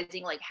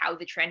analyzing like how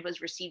the trend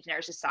was received in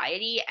our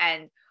society,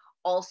 and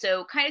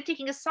also kind of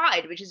taking a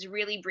side, which is a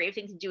really brave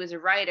thing to do as a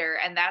writer.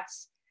 And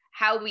that's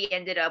how we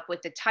ended up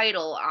with the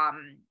title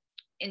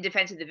In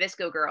Defense of the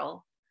Visco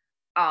Girl,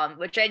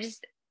 which I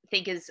just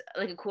think is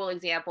like a cool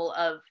example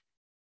of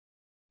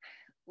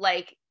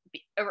like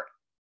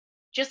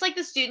just like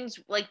the students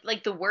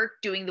like the work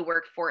doing the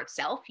work for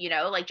itself, you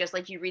know, like just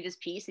like you read this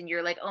piece and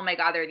you're like, oh my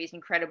god, there are these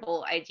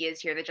incredible ideas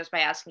here that just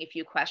by asking a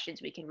few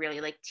questions we can really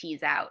like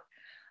tease out.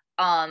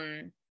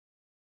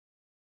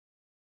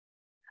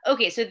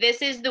 Okay, so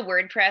this is the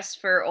WordPress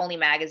for Only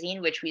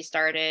Magazine, which we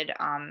started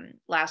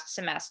last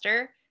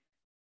semester.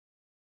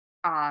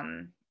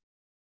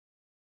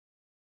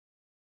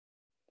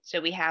 So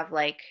we have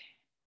like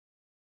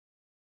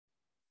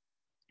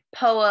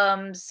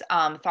poems,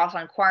 thoughts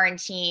on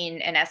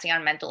quarantine, an essay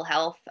on mental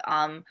health.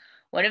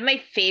 One of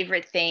my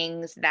favorite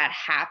things that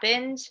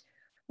happened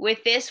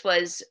with this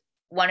was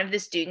one of the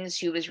students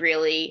who was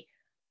really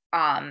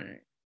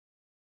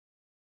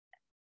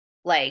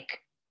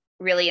like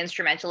really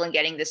instrumental in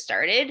getting this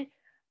started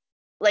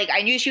like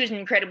I knew she was an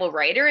incredible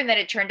writer, and then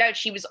it turned out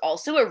she was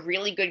also a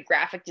really good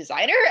graphic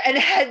designer and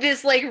had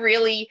this like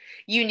really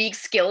unique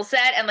skill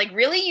set and like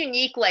really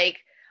unique like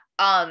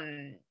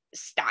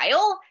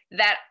style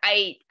that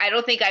I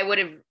don't think I would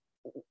have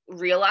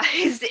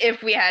realized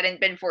if we hadn't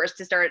been forced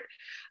to start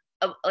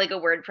like a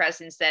WordPress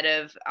instead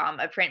of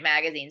a print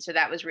magazine. So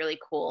that was really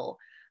cool.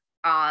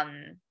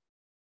 I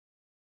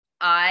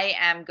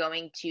am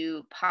going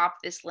to pop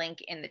this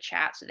link in the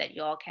chat so that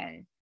y'all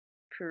can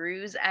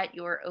peruse at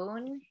your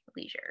own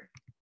leisure.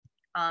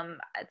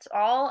 It's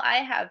all I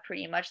have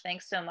pretty much.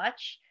 Thanks so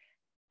much.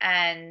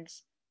 And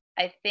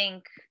I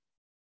think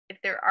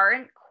if there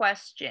aren't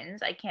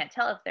questions, I can't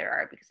tell if there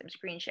are because I'm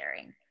screen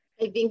sharing.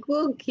 I think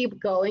we'll keep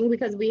going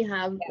because we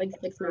have like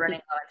 6 We're more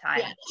running out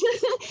of time.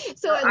 Yeah.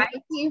 So I'd like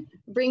to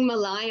bring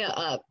Malaya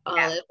up,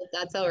 Olive, if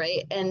that's all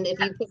right. And if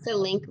you put the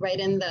link right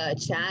in the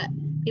chat,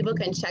 people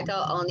can check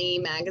out Alni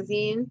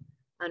Magazine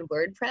on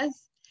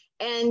WordPress.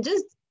 And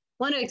just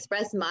want to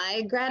express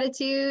my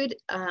gratitude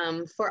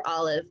for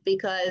Olive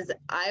because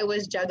I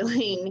was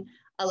juggling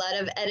a lot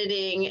of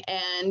editing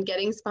and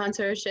getting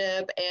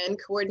sponsorship and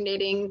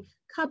coordinating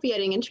copy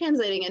editing and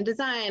translating and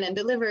design and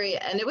delivery,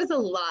 and it was a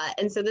lot.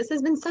 And so this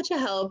has been such a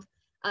help.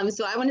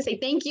 So I want to say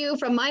thank you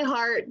from my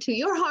heart to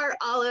your heart,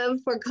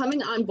 Olive, for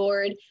coming on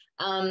board.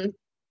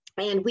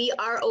 And we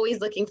are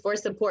always looking for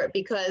support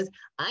because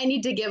I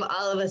need to give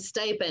Olive a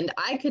stipend.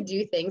 I could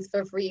do things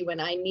for free when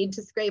I need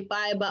to scrape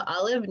by, but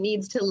Olive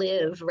needs to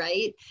live,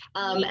 right?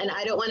 And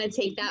I don't want to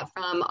take that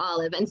from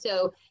Olive. And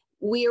so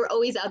we are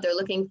always out there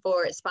looking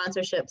for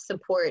sponsorship,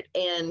 support,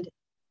 and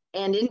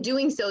in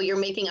doing so, you're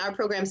making our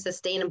program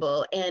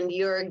sustainable and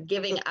you're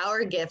giving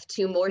our gift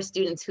to more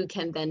students who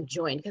can then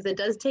join because it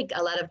does take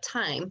a lot of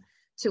time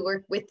to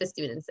work with the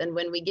students. And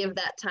when we give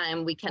that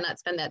time, we cannot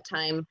spend that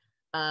time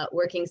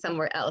working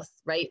somewhere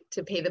else, right,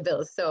 to pay the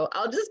bills. So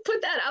I'll just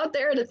put that out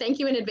there to thank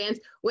you in advance.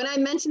 When I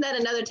mentioned that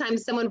another time,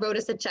 someone wrote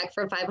us a check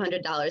for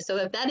 $500. So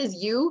if that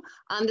is you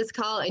on this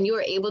call and you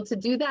are able to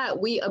do that,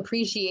 we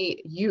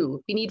appreciate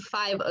you. We need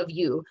 5 of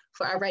you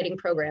for our writing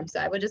program. So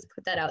I would just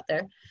put that out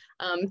there.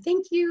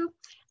 Thank you.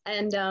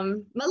 And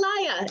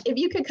Malaya, if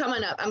you could come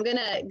on up, I'm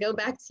gonna go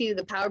back to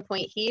the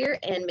PowerPoint here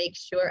and make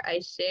sure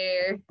I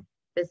share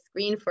the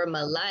screen for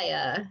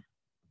Malaya.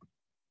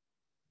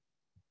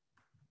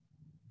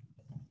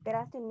 Good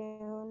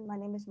afternoon. My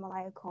name is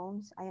Malaya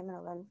Combs. I am an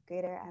 11th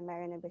grader at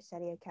Marion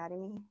Bersetti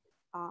Academy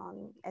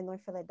in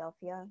North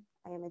Philadelphia.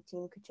 I am a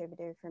team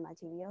contributor for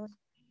Motivos.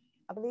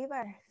 I believe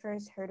I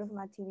first heard of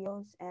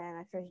Motivos and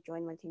I first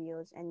joined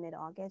Motivos in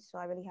mid-August, so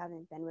I really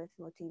haven't been with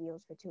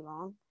Motivos for too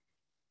long.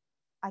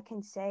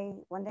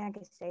 One thing I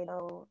can say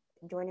though,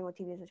 joining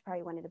Motivos was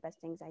probably one of the best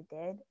things I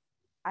did.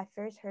 I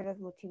first heard of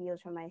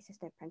Motivos from my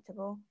assistant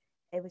principal.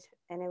 It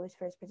was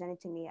first presented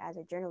to me as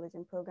a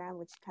journalism program,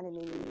 which kind of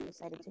made me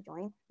excited to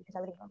join because I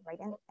really love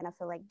writing. And I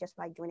feel like just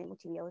by joining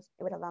Motivos,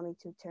 it would allow me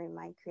to turn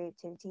my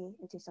creativity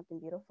into something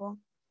beautiful.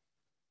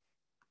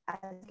 As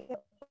I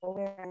get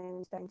older,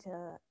 I'm starting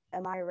to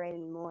admire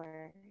writing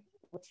more,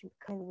 which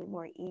kind of be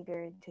more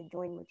eager to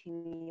join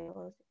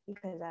Motivos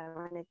because I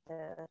wanted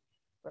to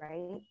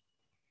write.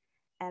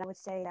 And I would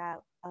say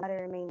that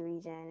another main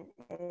reason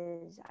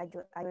is I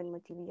joined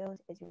Motivos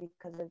is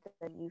because of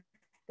the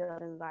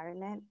youth-filled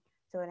environment.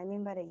 So what I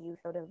mean by the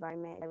youth-filled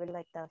environment, I really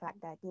like the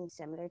fact that teams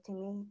similar to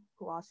me,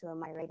 who also am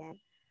my writing,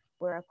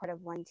 we're a part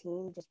of one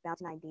team, just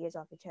bouncing ideas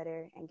off each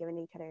other and giving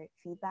each other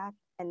feedback.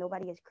 And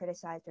nobody is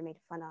criticized or made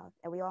fun of.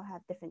 And we all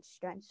have different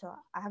strengths. So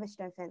I have a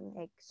strength in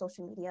like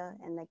social media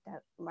and like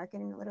that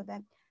marketing a little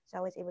bit. So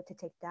I was able to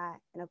take that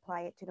and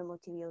apply it to the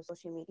Motivos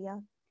social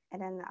media.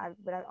 And then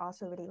what I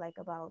also really like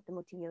about the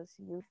Motivos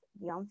youth,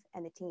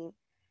 and the team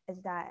is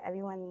that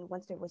everyone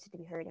wants their voices to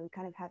be heard, and we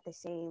kind of have the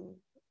same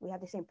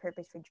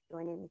purpose for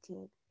joining the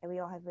team, and we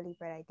all have really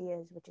bright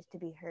ideas, which is to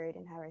be heard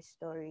and have our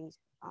stories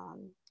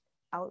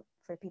out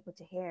for people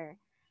to hear.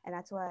 And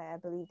that's why I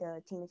believe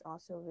the team is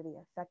also really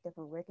effective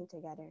in working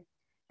together.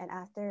 And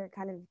after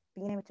kind of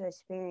being able to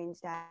experience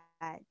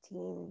that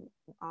team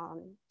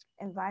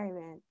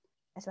environment,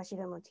 especially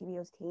the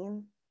Motivos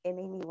team, it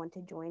made me want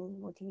to join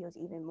Motivos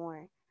even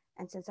more.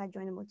 And since I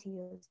joined the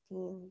Motivos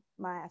team,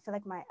 I feel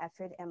like my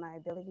effort and my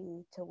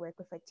ability to work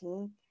with a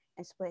team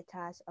and split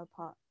tasks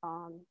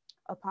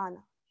upon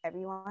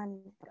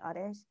everyone and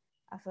others,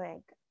 I feel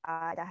like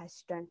that has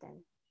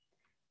strengthened.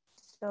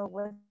 So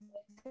with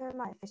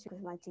my first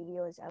week with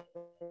Motivos, I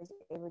was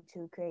able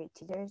to create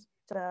teasers.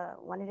 So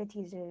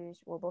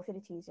both of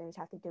the teasers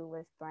have to do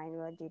with Brian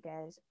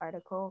Rodriguez's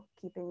article,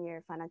 Keeping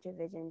Your Financial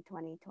Vision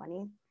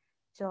 2020.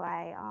 So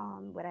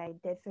what I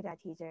did for that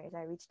teaser is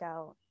I reached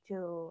out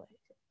to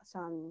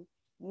some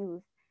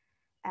youth,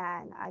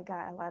 and I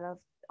got a lot of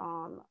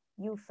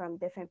youth from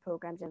different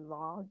programs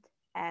involved,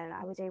 and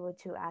I was able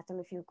to ask them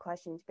a few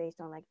questions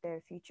based on like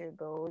their future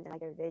goals and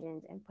like their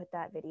visions and put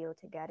that video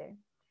together.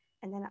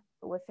 And then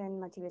within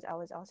Motivos, I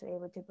was also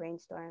able to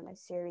brainstorm a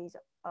series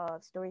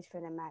of stories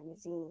for the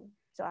magazine.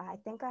 So I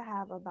think I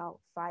have about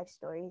 5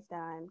 stories that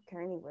I'm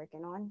currently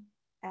working on,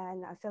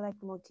 and I feel like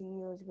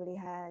Motivos really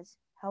has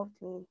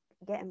helped me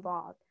get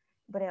involved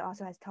but it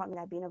also has taught me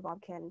that being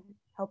involved can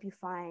help you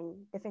find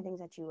different things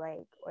that you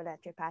like or that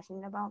you're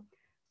passionate about.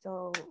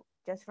 So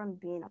just from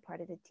being a part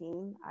of the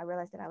team, I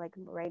realized that I like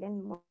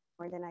writing more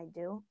than I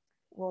do,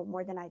 well,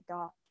 more than I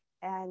thought.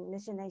 And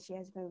Miss Janae, she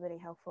has been really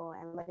helpful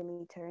and letting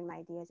me turn my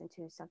ideas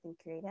into something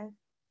creative.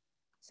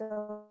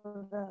 So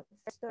the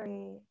first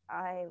story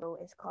I wrote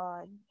is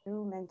called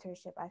Through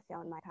Mentorship, I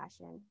Found My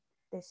Passion.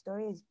 This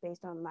story is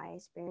based on my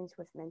experience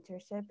with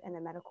mentorship in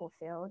the medical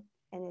field,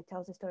 and it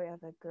tells the story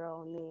of a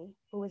girl, me,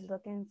 who was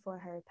looking for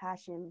her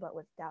passion but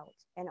with doubt,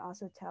 and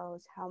also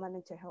tells how my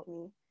mentor helped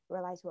me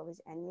realize what was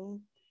in me.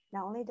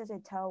 Not only does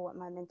it tell what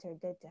my mentor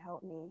did to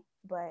help me,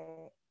 but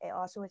it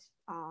also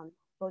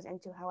goes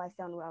into how I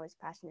found what I was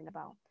passionate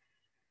about.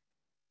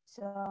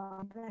 So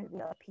I'm gonna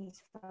read a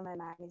piece from my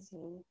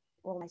magazine,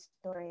 well, my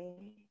story.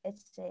 It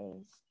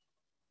says,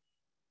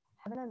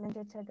 having a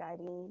mentor to guide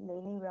me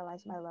made me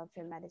realize my love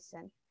for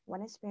medicine.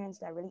 One experience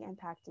that really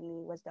impacted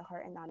me was the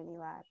heart anatomy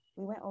lab.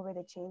 We went over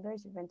the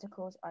chambers,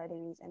 ventricles,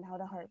 arteries, and how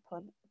the heart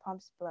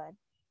pumps blood.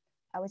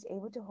 I was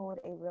able to hold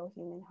a real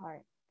human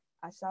heart.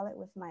 I saw it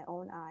with my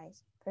own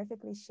eyes,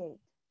 perfectly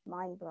shaped,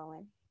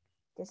 mind-blowing.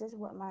 This is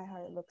what my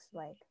heart looks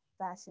like.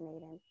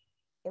 Fascinating.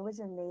 It was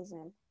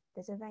amazing.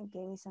 This event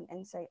gave me some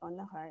insight on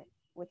the heart,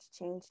 which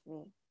changed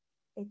me.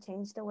 It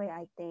changed the way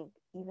I think,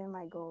 even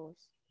my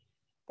goals.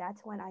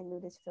 That's when I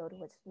knew this field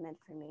was meant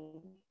for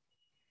me.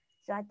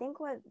 So I think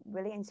what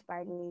really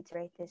inspired me to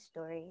write this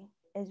story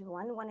is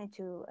one, wanted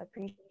to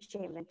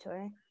appreciate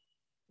mentor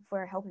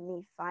for helping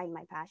me find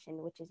my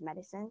passion, which is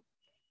medicine.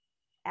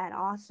 And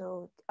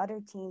also other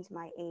teens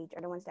my age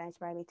are the ones that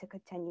inspire me to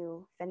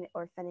continue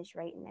or finish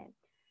writing it.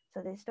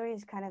 So this story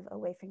is kind of a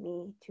way for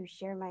me to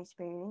share my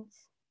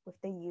experience with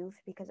the youth,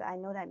 because I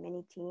know that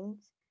many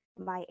teens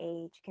my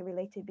age can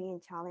relate to being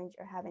challenged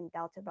or having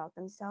doubts about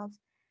themselves,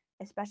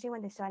 especially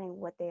when deciding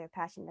what they are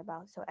passionate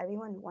about. So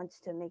everyone wants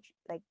to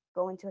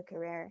go into a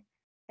career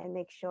and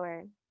make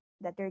sure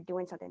that they're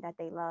doing something that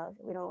they love.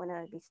 We don't want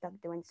to be stuck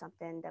doing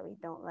something that we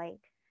don't like.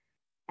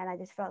 And I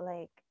just felt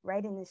like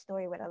writing this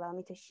story would allow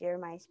me to share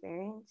my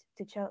experience,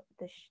 to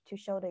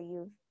show the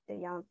youth, the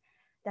young,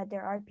 that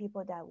there are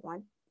people that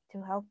want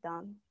to help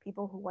them,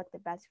 people who want the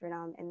best for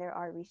them, and there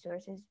are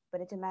resources,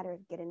 but it's a matter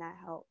of getting that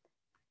help.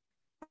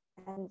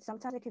 And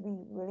sometimes it could be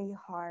really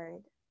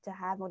hard to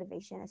have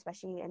motivation,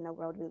 especially in the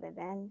world we live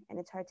in, and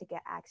it's hard to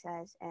get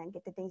access and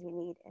get the things we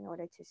need in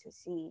order to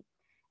succeed.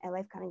 And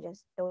life kind of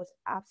just throws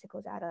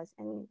obstacles at us,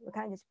 and we're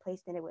kind of just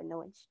placed in it with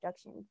no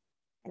instructions.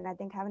 And I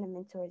think having a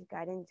mentor's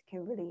guidance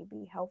can really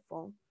be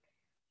helpful.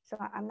 So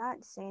I'm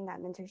not saying that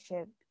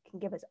mentorship can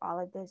give us all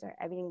of this or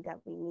everything that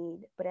we need,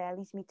 but it at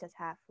least meets us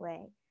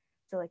halfway.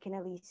 So it can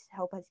at least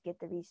help us get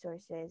the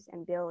resources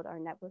and build our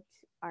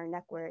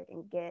network,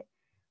 and get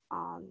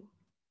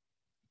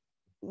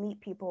meet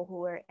people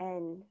who are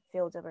in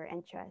fields of our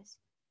interest.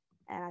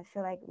 And I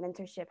feel like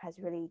mentorship has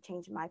really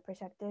changed my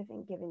perspective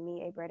and given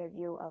me a brighter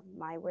view of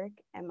my work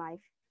and my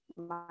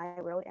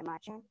road and my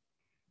action.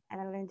 And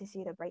I learned to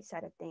see the bright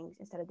side of things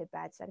instead of the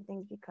bad side of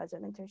things because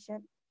of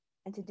mentorship,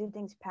 and to do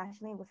things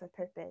passionately with a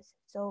purpose.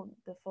 So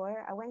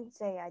before, I wouldn't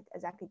say I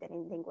exactly did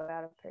anything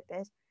without a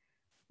purpose,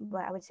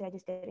 but I would say I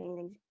just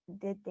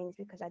did things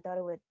because I thought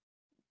it would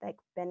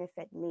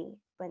benefit me.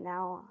 But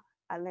now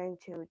I learned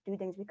to do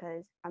things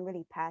because I'm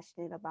really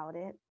passionate about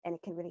it, and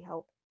it can really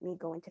help me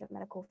go into the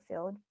medical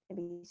field and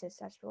be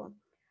successful.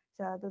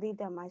 So I believe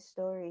that my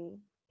story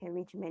can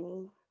reach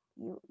many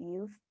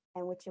youth,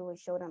 and which it will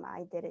show them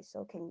I did it,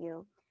 so can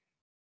you.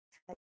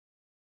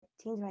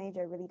 Teens my age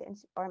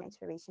are my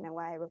inspiration and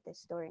why I wrote this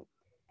story.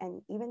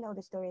 And even though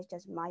the story is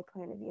just my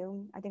point of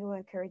view, I think it will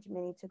encourage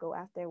many to go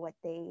after what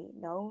they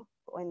know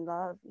and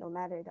love, no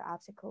matter the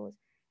obstacles,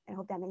 and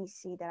hope that many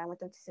see that I want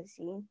them to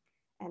succeed.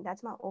 And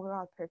that's my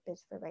overall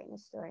purpose for writing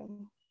this story.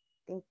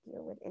 Thank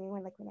you. Would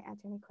anyone like me to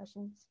answer any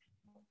questions?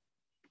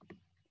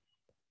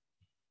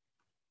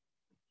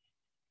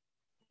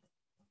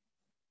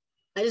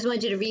 I just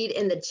want you to read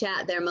in the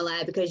chat there,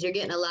 Malaya, because you're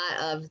getting a lot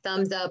of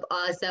thumbs up,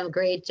 awesome,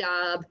 great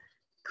job,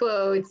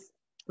 quotes.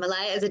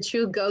 Malaya is a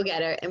true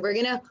go-getter, and we're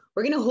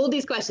gonna hold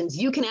these questions.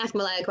 You can ask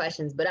Malaya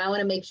questions, but I want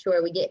to make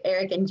sure we get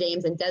Eric and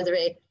James and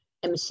Desiree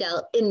and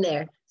Michelle in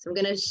there. So I'm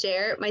gonna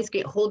share my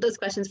screen. Hold those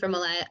questions for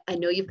Malaya. I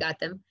know you've got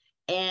them,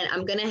 and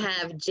I'm gonna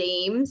have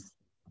James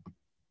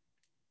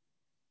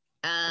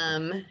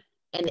and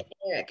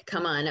Eric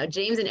come on. Now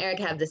James and Eric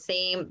have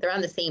they're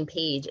on the same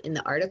page in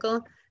the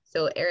article.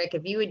 So Eric,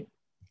 if you would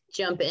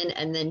jump in,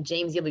 and then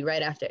James, you'll be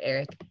right after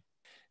Eric.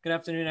 Good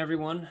afternoon,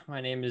 everyone.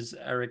 My name is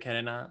Eric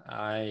Helena.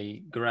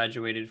 I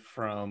graduated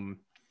from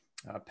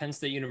Penn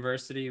State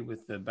University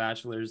with a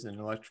bachelor's in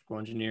electrical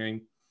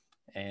engineering.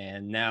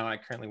 And now I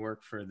currently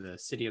work for the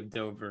city of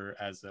Dover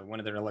as one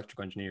of their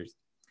electrical engineers.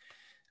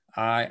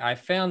 I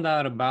found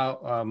out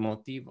about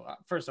Motivo.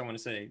 First, I want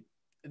to say,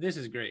 this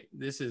is great.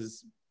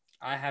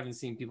 I haven't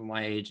seen people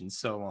my age in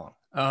so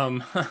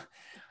long.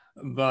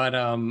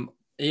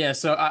 Yeah,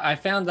 so I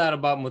found out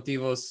about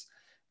Motivos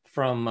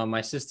from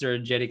my sister,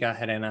 Jerica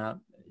Helena.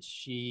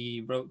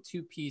 She wrote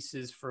 2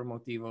 pieces for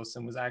Motivos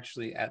and was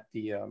actually at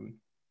the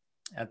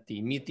at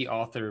the Meet the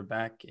Author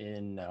back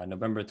in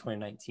November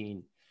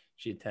 2019.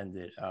 She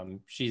attended.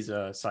 She's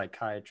a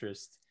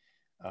psychiatrist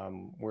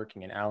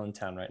working in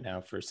Allentown right now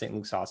for St.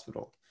 Luke's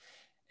Hospital.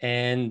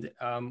 And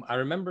I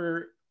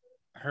remember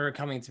her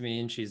coming to me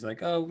and she's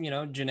like, oh, you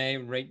know,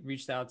 Janae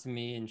reached out to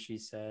me and she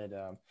said,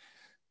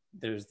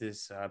 there's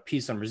this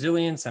piece on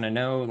resilience. And I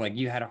know like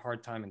you had a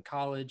hard time in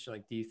college.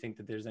 Like, do you think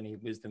that there's any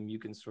wisdom you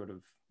can sort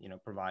of, you know,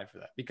 provide for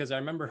that? Because I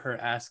remember her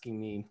asking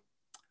me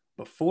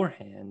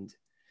beforehand,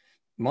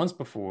 months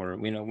before,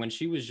 you know, when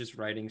she was just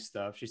writing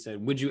stuff, she said,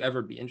 would you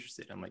ever be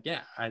interested? I'm like,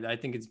 yeah, I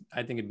think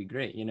it'd be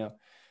great. You know,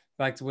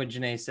 back to what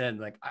Janae said,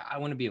 like, I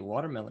want to be a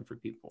watermelon for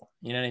people.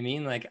 You know what I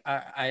mean? Like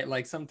I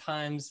like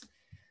sometimes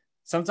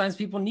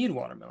people need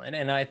watermelon.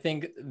 And I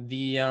think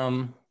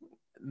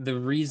the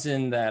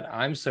reason that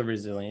I'm so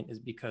resilient is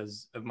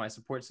because of my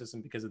support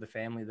system, because of the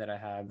family that I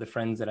have, the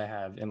friends that I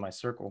have in my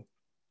circle.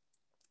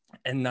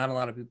 And not a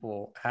lot of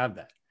people have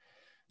that.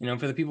 You know,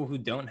 for the people who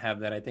don't have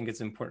that, I think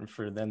it's important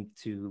for them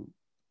to,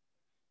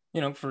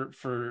 you know,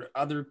 for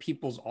other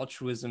people's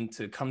altruism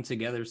to come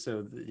together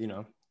so that, you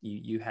know,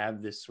 you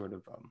have this sort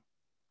of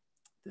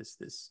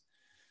this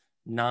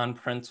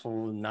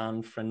non-parental,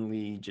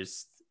 non-friendly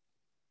just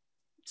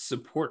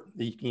support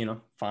that you can, you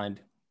know, find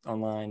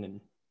online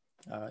and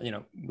you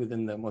know,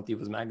 within the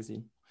Motivos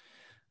Magazine.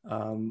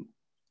 You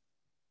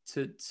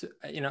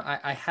know,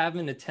 I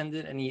haven't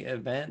attended any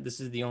event. This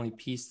is the only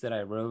piece that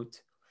I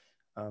wrote,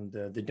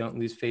 the Don't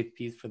Lose Faith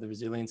piece for the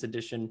Resilience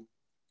edition.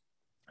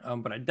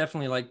 But I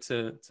definitely like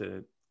to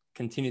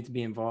continue to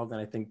be involved.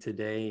 And I think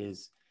today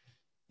is,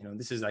 you know,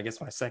 this is, I guess,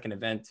 my second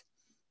event.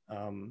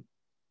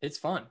 It's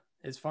fun.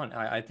 It's fun.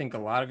 I think a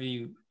lot of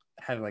you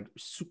have like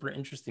super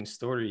interesting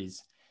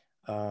stories.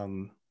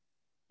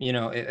 You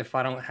know, if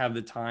I don't have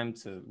the time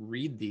to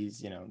read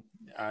these, you know,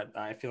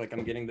 I feel like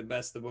I'm getting the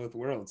best of both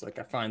worlds. Like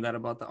I find out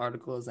about the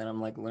articles and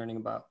I'm like learning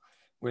about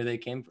where they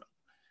came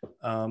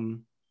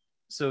from.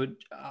 So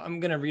I'm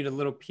going to read a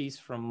little piece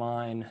from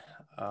mine.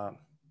 Why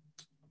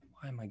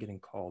am I getting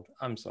called?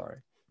 I'm sorry.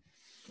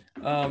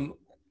 One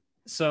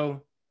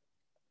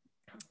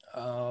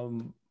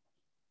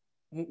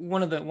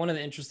of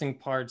the interesting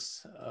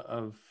parts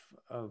of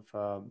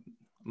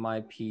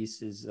my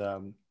piece is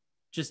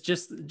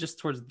just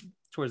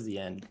towards the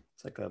end.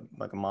 It's like a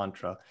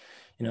mantra.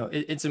 You know,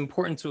 it's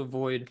important to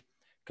avoid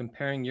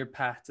comparing your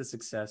path to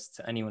success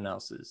to anyone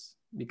else's,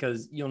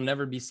 because you'll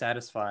never be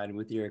satisfied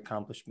with your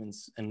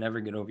accomplishments and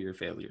never get over your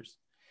failures.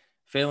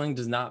 Failing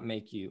does not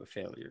make you a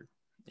failure.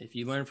 If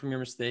you learn from your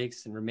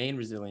mistakes and remain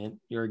resilient,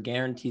 you're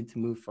guaranteed to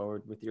move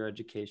forward with your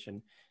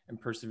education and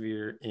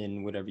persevere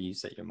in whatever you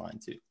set your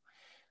mind to.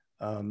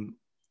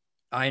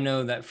 I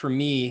know that for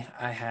me,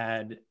 I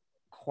had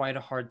quite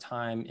a hard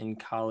time in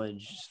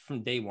college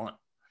from day one.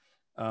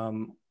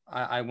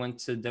 I went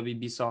to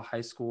W.B. Saul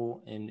High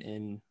School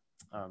in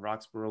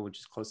Roxborough, which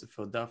is close to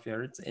Philadelphia,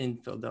 or it's in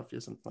Philadelphia,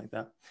 something like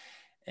that.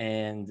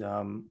 And,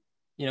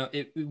 you know,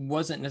 it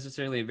wasn't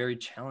necessarily a very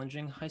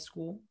challenging high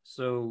school.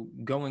 So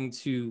going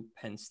to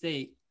Penn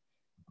State,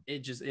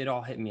 it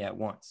all hit me at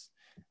once.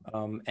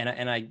 And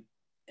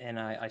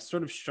I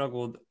sort of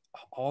struggled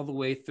all the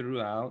way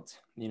throughout,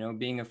 you know,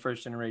 being a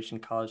first generation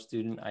college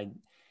student. I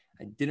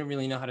didn't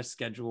really know how to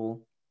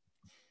schedule.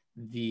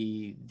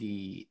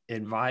 The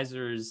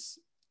advisors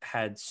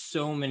had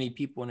so many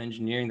people in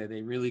engineering that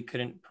they really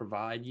couldn't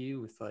provide you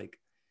with, like,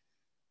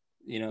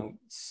 you know,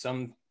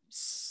 some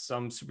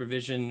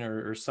supervision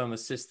or some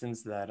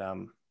assistance that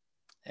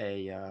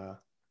a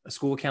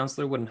school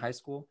counselor would in high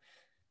school.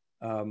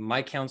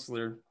 My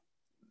counselor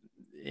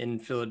in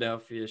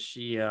Philadelphia,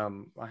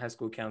 my high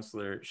school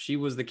counselor, she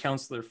was the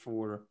counselor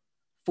for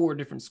 4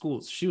 different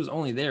schools. She was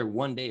only there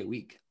 1 day a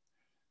week,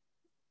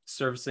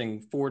 servicing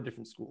 4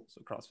 different schools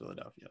across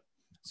Philadelphia.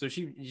 So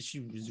she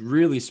was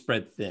really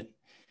spread thin.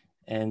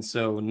 And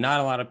so not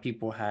a lot of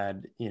people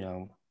had, you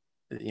know,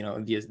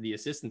 the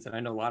assistants. And I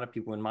know a lot of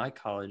people in my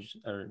college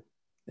or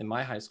in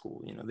my high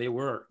school, you know, they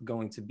were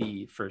going to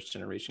be first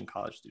generation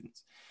college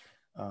students.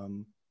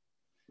 And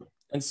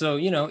so,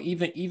 you know,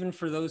 even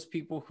for those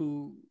people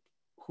who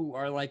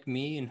are like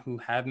me and who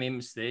have made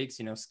mistakes,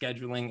 you know,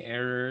 scheduling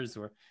errors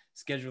or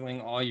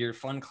scheduling all your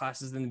fun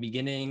classes in the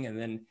beginning and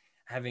then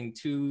having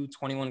 2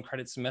 21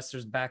 credit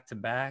semesters back to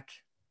back,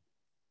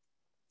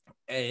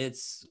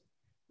 it's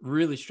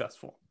really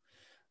stressful.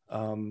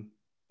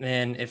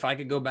 And if I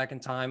could go back in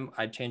time,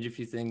 I'd change a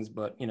few things,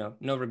 but, you know,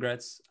 no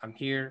regrets. I'm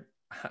here.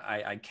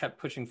 I kept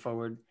pushing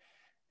forward,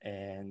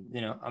 and,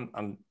 you know,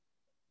 I'm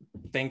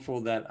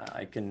thankful that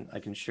I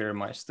can share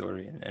my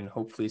story, and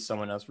hopefully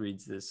someone else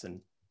reads this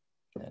and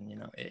you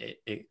know,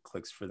 it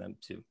clicks for them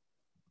too.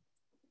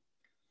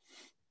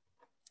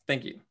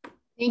 Thank you.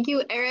 Thank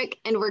you, Eric.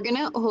 And we're going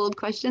to hold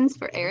questions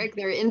for Eric.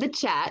 They're in the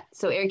chat.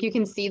 So Eric, you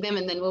can see them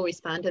and then we'll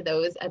respond to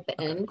those at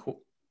the end.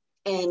 Cool.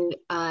 And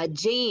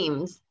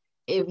James,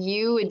 if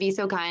you would be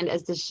so kind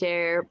as to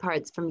share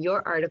parts from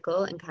your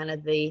article and kind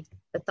of the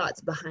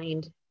thoughts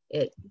behind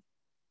it.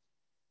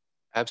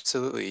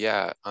 Absolutely,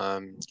 yeah.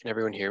 Can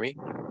everyone hear me?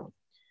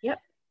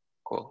 Yep.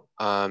 Cool.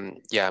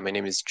 Yeah, my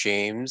name is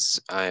James.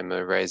 I'm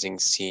a rising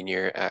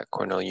senior at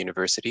Cornell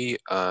University.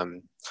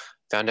 Found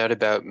out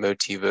about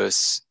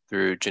Motivos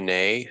through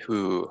Janae,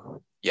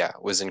 who, yeah,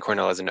 was in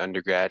Cornell as an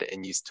undergrad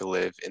and used to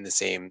live in the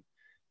same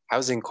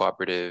housing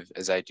cooperative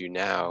as I do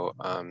now.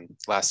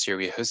 Last year,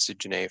 we hosted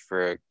Janae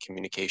for a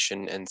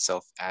communication and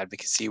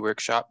self-advocacy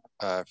workshop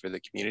for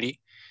the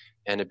community.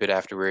 And a bit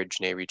afterward,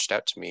 Janae reached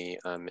out to me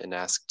and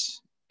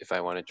asked if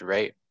I wanted to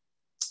write.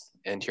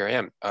 And here I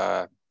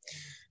am.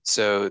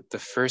 So the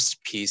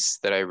first piece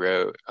that I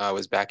wrote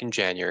was back in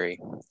January.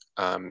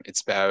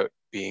 It's about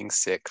being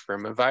sick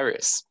from a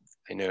virus.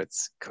 I know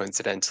it's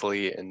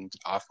coincidentally and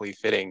awfully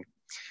fitting.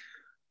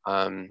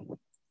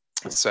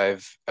 So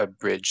I've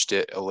abridged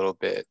it a little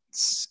bit.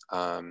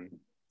 So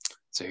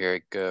here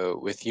I go.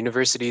 With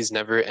university's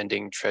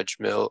never-ending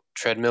treadmill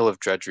of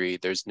drudgery,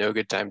 there's no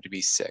good time to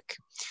be sick.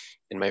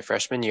 In my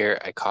freshman year,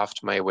 I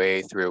coughed my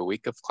way through a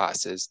week of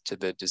classes to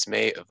the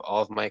dismay of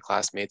all of my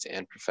classmates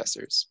and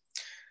professors.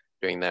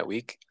 During that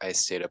week, I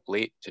stayed up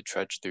late to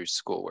trudge through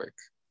schoolwork,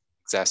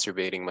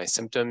 exacerbating my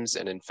symptoms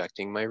and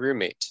infecting my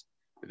roommate.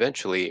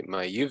 Eventually,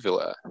 my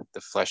uvula, the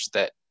flesh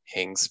that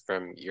hangs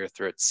from your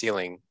throat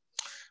ceiling,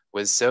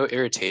 was so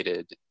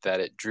irritated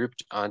that it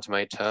drooped onto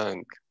my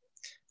tongue.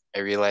 I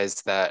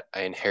realized that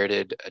I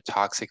inherited a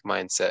toxic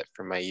mindset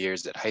from my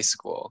years at high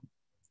school,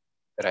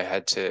 that I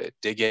had to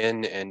dig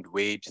in and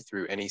wade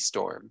through any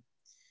storm.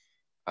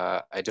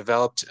 I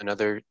developed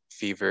another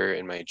fever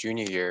in my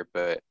junior year,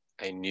 but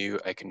I knew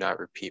I could not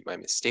repeat my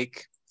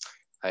mistake.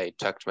 I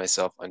tucked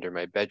myself under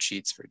my bed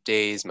sheets for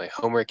days. My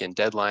homework and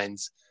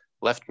deadlines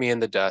left me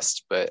in the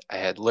dust, but I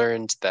had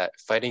learned that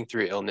fighting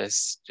through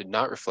illness did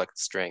not reflect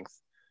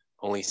strength,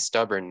 only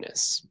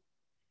stubbornness.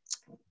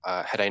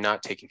 Had I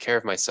not taken care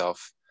of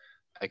myself,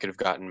 I could have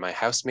gotten my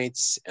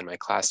housemates and my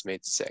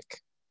classmates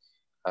sick.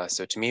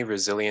 So to me,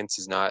 resilience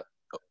is not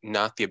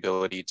the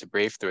ability to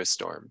brave through a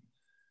storm,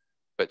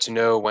 but to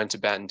know when to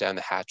batten down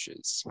the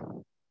hatches.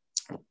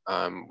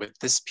 With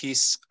this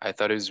piece, I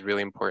thought it was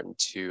really important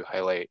to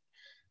highlight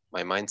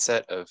my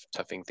mindset of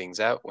toughing things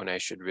out when I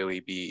should really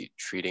be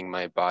treating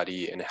my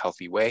body in a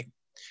healthy way.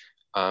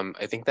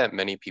 I think that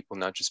many people,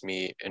 not just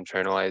me,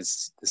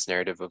 internalize this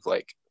narrative of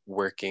like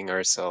working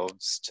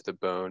ourselves to the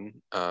bone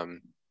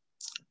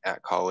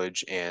at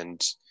college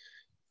and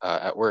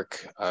at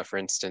work. For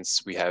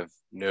instance, we have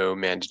no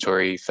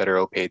mandatory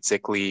federal paid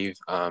sick leave.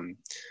 A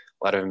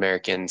lot of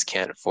Americans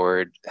can't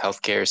afford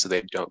healthcare, so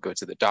they don't go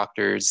to the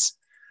doctors.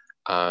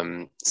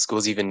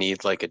 Schools even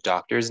need like a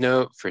doctor's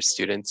note for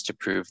students to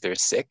prove they're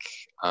sick.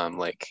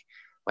 Like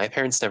my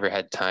parents never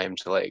had time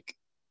to like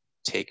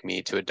take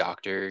me to a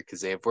doctor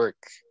because they have work.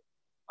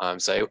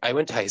 So I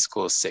went to high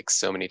school sick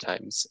so many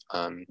times.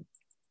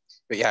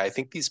 But yeah, I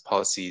think these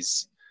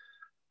policies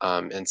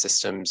and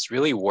systems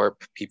really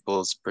warp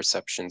people's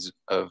perceptions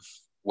of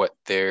what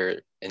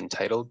they're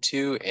entitled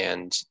to.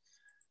 And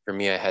for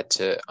me, I had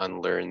to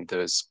unlearn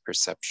those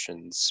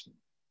perceptions.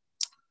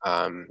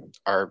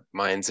 Our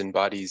minds and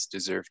bodies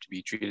deserve to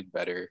be treated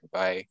better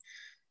by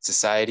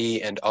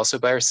society and also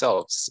by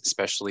ourselves,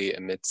 especially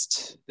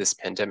amidst this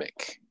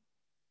pandemic.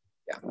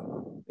 Yeah,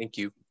 thank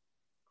you.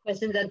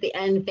 Questions at the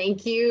end.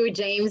 Thank you,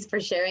 James, for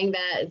sharing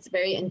that. It's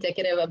very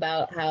indicative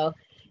about how,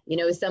 you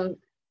know, some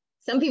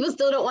people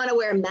still don't want to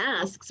wear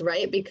masks,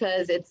 right?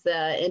 Because it's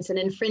an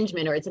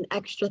infringement or it's an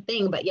extra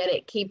thing, but yet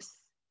it keeps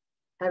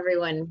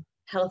everyone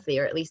healthy,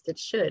 or at least it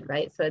should,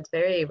 right? So it's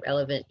very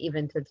relevant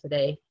even to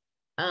today.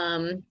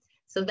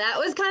 So that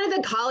was kind of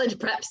the college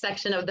prep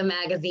section of the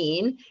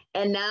magazine,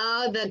 and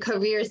now the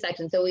career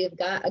section. So we've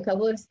got a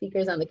couple of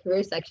speakers on the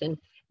career section.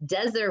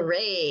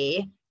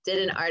 Desiree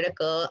did an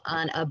article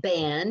on a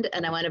band,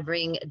 and I want to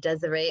bring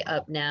Desiree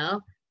up now.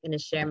 I'm going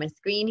to share my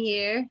screen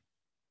here.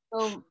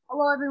 So,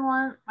 hello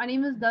everyone. My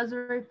name is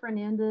Desiree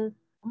Fernandez.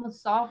 I'm a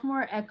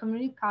sophomore at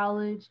community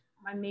college.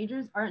 My major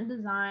is art and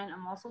design.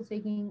 I'm also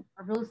taking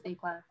a real estate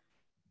class.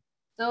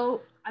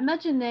 So I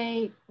met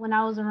Janae when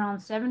I was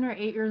around 7 or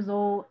 8 years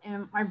old,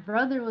 and my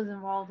brother was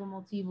involved in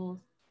Motivos.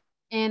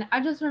 And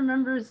I just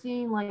remember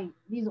seeing like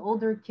these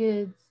older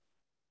kids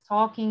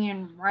talking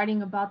and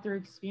writing about their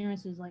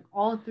experiences, like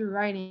all through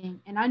writing.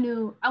 And I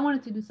knew I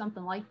wanted to do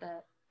something like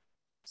that.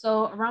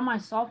 So around my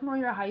sophomore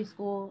year of high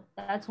school,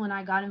 that's when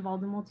I got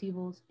involved in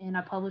Motivos, and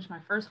I published my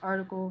first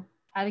article,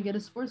 how to get a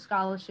sports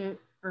scholarship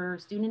for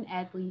student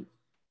athletes.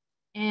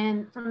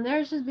 And from there,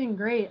 it's just been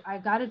great. I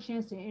got a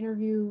chance to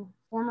interview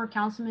former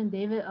Councilman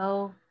David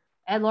O,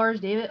 at-large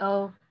David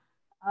O,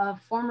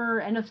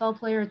 former NFL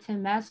player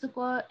Tim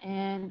Massaquoi,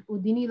 and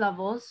Udini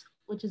Lavos,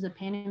 which is a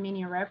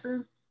Panamanian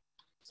rapper.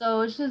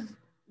 So it's just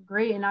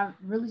great, and I've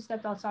really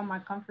stepped outside my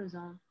comfort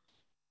zone.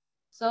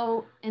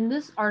 So in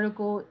this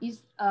article,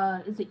 it's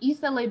an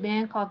East LA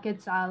band called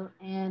Quetzal,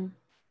 and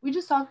we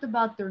just talked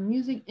about their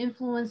music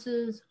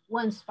influences,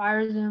 what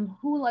inspires them,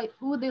 who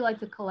would they like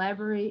to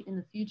collaborate in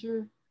the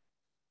future.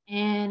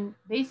 And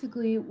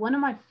basically, one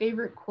of my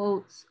favorite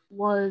quotes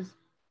was,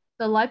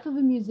 "The life of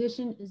a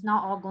musician is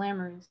not all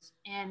glamorous."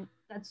 And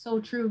that's so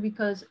true,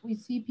 because we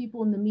see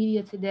people in the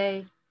media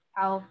today,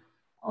 how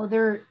oh,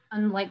 they're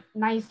on like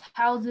nice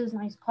houses,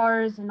 nice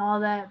cars, and all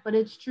that. But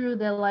it's true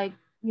that, like,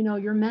 you know,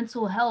 your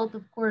mental health,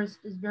 of course,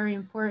 is very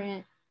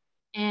important,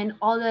 and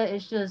all that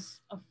is just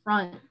a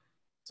front.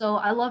 So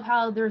I love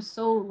how they're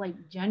so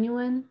like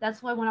genuine.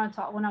 That's why when I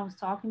was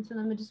talking to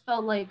them, it just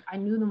felt like I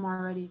knew them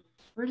already.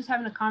 We're just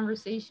having a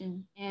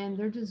conversation, and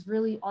they're just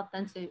really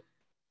authentic.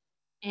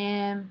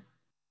 And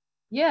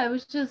yeah, it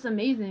was just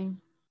amazing.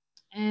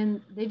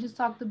 And they just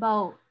talked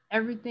about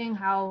everything,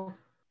 how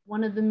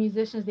one of the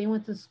musicians they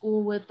went to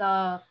school with,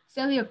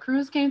 Celia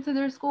Cruz, came to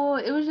their school.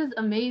 It was just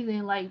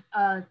amazing, like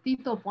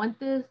Tito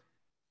Puentes.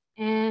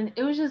 And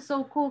it was just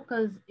so cool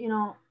because, you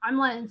know, I'm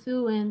Latin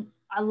too, and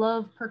I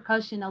love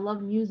percussion, I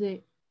love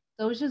music.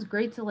 So it's just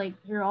great to like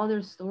hear all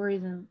their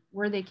stories and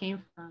where they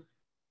came from.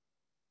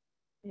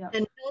 Yeah.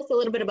 And tell us a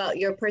little bit about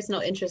your personal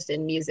interest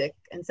in music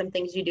and some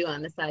things you do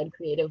on the side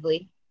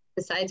creatively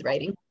besides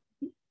writing.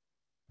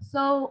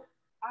 So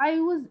I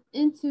was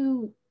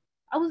into,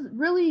 let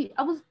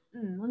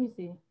me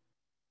see.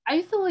 I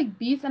used to like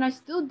beats, and I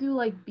still do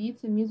like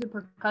beats and music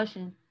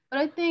percussion. But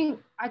I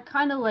think I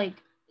kind of like,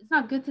 it's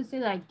not good to say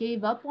that I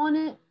gave up on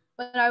it,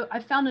 but I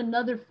found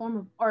another form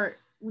of art,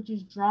 which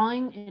is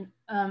drawing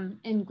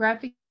and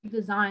graphic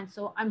design.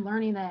 So I'm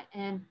learning that,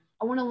 and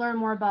I want to learn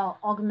more about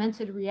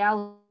augmented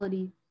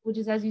reality, which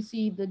is, as you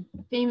see, the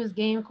famous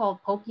game called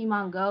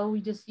Pokemon Go.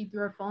 We just see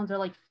through our phones, or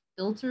like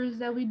filters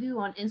that we do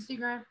on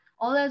Instagram.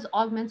 All that is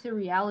augmented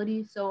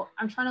reality. So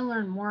I'm trying to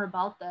learn more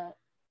about that.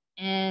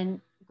 And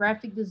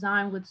graphic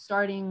design with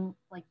starting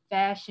like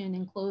fashion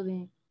and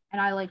clothing,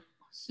 and I like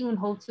soon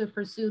hope to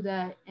pursue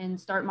that and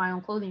start my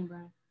own clothing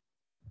brand.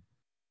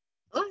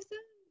 Awesome.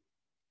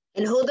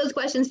 And hold those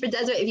questions for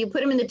Desiree. If you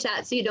put them in the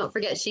chat so you don't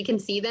forget, she can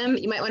see them.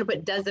 You might want to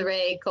put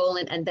Desiree,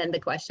 colon, and then the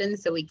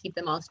questions so we keep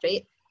them all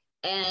straight.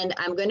 And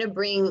I'm going to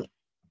bring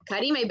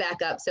Karime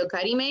back up. So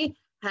Karime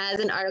has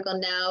an article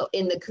now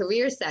in the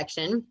career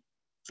section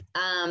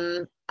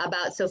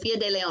about Sofia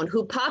de Leon,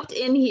 who popped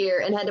in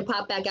here and had to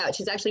pop back out.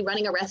 She's actually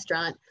running a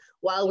restaurant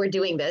while we're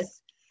doing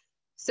this.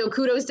 So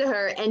kudos to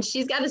her. And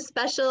she's got a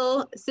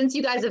special, since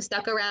you guys have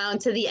stuck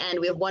around to the end,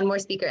 we have one more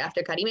speaker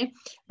after Karime,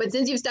 but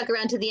since you've stuck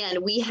around to the end,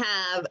 we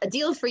have a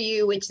deal for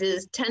you, which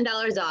is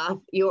 $10 off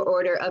your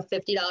order of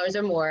 $50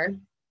 or more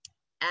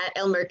at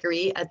El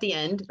Mercury at the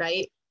end,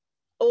 right?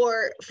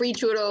 Or free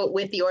churro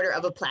with the order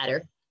of a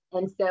platter.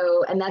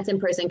 And that's in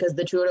person because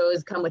the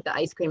churros come with the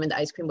ice cream, and the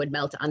ice cream would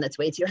melt on its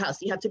way to your house.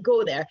 So you have to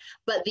go there.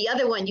 But the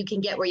other one you can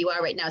get where you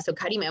are right now. So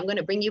Karime, I'm going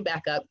to bring you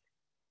back up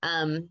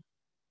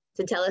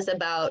to tell us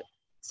about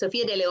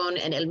Sofia de Leon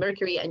and El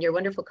Mercury and your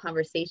wonderful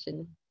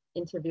conversation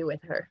interview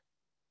with her.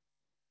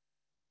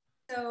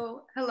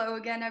 So hello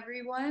again,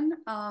 everyone.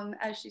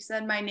 As she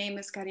said, my name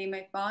is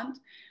Karime Font.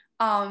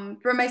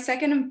 For my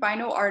second and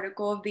final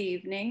article of the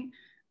evening,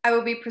 I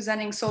will be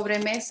presenting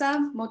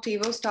Sobremesa,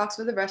 Motivos Talks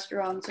with a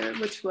Restaurateur,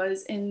 which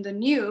was in the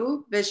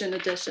new Vision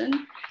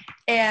edition.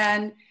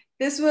 And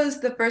this was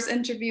the first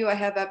interview I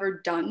have ever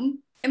done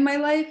in my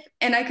life.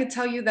 And I could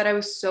tell you that I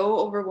was so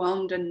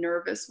overwhelmed and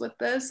nervous with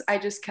this. I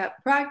just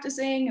kept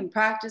practicing and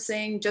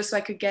practicing just so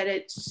I could get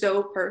it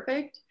so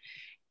perfect.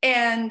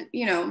 And,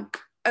 you know,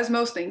 as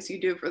most things you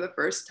do for the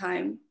first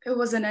time, it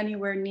wasn't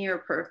anywhere near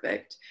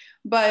perfect.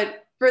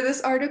 But for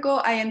this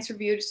article, I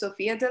interviewed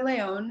Sofia de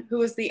Leon,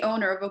 who is the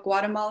owner of a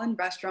Guatemalan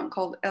restaurant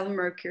called El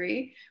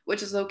Mercury,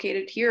 which is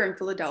located here in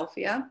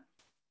Philadelphia.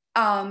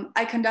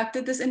 I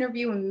conducted this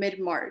interview in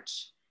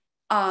mid-March,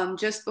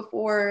 just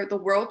before the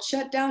world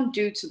shut down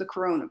due to the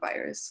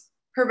coronavirus.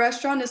 Her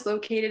restaurant is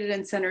located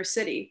in Center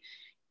City,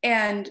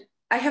 and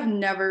I have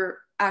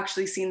never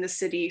actually seen the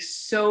city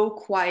so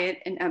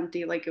quiet and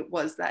empty like it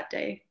was that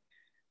day.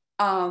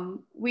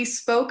 We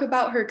spoke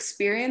about her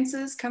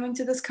experiences coming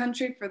to this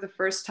country for the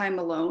first time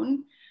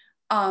alone,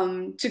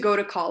 to go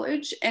to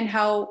college, and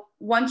how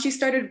once she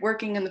started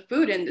working in the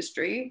food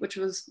industry, which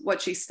was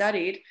what she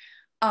studied,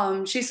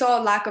 she saw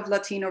a lack of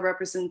Latino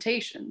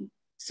representation.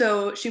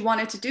 So she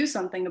wanted to do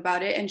something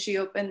about it, and she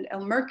opened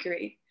El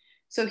Mercury.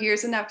 So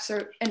here's an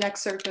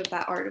excerpt of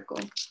that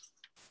article.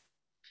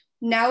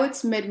 Now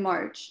it's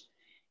mid-March,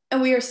 and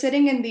we are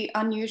sitting in the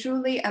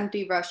unusually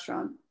empty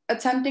restaurant,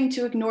 attempting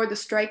to ignore the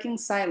striking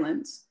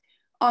silence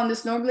on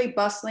this normally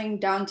bustling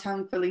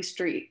downtown Philly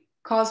street,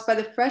 caused by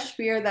the fresh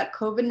fear that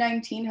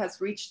COVID-19 has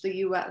reached the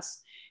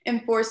US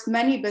and forced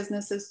many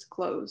businesses to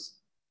close.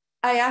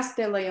 I asked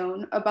De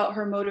Leon about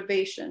her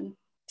motivation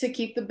to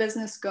keep the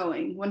business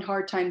going when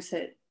hard times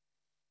hit.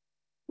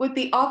 With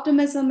the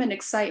optimism and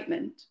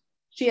excitement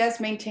she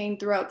has maintained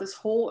throughout this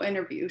whole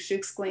interview, she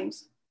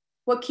exclaims,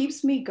 "What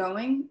keeps me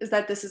going is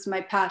that this is my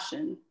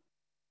passion.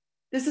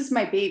 This is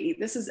my baby.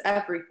 This is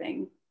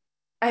everything.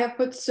 I have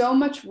put so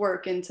much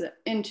work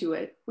into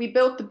it. We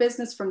built the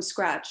business from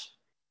scratch.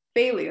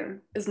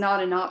 Failure is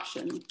not an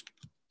option."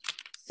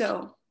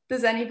 So,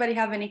 does anybody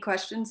have any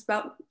questions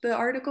about the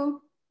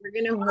article? We're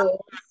gonna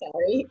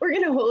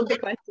hold the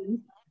questions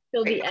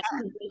till the end.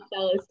 The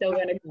show is still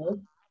gonna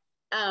go.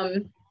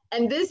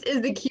 And this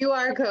is the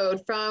QR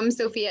code from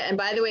Sofia. And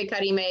by the way,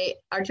 Karime,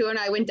 Arturo and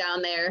I went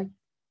down there.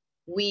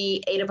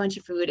 We ate a bunch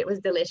of food. It was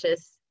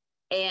delicious.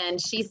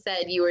 And she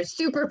said you were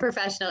super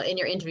professional in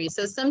your interview.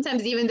 So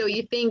sometimes even though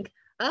you think,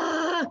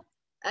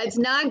 it's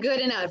not good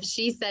enough,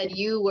 she said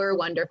you were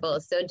wonderful.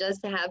 So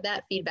just to have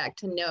that feedback,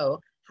 to know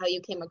how you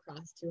came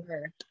across to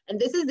her. And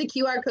this is the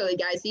QR code,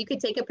 guys. So you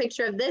could take a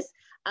picture of this.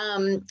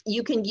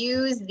 You can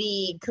use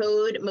the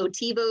code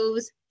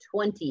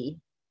Motivos20.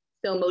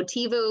 So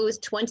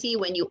Motivos20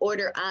 when you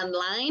order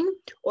online,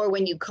 or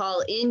when you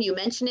call in, you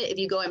mention it. If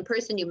you go in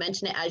person, you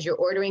mention it as you're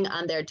ordering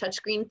on their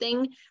touchscreen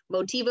thing.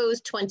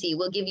 Motivos20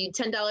 will give you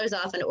 $10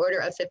 off an order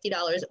of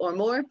 $50 or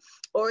more,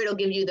 or it'll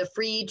give you the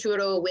free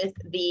churro with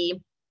the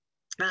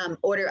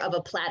order of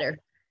a platter.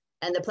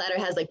 And the platter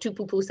has like 2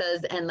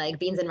 pupusas and like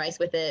beans and rice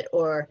with it,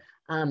 or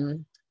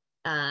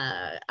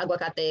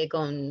aguacate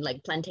con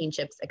like plantain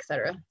chips,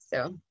 etc.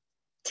 So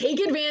take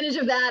advantage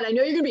of that. I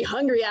know you're gonna be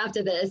hungry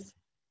after this.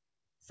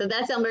 So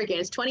that's El Mercan.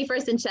 It's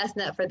 21st and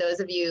Chestnut for those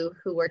of you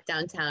who work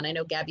downtown. I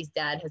know Gabby's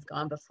dad has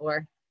gone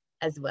before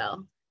as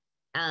well.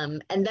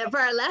 And then for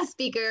our last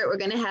speaker, we're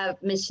gonna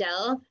have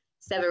Michelle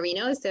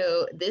Severino.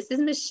 So this is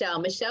Michelle.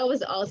 Michelle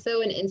was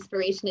also an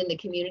Inspiration in the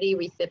Community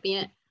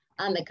recipient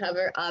on the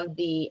cover of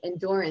the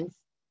Endurance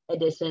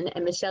edition.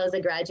 And Michelle is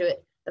a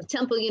graduate of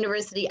Temple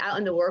University, out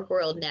in the work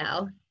world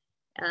now.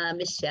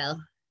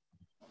 Michelle.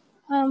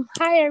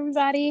 Hi,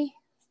 everybody.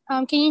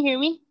 Can you hear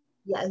me?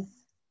 Yes.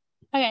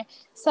 Okay,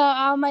 so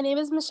my name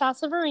is Michelle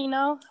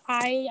Severino.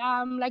 I,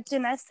 like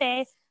Jeanette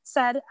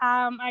said,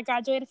 I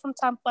graduated from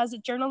Temple as a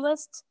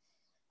journalist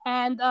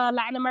and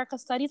Latin America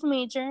Studies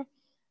major.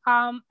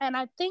 And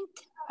I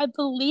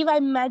believe I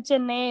met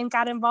Janae and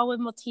got involved with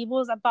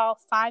Motivos about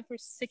 5 or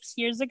 6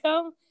 years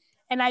ago.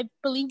 And I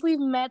believe we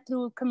met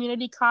through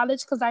community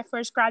college because I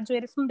first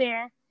graduated from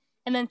there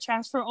and then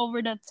transferred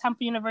over to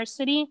Temple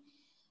University.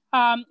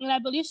 And I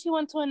believe she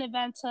went to an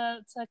event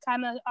to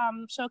kind of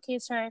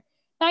showcase her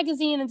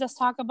magazine and just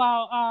talk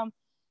about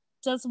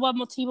just what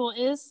Motivo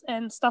is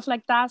and stuff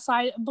like that. So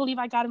I believe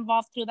I got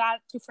involved through that,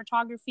 through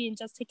photography and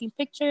just taking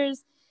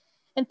pictures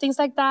and things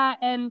like that.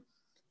 And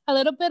a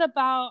little bit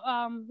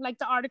about like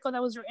the article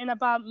that was written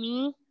about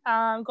me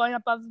going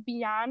above and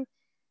beyond.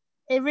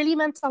 It really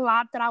meant a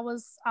lot that I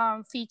was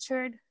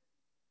featured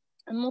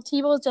in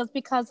Motivos, just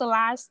because the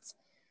last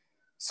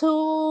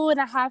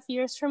 2.5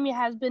 years for me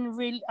has been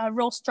really a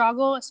real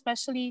struggle,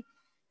 especially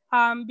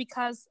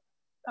because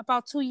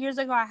about 2 years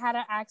ago I had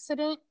an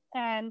accident,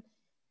 and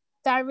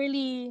that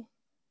really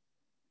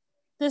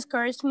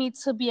discouraged me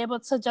to be able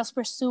to just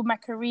pursue my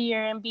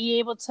career and be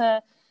able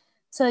to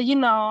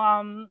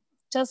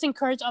just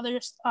encourage other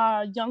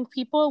young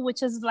people,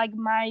 which is like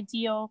my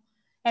ideal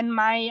and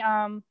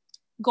my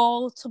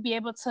goal, to be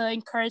able to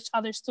encourage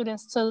other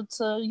students to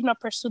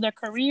pursue their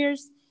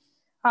careers.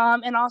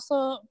 And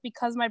also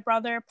because my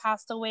brother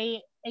passed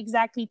away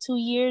exactly 2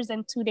 years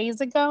and 2 days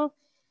ago.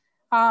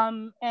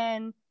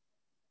 And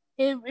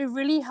it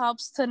really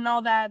helps to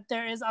know that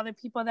there is other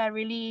people that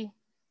really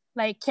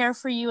like care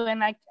for you and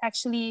like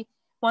actually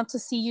want to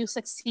see you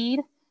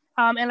succeed.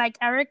 And like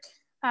Eric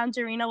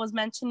Jarina was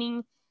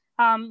mentioning,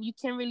 you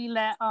can really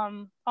let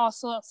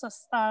also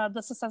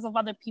the success of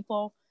other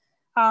people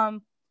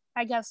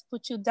I guess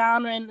put you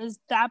down, and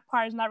that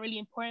part is not really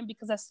important,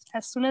 because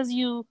as soon as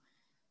you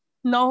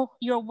know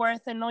your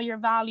worth and know your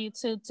value,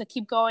 to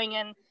keep going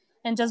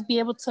and just be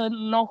able to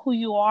know who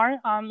you are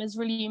is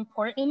really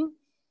important.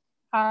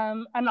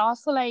 And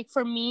also, like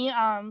for me,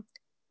 now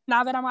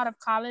that I'm out of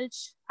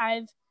college,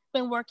 I've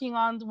been working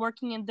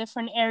in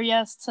different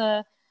areas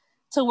to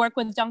work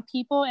with young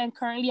people, and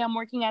currently I'm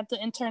working at the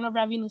Internal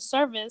Revenue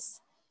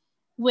Service,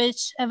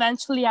 which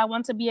eventually I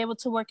want to be able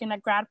to work in a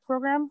grad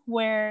program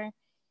where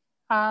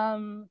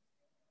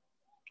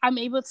I'm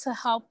able to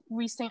help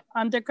recent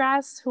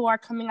undergrads who are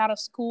coming out of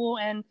school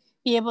and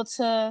be able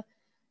to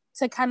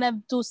kind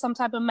of do some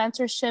type of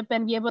mentorship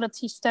and be able to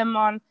teach them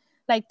on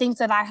like things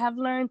that I have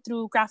learned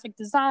through graphic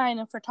design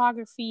and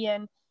photography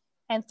and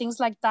things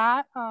like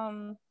that.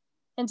 And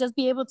just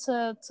be able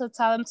to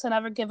tell them to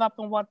never give up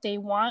on what they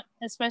want,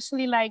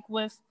 especially like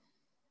with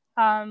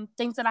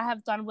things that I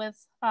have done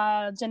with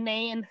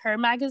Janae and her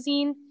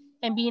magazine,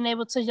 and being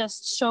able to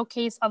just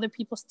showcase other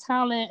people's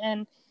talent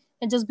and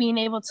just being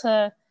able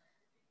to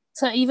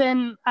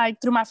even like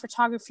through my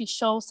photography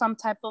show some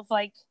type of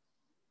like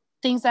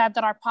things that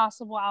are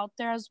possible out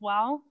there as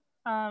well.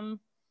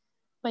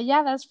 But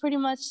yeah, that's pretty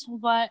much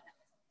what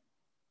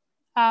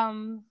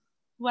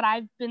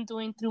I've been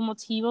doing through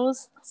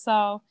Motivos.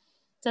 So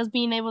just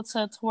being able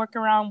to work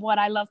around what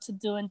I love to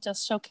do and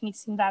just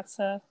showcasing that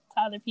to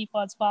other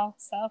people as well.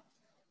 So.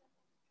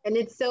 And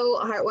it's so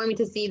heartwarming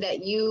to see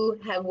that you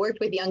have worked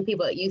with young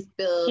people at Youth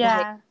Build,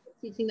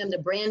 teaching them to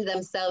brand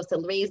themselves,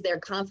 to raise their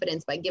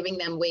confidence by giving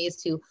them ways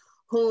to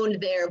hone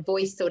their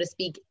voice, so to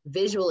speak,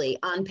 visually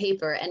on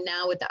paper. And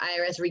now with the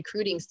IRS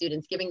recruiting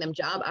students, giving them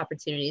job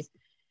opportunities.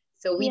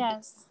 So we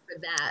thank you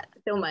for that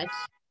so much.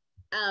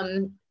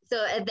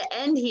 So at the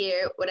end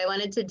here, what I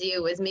wanted to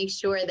do was make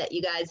sure that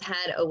you guys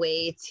had a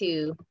way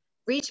to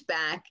reach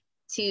back,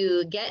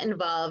 to get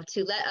involved,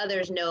 to let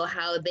others know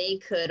how they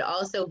could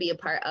also be a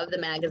part of the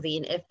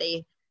magazine if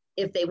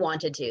they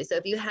wanted to. So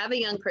if you have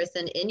a young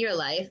person in your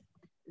life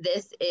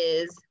this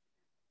is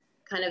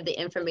kind of the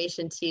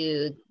information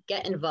to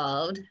get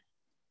involved. I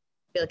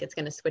feel like it's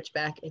going to switch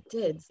back. It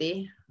did,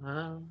 see?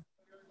 Wow.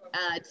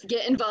 To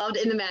get involved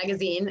in the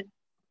magazine.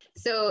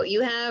 So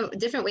you have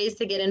different ways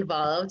to get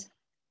involved.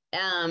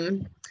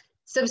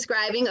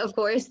 Subscribing, of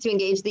course, to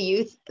engage the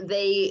youth.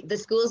 The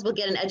schools will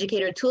get an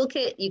educator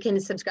toolkit. You can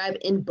subscribe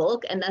in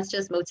bulk, and that's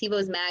just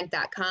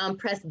motivosmag.com.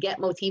 Press Get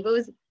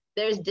Motivos.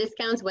 There's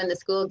discounts when the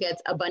school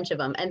gets a bunch of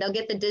them, and they'll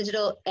get the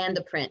digital and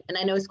the print. And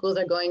I know schools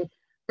are going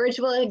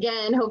virtual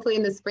again. Hopefully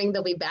in the spring,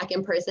 they'll be back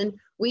in person.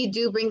 We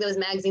do bring those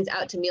magazines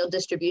out to meal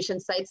distribution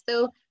sites,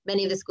 though.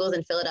 Many of the schools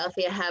in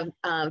Philadelphia have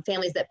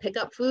families that pick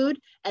up food,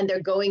 and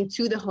they're going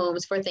to the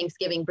homes for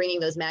Thanksgiving, bringing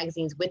those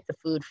magazines with the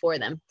food for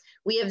them.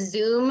 We have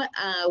Zoom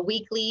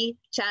weekly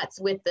chats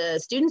with the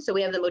students. So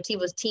we have the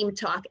Motivos team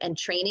talk and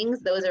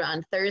trainings. Those are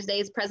on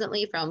Thursdays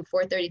presently from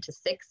 4:30 to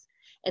 6.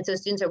 And so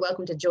students are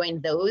welcome to join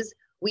those.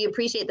 We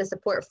appreciate the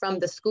support from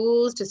the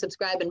schools to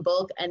subscribe in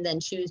bulk and then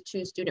choose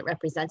 2 student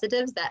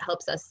representatives. That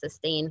helps us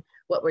sustain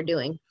what we're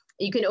doing.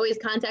 You can always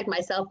contact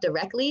myself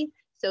directly.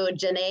 So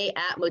Janae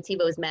at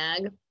Motivos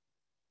Mag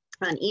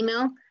on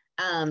email.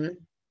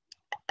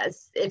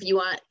 If you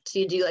want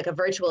to do like a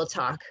virtual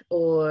talk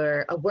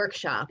or a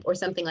workshop or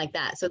something like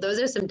that. So those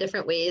are some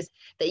different ways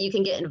that you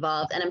can get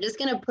involved. And I'm just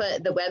going to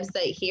put the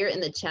website here in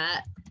the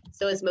chat.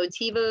 So it's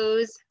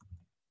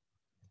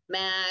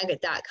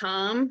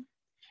motivosmag.com.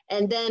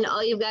 And then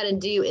all you've got to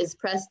do is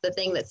press the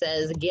thing that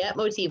says Get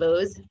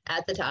Motivos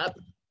at the top.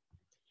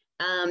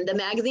 The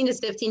magazine is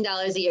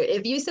 $15 a year.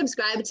 If you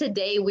subscribe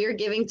today, we're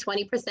giving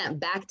 20%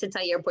 back to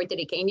Taller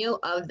Puertorriqueño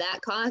of that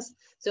cost.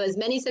 So as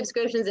many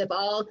subscriptions, if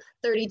all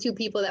 32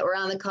 people that were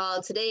on the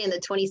call today and the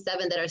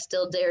 27 that are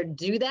still there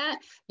do that,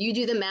 you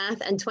do the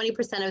math, and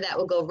 20% of that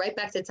will go right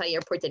back to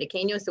Taller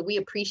Puertorriqueño. So we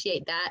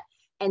appreciate that.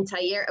 And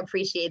Taller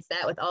appreciates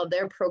that with all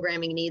their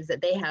programming needs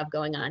that they have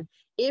going on.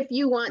 If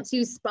you want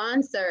to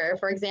sponsor,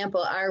 for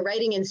example, our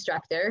writing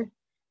instructor,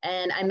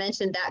 and I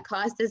mentioned that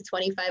cost is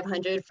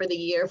 $2,500 for the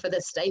year for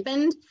the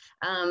stipend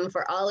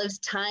for Olive's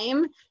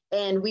time.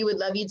 And we would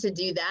love you to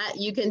do that.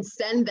 You can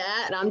send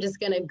that, and I'm just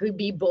gonna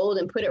be bold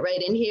and put it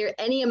right in here.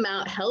 Any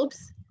amount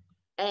helps.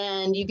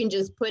 And you can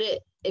just put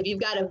it, if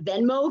you've got a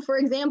Venmo, for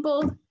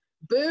example,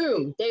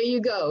 boom, there you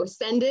go.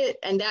 Send it,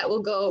 and that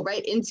will go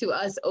right into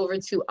us over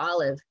to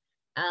Olive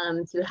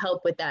to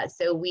help with that.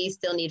 So we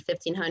still need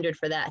 $1,500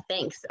 for that.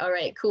 Thanks. All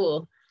right,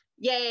 cool.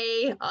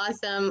 Yay,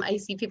 awesome. I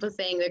see people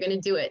saying they're gonna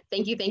do it.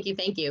 Thank you, thank you,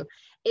 thank you.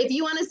 If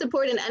you wanna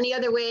support in any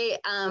other way,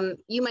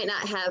 you might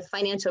not have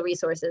financial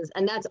resources,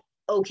 and that's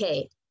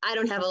okay. I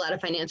don't have a lot of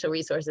financial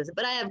resources,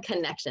 but I have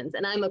connections,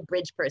 and I'm a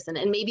bridge person,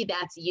 and maybe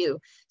that's you.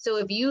 So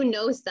if you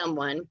know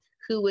someone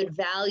who would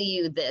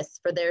value this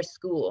for their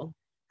school,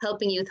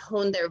 helping youth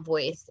hone their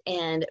voice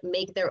and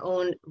make their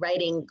own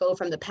writing go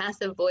from the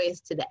passive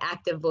voice to the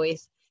active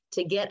voice,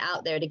 to get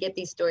out there, to get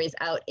these stories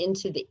out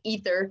into the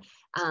ether.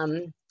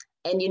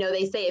 And you know,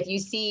 they say if you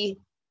see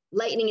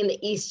lightning in the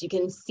east, you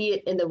can see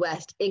it in the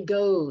west. It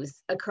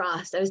goes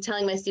across. I was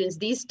telling my students,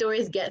 these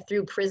stories get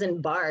through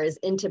prison bars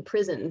into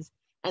prisons,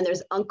 and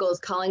there's uncles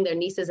calling their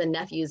nieces and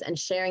nephews and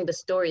sharing the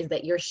stories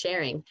that you're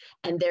sharing,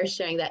 and they're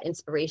sharing that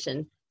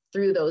inspiration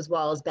through those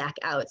walls back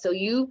out. So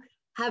you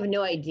have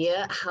no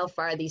idea how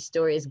far these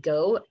stories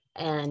go,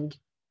 and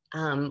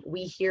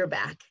we hear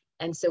back.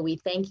 And so we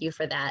thank you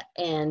for that.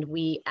 And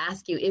we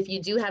ask you, if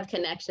you do have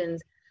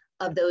connections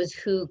of those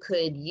who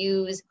could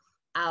use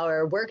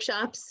our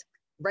workshops,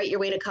 Write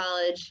Your Way to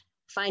College,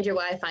 Find Your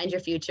Why, Find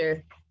Your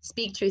Future,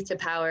 Speak Truth to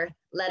Power,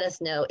 let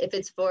us know. If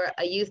it's for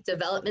a youth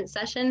development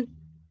session,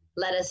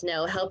 let us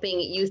know. Helping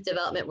youth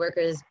development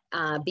workers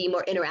be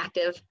more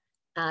interactive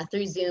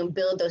through Zoom,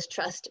 build those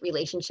trust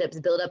relationships,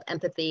 build up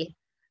empathy,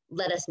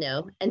 let us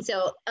know. And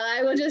so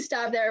I will just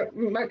stop there.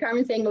 Mark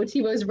Carmen saying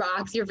Motivos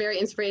rocks, you're very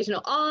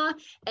inspirational. Aw,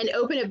 and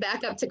open it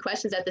back up to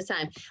questions at this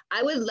time.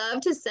 I would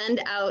love to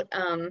send out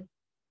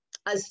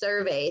a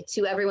survey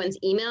to everyone's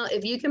email.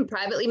 If you can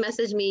privately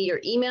message me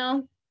your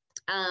email,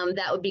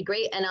 that would be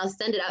great. And I'll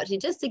send it out to you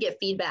just to get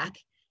feedback.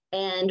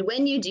 And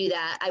when you do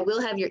that, I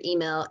will have your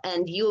email,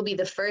 and you will be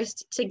the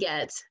first to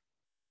get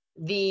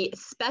the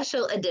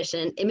special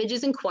edition,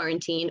 Images in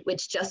Quarantine,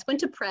 which just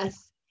went to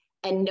press,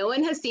 and no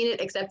one has seen it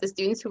except the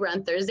students who were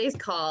on Thursday's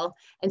call.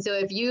 And so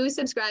if you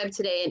subscribe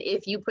today, and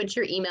if you put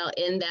your email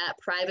in that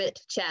private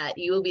chat,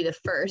 you will be the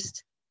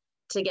first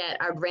to get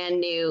our brand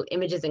new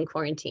Images in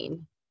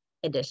Quarantine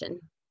edition.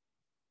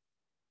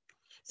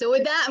 So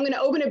with that, I'm going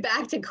to open it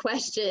back to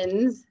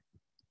questions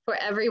for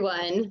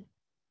everyone.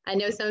 I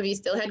know some of you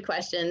still had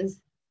questions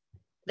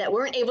that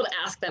weren't able to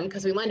ask them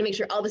because we wanted to make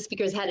sure all the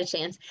speakers had a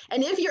chance.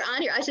 And if you're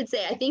on here, I should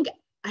say, I think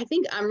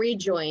Amri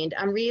joined.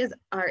 Amri is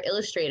our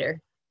illustrator.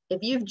 If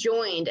you've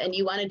joined and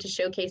you wanted to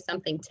showcase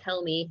something,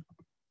 tell me,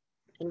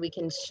 and we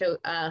can show,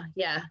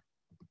 yeah.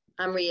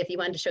 Amri, if you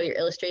wanted to show your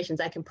illustrations,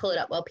 I can pull it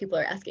up while people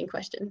are asking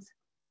questions.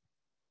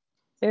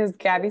 Is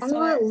Gabby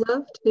still there? I would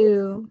love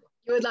to.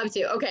 You would love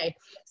to. Okay,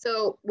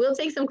 so we'll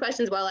take some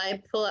questions while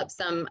I pull up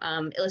some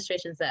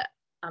illustrations that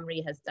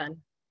Amri has done.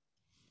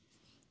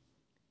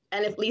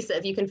 And if Lisa,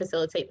 if you can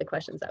facilitate the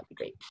questions, that would be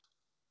great.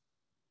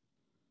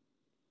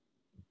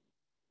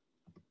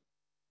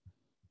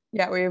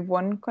 Yeah, we have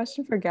one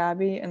question for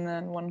Gabby and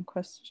then one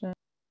question.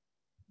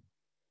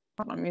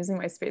 I'm using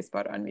my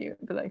spacebar to unmute,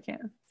 but I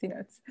can't see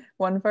notes.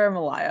 One for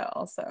Malaya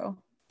also.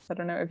 So I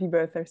don't know if you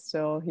both are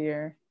still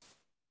here.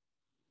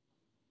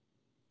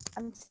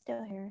 I'm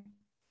still here,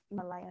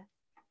 Malaya.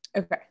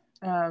 Okay.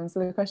 So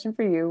the question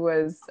for you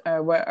was,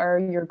 what are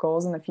your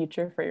goals in the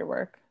future for your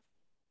work?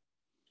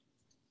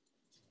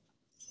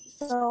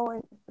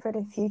 So for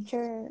the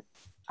future,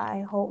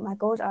 I hope my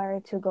goals are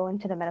to go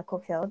into the medical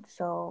field.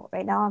 So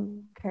right now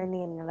I'm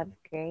currently in 11th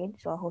grade.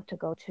 So I hope to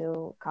go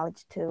to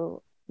college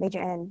to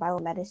major in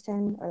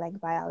biomedicine or like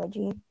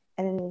biology.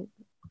 And then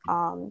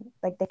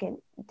like they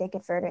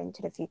can further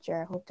into the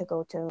future. I hope to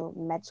go to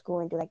med school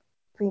and do like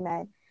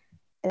pre-med.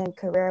 And then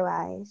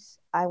career-wise,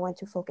 I want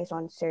to focus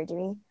on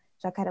surgery.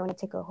 So I kind of want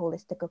to take a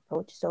holistic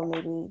approach. So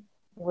maybe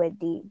would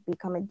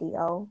become a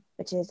DO,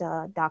 which is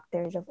a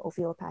doctors of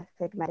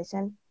osteopathic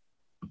medicine,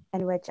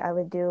 in which I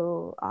would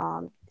do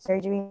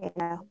surgery,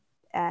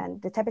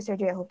 and the type of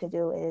surgery I hope to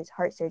do is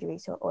heart surgery,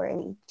 or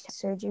any chest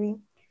surgery.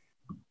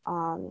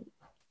 So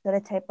the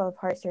type of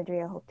heart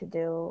surgery I hope to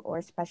do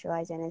or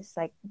specialize in is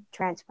like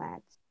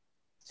transplants.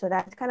 So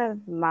that's kind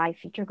of my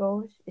future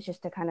goals. It's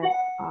just to kind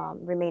of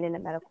remain in the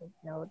medical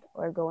field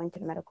or go into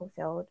the medical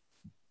field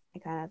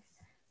and kind of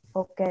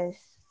focus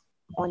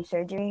on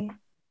surgery.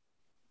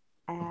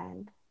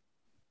 And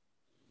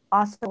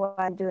also while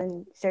I'm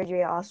doing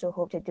surgery, I also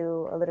hope to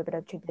do a little bit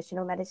of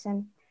traditional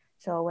medicine.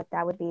 So what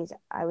that would be is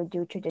I would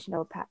do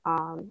traditional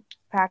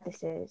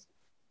practices,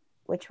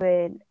 which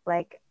would,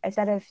 like,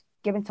 instead of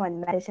giving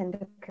someone medicine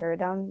to cure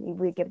them, we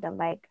would give them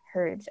like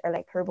herbs or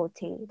like herbal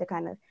tea to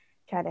kind of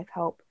try to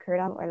help cure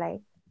them. Or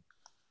like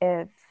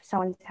if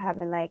someone's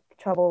having like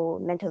trouble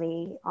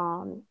mentally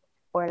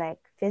or like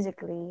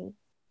physically,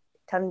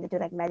 tell them to do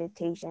like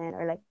meditation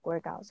or like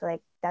workout. So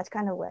like that's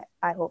kind of what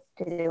I hope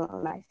to do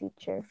in my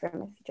future for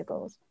my future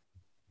goals.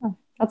 Oh,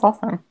 that's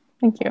awesome.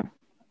 Thank you.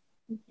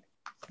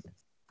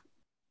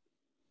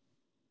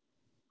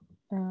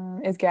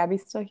 Is Gabby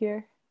still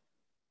here?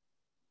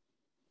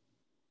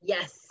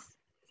 Yes.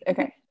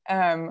 Okay.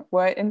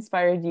 What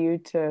inspired you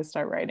to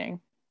start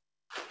writing?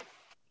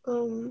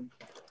 Well,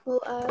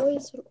 I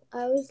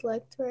always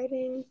liked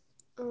writing.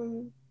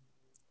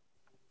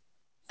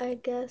 I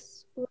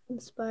guess what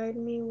inspired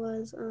me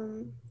was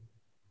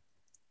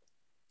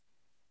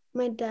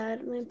my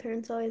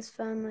parents always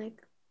found,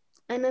 like,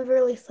 I never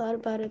really thought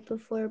about it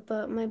before,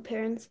 but my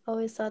parents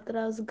always thought that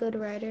I was a good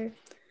writer.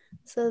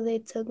 So they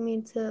took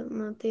me to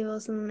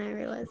Motivos, and then I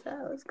realized that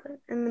I was good.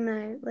 And then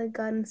I like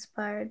got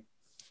inspired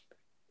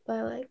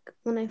by like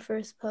when I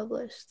first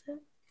published it.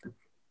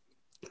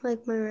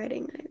 Like my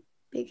writing, I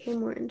became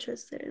more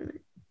interested in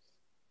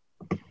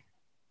it.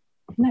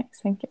 Nice,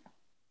 thank you.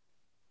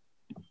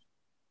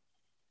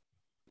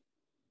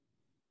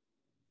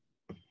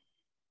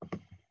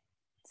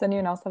 Does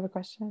anyone else have a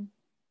question?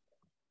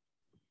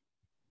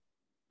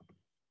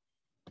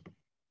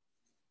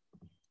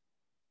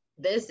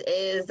 This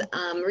is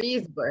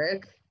Amri's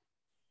work.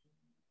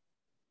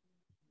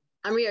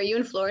 Amri, are you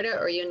in Florida or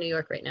are you in New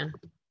York right now?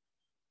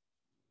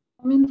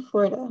 I'm in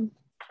Florida.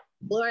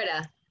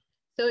 Florida.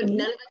 So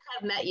none of us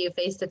have met you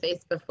face to face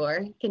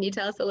before. Can you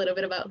tell us a little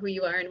bit about who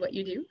you are and what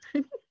you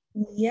do?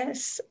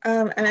 Yes,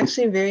 I'm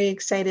actually very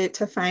excited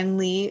to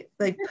finally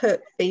like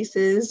put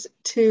faces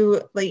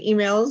to like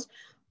emails,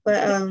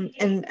 but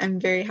and I'm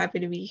very happy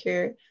to be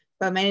here.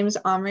 But my name is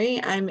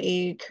Omri. I'm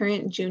a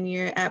current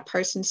junior at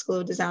Parsons School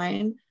of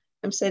Design.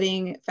 I'm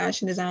studying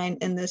fashion design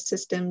in the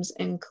Systems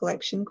and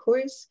Collection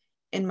course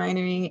and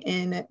minoring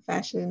in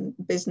fashion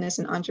business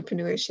and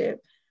entrepreneurship.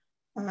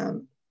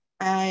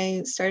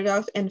 I started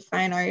off in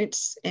fine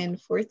arts in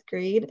 4th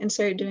grade and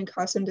started doing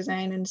costume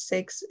design in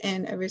 6th.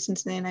 And ever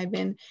since then, I've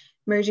been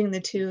merging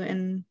the two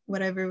in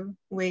whatever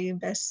way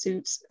best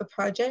suits a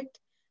project.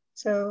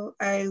 So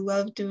I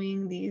love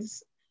doing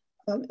these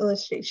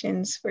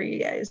illustrations for you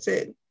guys.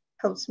 It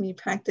helps me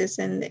practice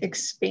and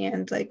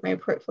expand like my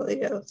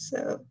portfolio.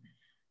 So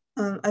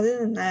other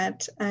than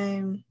that,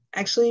 I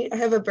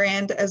have a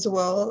brand as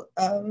well.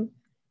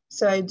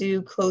 So I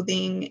do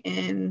clothing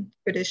and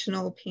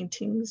traditional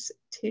paintings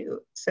too.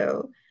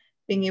 So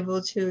being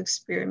able to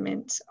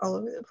experiment all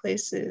over the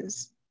place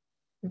is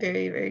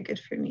very, very good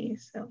for me.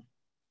 So.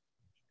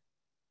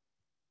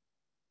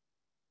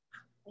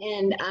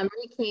 And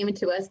Amri came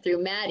to us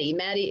through Maddie.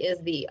 Maddie is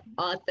the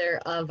author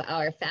of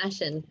our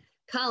fashion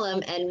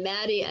column, and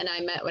Maddie and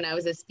I met when I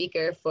was a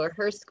speaker for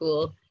her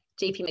school,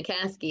 JP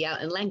McCaskey,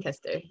 out in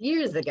Lancaster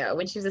years ago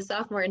when she was a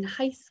sophomore in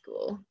high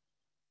school.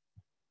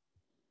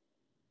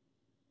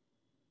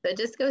 So it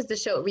just goes to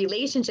show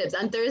relationships.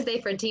 On Thursday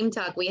for Team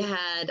Talk, we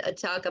had a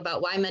talk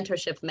about why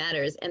mentorship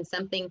matters. And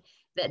something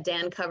that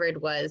Dan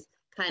covered was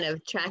kind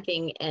of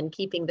tracking and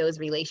keeping those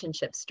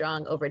relationships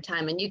strong over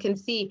time. And you can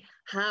see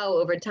how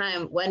over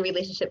time, one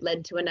relationship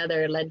led to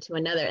another,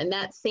 and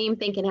that same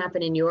thing can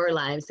happen in your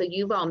lives. So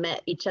you've all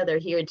met each other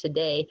here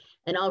today,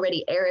 and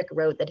already Eric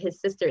wrote that his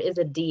sister is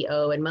a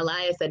DO, and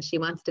Malaya said she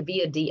wants to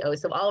be a DO.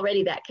 So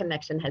already that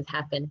connection has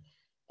happened.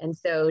 And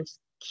so just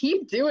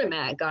keep doing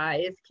that,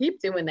 guys.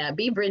 Keep doing that.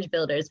 Be bridge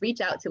builders. Reach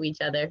out to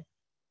each other.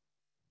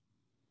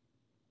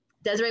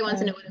 Desiree wants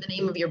to know what the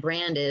name of your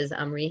brand is,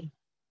 Amri.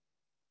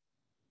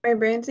 My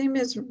brand's name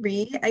is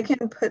Ree. I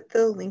can put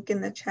the link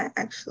in the chat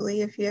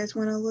actually if you guys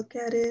want to look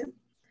at it.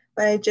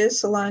 But I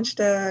just launched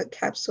a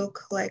capsule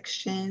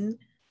collection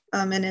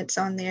and it's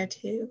on there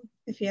too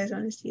if you guys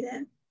want to see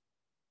that.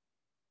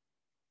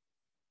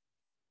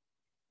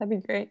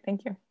 That'd be great.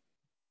 Thank you.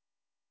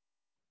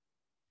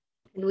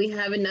 And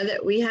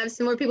we have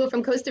some more people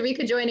from Costa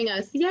Rica joining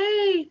us.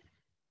 Yay!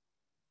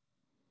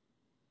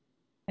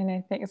 And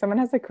I think someone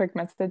has a quick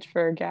message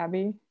for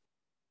Gabby.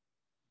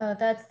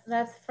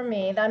 That's for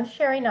me. I'm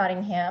Sherry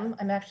Nottingham.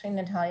 I'm actually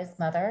Natalia's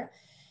mother.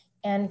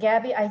 And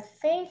Gabby, I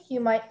think you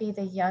might be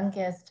the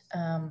youngest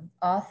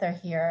author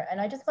here.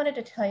 And I just wanted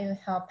to tell you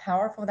how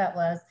powerful that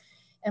was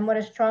and what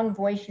a strong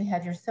voice you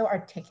have. You're so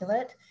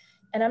articulate.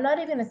 And I'm not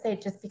even going to say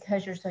it just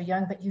because you're so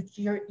young, but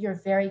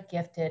you're very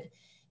gifted.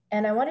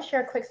 And I want to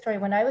share a quick story.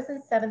 When I was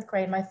in 7th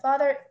grade, my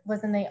father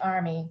was in the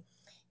Army.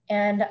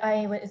 And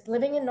I was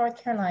living in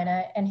North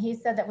Carolina, and he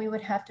said that we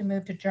would have to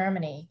move to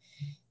Germany.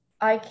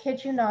 I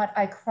kid you not,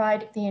 I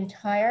cried the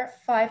entire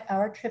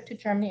 5-hour trip to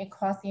Germany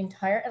across the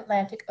entire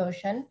Atlantic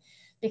Ocean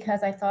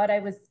because I thought I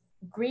was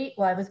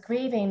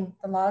grieving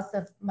the loss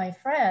of my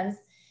friends.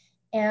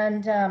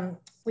 And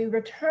we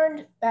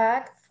returned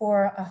back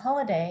for a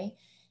holiday,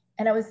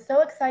 and I was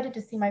so excited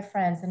to see my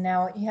friends. And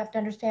now you have to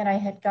understand, I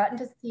had gotten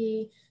to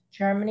see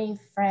Germany,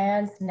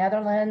 France,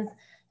 Netherlands,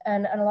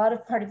 and a lot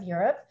of part of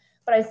Europe,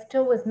 but I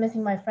still was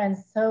missing my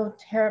friends so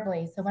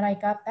terribly. So when I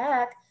got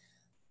back,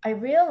 I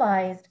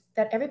realized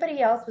that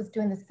everybody else was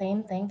doing the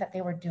same thing that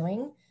they were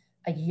doing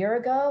a year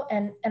ago,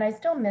 and I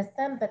still miss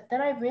them, but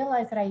then I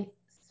realized that I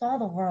saw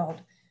the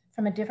world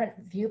from a different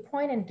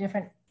viewpoint and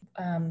different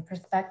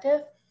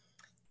perspective.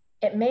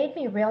 It made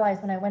me realize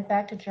when I went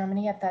back to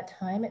Germany at that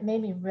time, it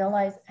made me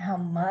realize how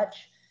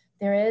much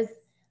there is,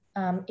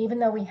 even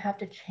though we have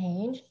to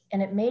change,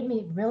 and it made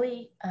me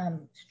really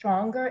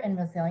stronger and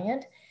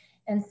resilient.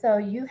 And so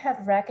you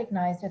have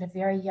recognized at a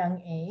very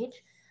young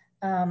age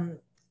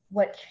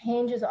what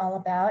change is all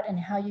about and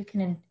how you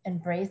can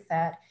embrace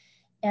that.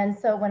 And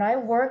so when I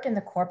worked in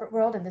the corporate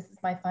world, and this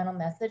is my final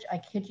message, I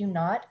kid you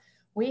not,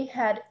 we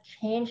had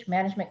change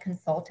management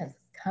consultants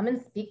come and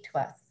speak to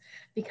us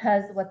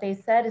because what they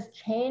said is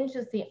change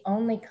is the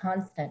only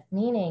constant,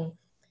 meaning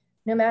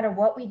no matter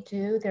what we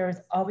do, there is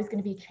always going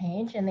to be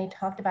change. And they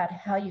talked about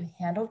how you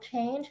handle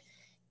change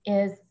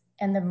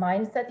and the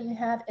mindset that you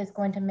have is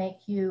going to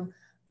make you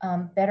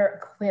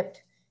better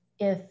equipped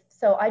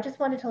so I just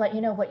wanted to let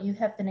you know what you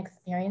have been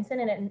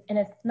experiencing. And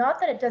it's not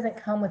that it doesn't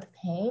come with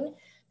pain,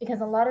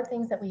 because a lot of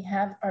things that we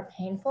have are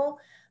painful,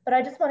 but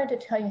I just wanted to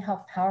tell you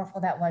how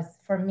powerful that was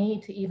for me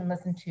to even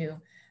listen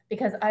to,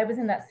 because I was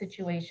in that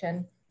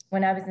situation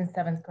when I was in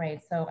 7th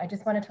grade. So I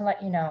just wanted to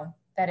let you know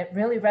that it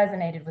really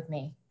resonated with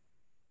me.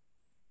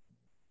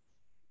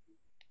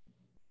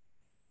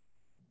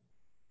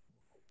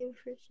 Thank you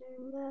for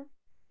sharing that.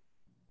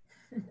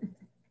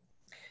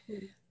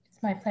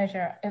 It's my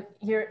pleasure.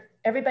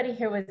 Everybody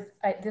here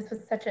this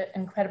was such an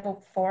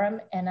incredible forum,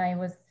 and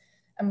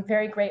I'm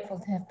very grateful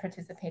to have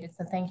participated.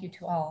 So thank you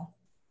to all.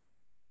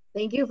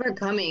 Thank you for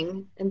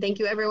coming, and thank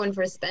you everyone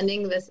for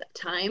spending this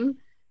time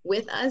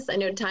with us. I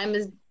know time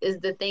is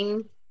the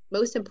thing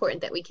most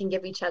important that we can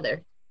give each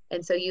other.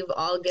 And so you've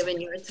all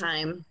given your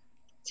time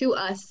to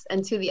us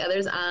and to the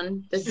others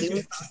on the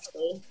Zoom call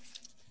today.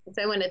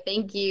 So I want to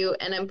thank you,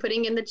 and I'm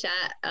putting in the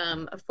chat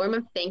a form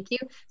of thank you.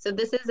 So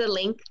this is a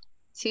link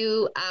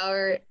to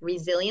our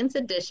Resilience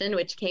Edition,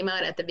 which came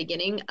out at the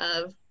beginning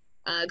of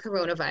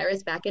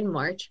coronavirus back in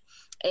March.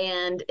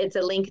 And it's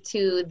a link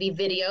to the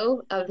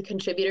video of the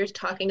contributors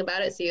talking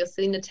about it. So you'll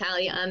see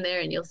Natalia on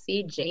there, and you'll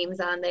see James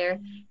on there,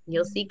 and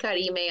you'll see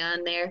Karime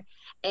on there.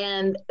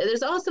 And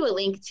there's also a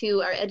link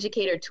to our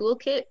educator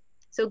toolkit.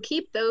 So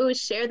keep those,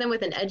 share them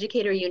with an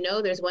educator you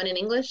know. There's one in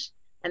English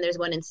and there's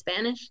one in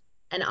Spanish.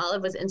 And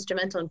Olive was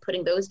instrumental in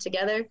putting those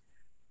together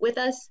with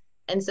us.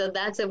 And so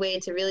that's a way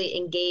to really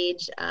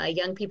engage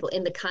young people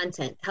in the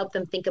content, help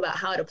them think about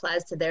how it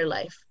applies to their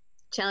life,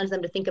 challenge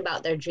them to think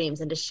about their dreams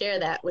and to share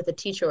that with a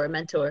teacher or a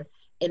mentor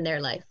in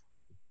their life.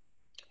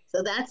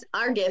 So that's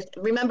our gift.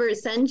 Remember,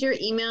 send your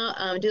email,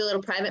 do a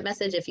little private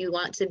message if you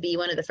want to be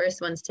one of the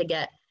first ones to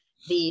get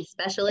the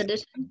special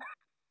edition,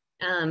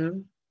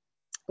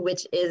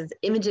 which is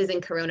Images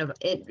in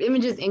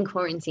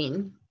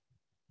Quarantine.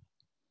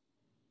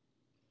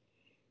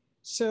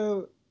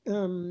 So,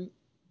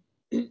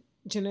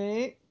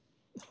 Janae,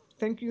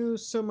 thank you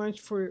so much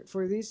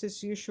for this.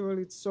 As usual,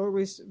 it's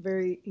always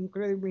very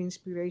incredibly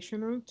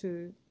inspirational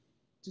to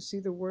see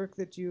the work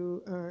that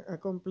you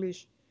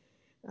accomplish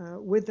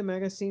with the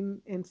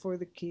magazine and for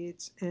the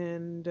kids.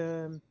 And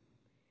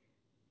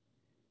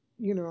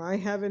you know, I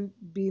haven't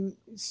been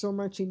so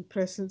much in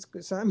presence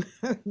because I'm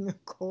having a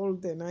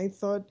cold, and I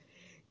thought,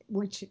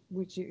 which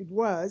it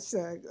was,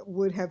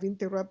 would have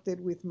interrupted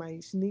with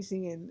my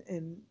sneezing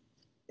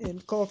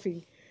and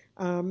coughing.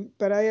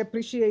 But I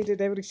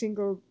appreciated every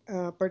single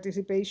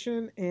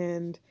participation,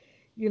 and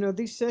you know,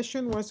 this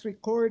session was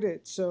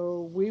recorded,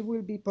 so we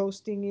will be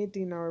posting it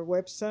in our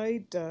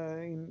website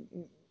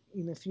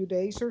in a few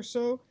days or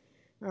so.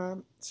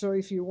 So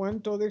if you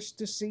want others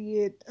to see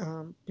it,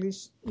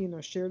 please, you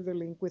know, share the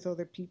link with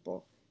other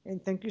people.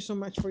 And thank you so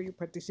much for your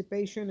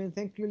participation, and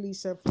thank you,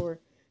 Lisa, for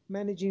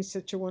managing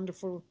such a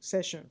wonderful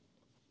session.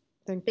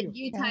 Thank you. Thank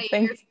you, Yeah, Tyre,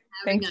 thanks. for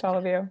having Thanks us. to all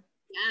of you.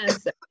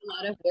 Yes, a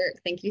lot of work.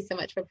 Thank you so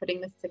much for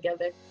putting this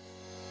together.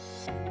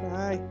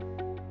 Bye.